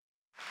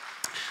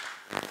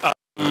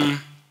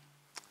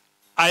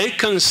 I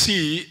can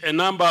see a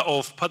number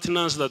of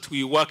partners that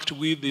we worked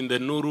with in the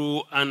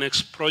Nuru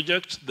Annex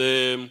project.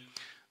 The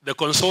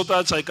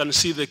consultants, I can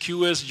see the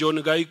QS, John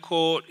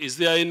Gaiko. Is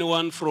there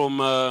anyone from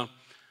the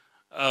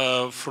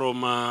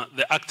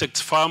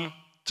architect firm,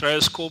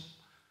 Trioscope?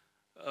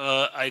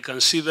 I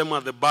can see them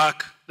at the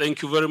back.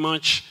 Thank you very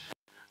much.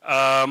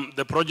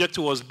 The project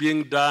was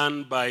being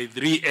done by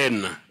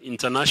 3N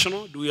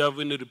International. Do we have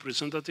any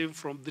representative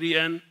from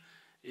 3N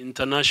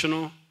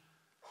International?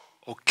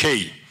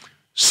 Okay.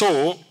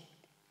 So,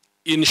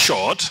 in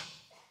short,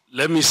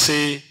 let me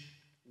say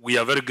we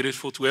are very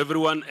grateful to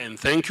everyone and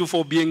thank you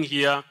for being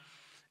here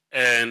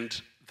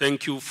and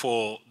thank you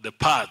for the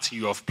part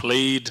you have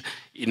played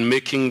in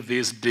making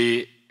this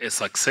day a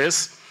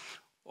success,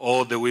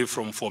 all the way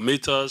from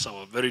formators,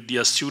 our very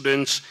dear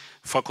students,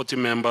 faculty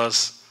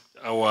members,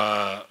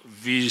 our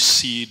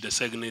VC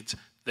designate.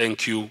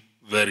 Thank you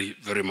very,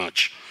 very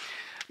much.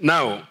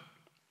 Now,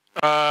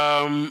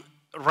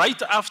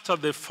 right after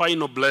the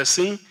final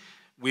blessing,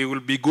 we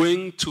will be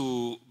going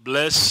to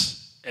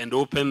bless and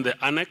open the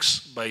annex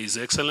by His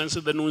Excellency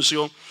the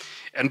Nuncio.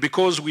 And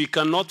because we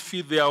cannot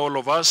fit there all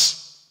of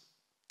us,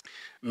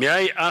 may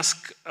I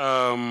ask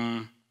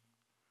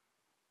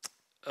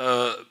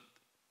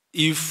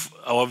if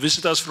our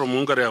visitors from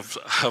Hungary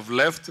have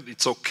left,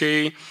 it's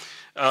okay.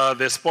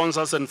 The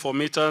sponsors and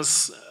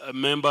formators,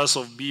 members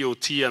of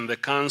BOT and the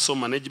Council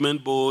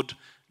Management Board,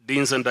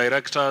 deans and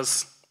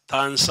directors,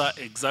 TANSA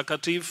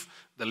executive,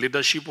 the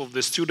leadership of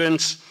the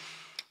students,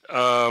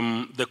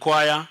 the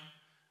choir,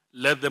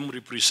 let them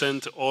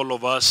represent all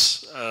of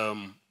us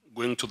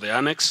going to the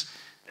annex,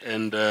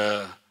 and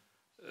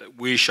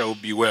we shall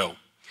be well.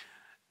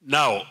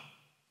 Now,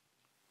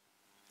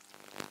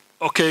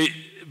 okay,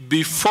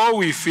 before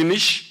we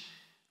finish,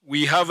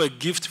 we have a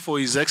gift for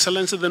His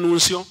Excellency the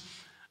Nuncio.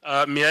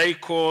 May I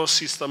call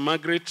Sister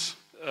Margaret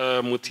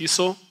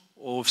Mutiso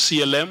of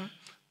CLM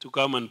to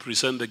come and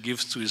present the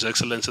gift to His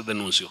Excellency the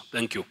Nuncio.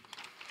 Thank you.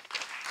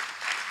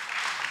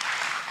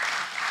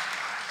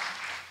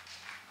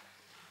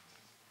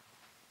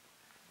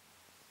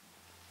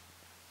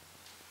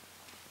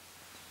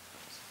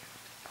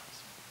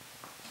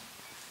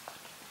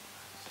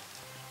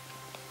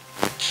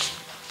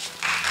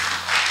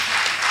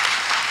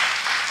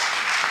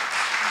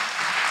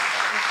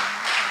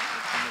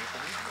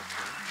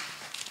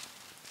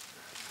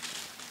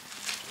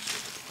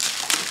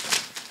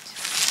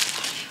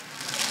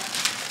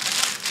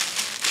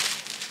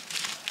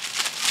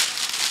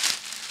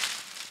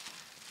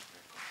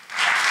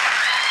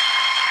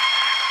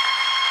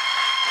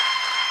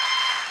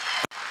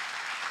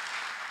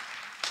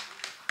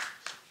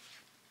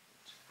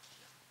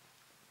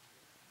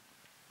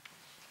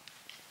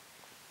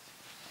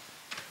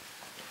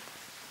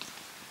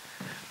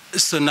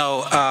 So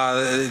now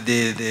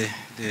the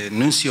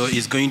nuncio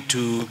is going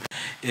to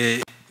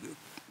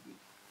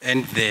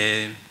end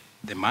the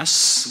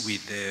Mass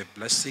with the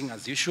blessing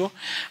as usual.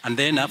 And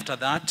then after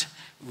that,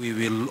 we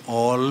will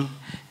all,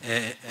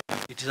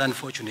 it is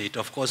unfortunate,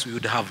 of course, we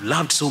would have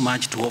loved so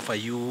much to offer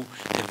you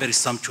a very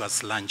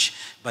sumptuous lunch.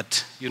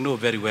 But you know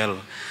very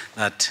well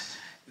that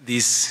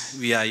this,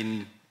 we are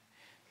in,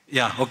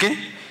 yeah, okay?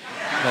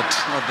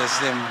 But not the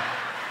same,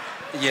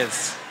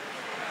 yes,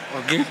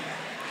 okay?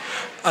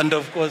 And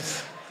of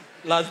course,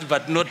 last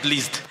but not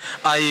least,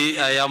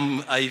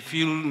 I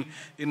feel,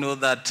 you know,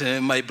 that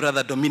my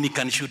brother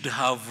Dominican should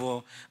have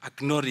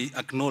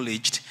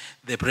acknowledged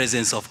the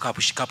presence of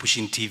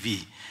Capuchin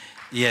TV.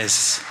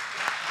 Yes,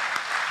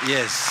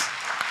 yes,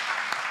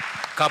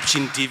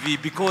 Capuchin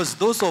TV, because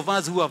those of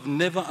us who have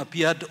never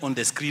appeared on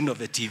the screen of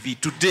a TV,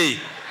 today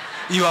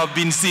you have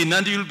been seen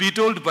and you'll be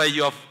told by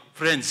your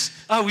friends,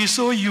 we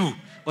saw you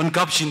on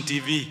Capuchin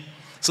TV.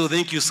 So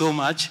thank you so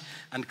much.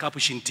 And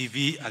Capuchin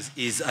TV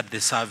is at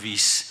the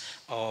service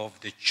of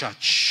the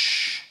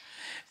church.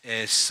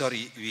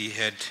 Sorry, we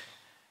had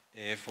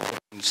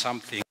forgotten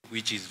something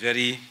which is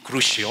very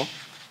crucial,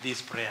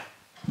 this prayer.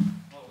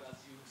 Oh,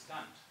 as you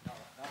stand, no,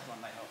 that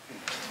one I have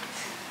finished.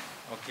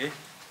 Okay.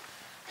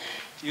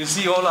 You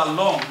see all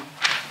along,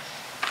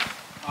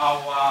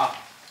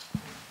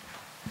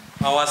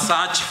 our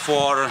search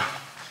for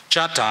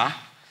charter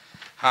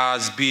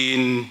has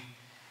been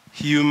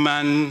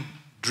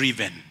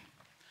human-driven.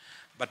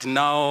 But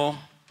now,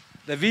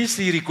 the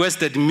VC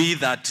requested me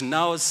that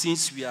now,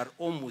 since we are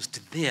almost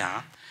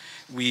there,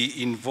 we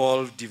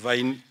involve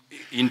divine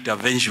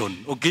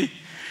intervention, okay?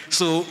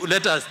 So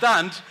let us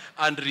stand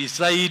and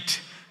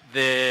recite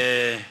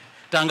the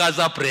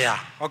Tangaza prayer,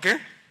 okay?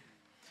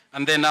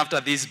 And then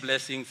after these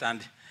blessings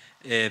and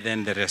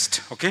then the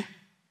rest, okay?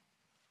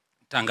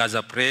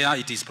 Tangaza prayer,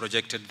 it is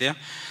projected there.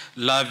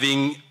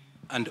 Loving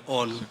and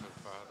all,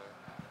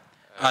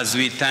 as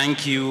we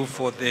thank you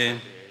for the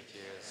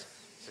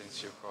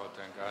since you called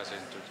Tangaza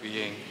into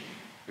being,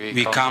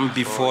 we come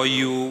before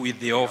you with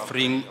the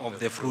offering of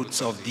the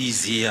fruits of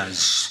these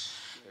years,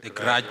 the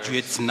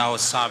graduates now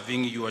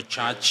serving your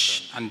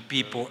church and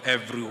people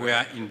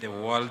everywhere in the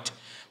world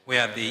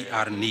where they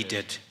are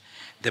needed,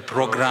 the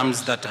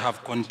programs that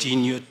have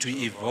continued to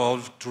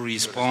evolve to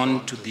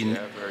respond to the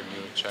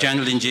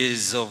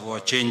challenges of our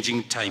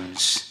changing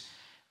times.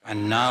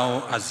 And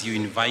now, as you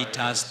invite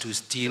us to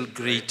still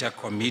greater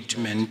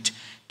commitment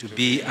to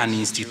be an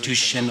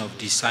institution of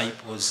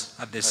disciples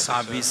at the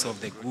service of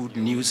the good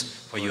news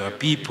for your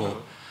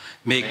people,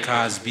 make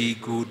us be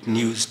good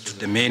news to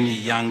the many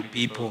young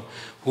people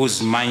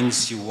whose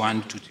minds you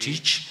want to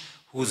teach,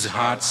 whose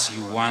hearts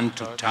you want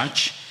to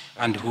touch,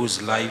 and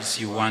whose lives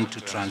you want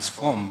to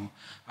transform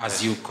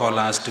as you call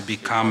us to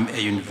become a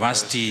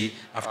university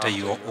after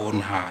your own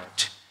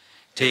heart.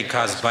 Take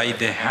us by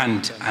the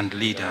hand and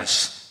lead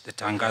us, the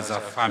Tangaza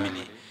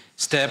family,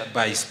 step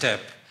by step,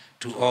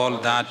 to all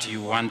that you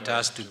want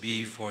us to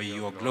be for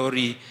your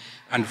glory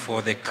and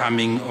for the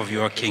coming of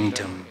your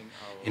kingdom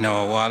in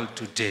our world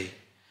today.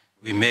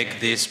 We make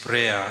this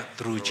prayer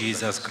through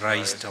Jesus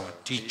Christ, our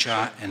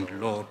teacher and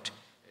Lord.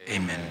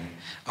 Amen.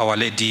 Our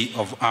Lady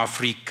of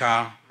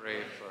Africa,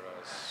 pray for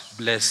us.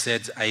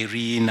 Blessed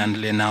Irene and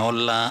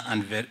Lenaola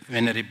and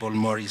Venerable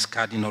Maurice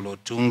Cardinal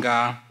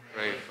Otunga,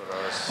 Pray for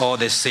us. all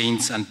the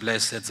saints and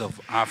blesseds of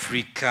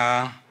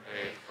Africa,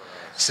 Pray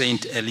for us.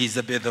 Saint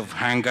Elizabeth of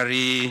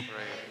Hungary, Pray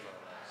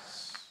for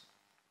us.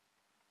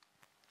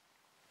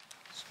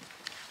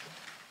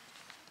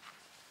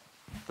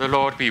 The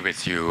Lord be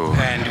with you.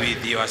 and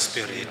with your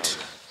spirit.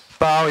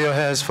 Bow your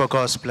heads for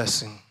God's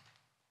blessing.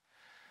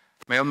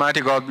 May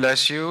Almighty God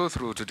bless you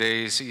through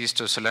today's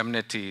Easter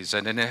solemnities,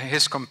 and in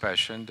His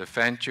compassion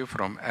defend you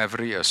from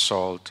every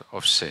assault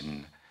of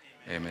sin.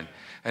 Amen.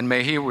 And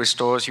may He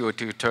restore you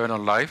to eternal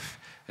life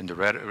in the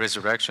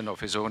resurrection of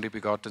His only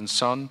begotten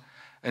Son,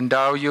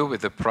 endow you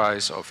with the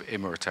prize of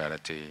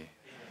immortality.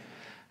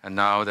 And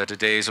now that the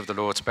days of the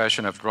Lord's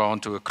Passion have drawn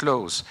to a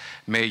close,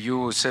 may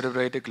you who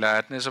celebrate the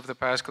gladness of the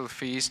Paschal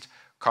feast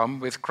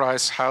come with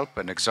Christ's help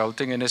and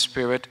exulting in His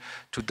Spirit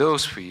to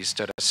those feasts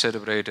that are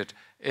celebrated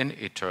in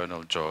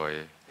eternal joy.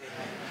 Amen.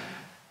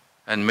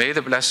 And may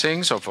the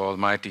blessings of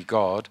Almighty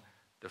God,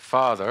 the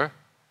Father,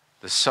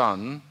 the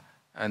Son,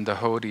 and the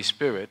Holy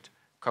Spirit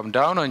come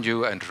down on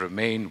you and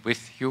remain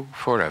with you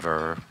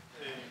forever.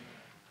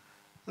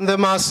 The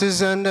Mass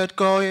is ended.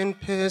 Go in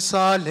peace.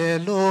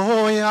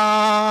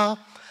 Alleluia.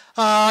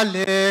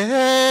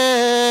 Alleluia.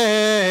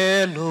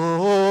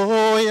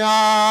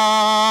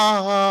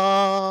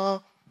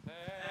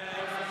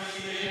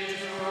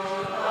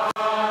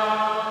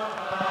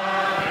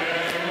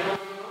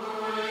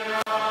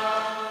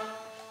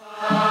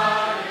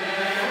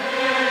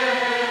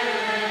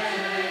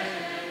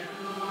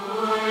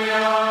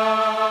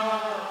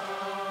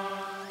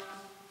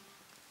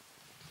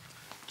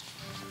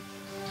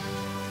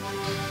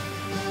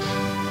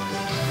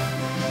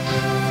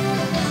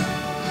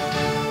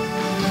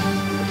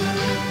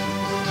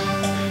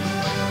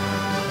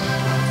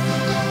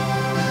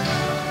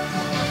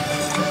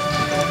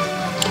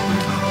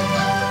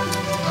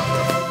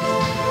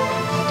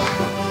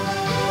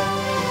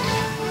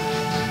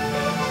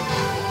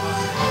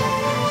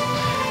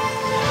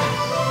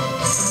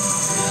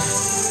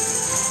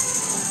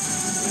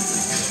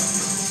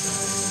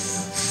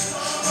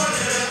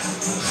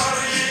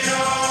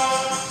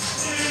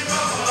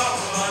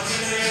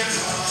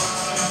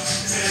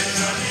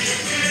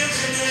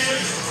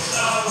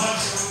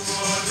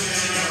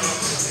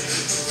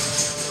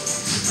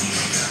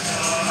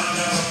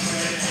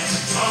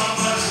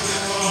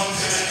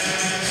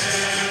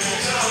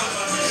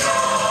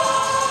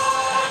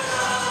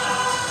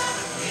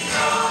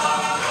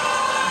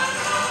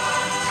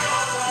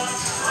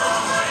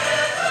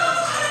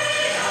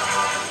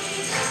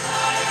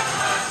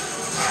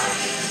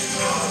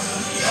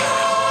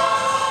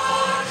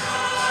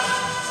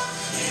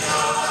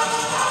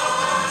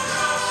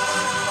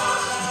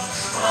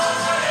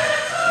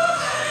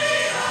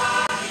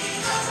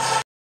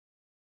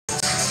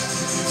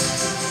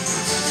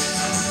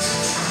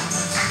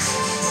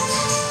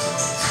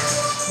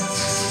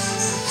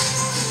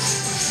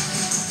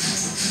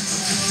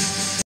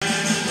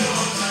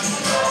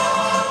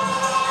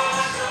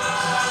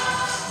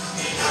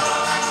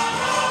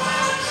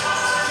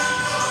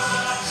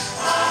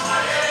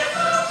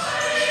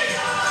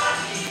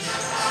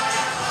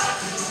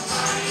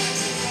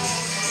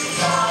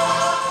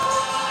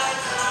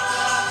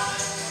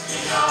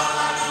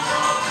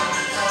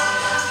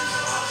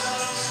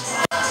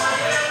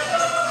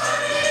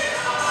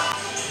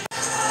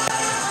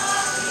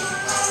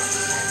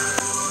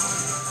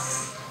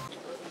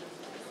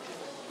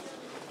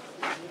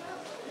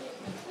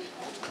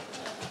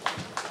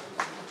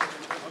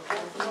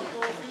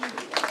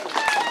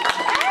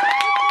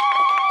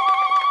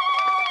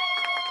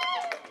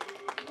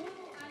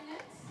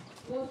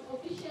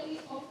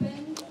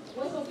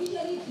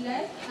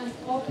 blessed and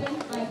opened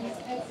by His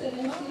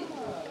Excellency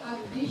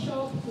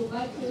Archbishop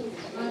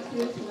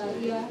Hubertus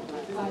Maria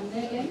van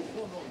Megen,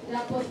 the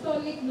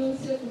Apostolic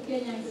Nuncio to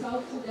Kenya and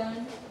South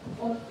Sudan,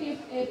 on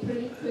 5th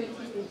April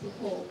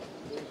 2024.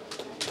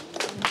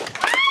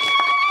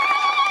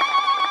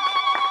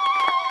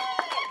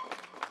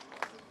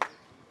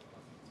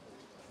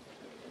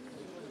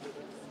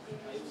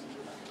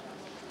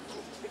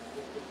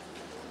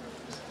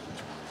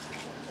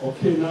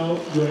 Okay, now,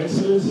 Your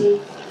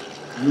Excellency,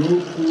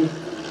 you could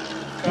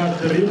cut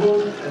the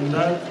ribbon, and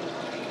that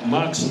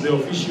marks the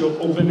official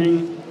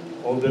opening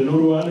of the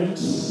Nuru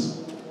Annex.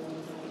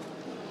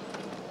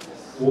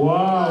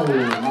 Wow!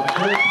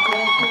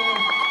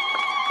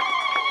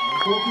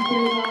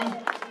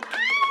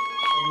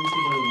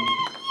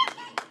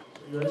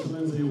 Your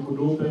Excellency, you could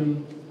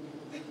open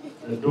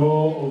the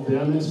door of the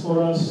annex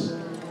for us.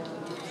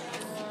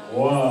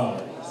 Wow!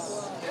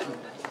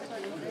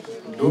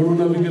 Doru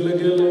na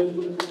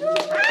vigelegele.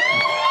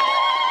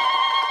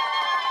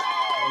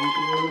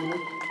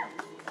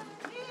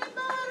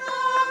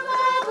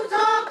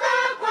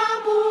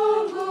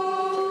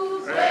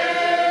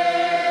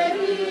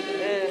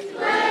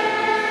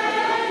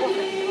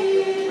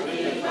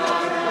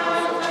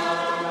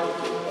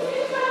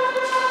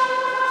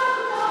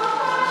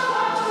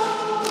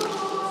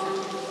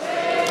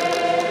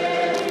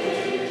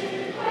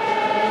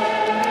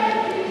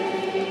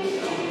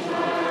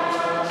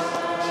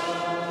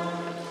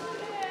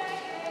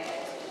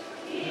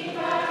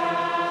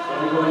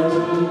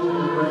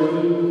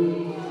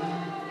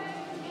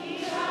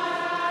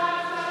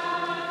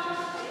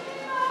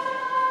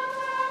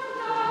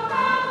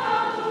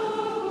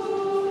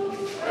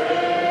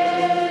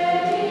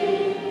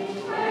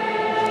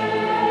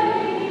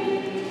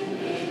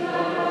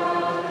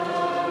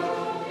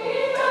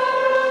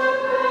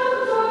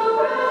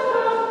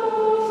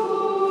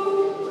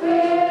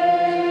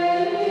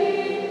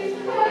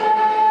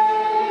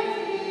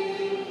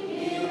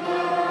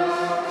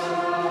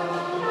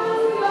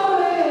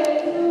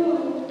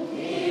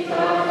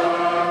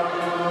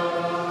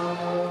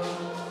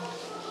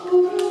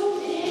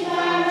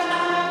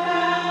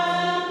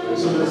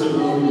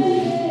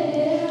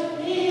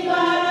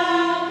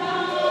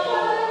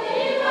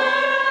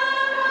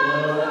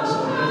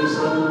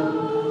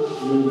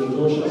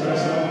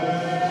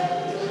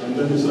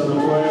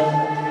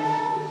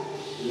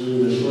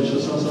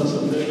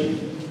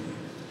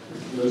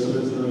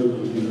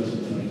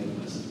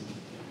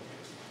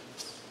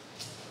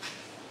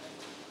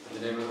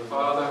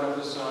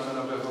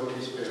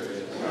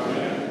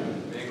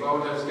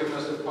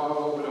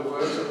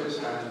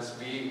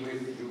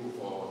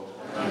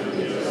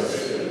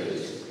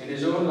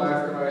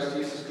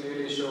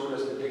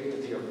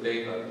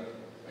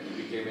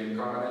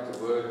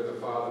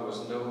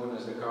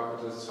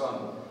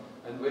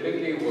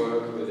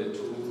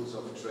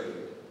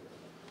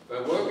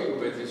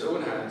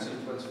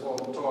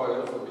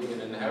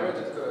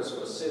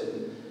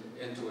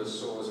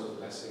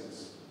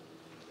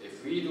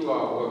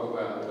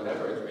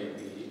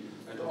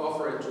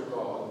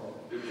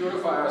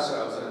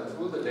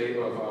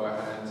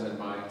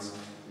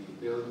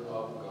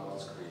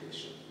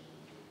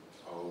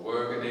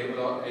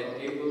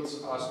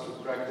 enables us to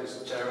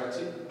practice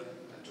charity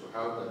and to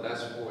help the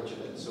less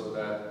fortunate, so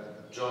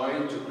that,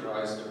 joined to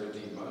Christ the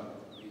Redeemer,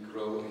 we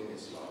grow in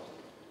His love.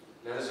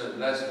 Let us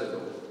bless the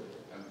Lord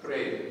and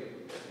pray that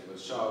He will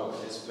shower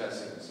His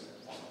blessings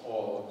on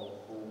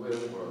all who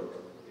will work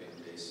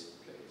in this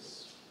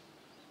place.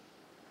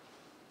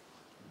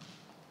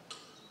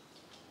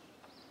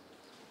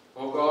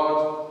 O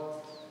God,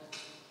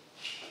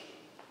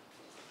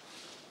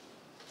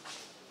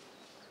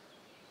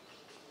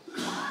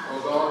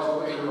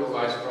 who in your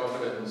wise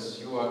providence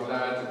you are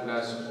glad to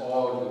bless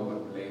all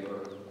human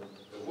labor,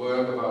 the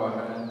work of our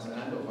hands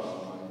and of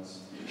our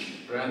minds.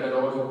 Grant that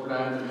all who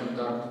plan to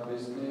conduct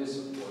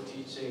business or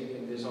teaching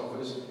in this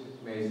office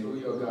may, through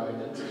your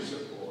guidance and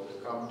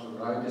support, come to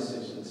right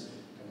decisions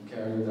and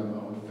carry them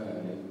out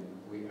fairly.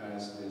 We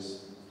ask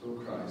this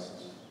through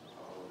Christ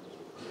our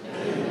Lord.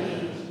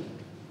 Amen.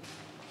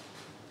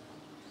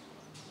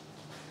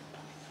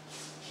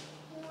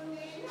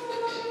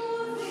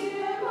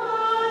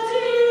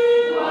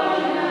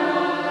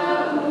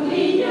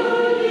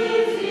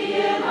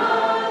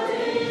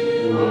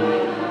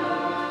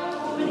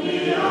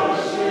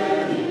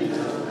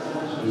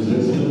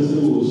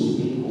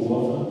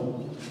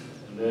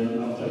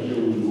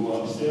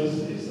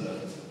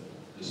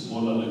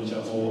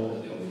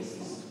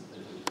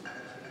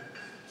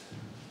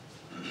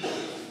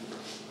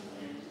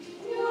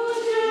 Hallelujah.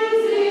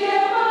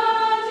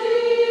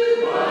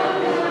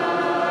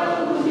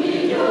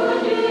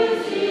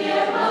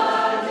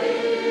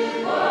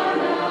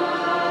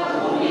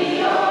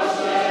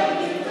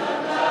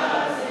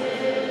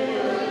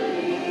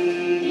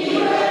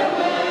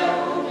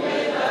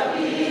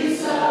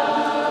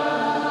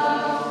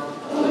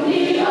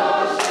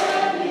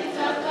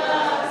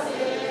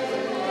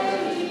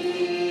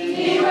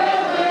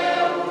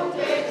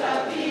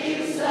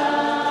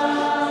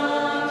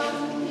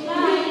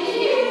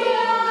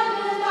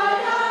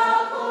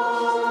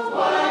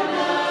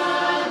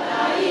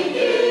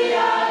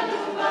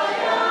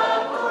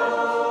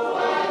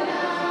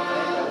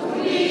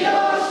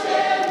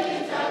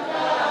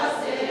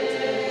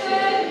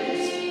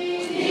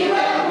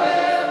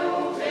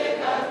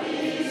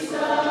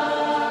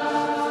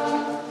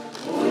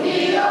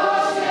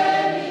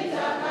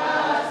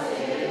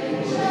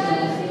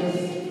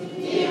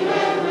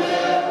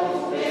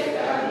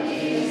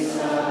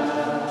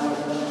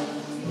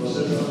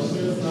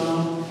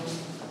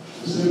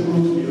 Say,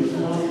 Lord, your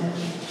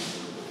come.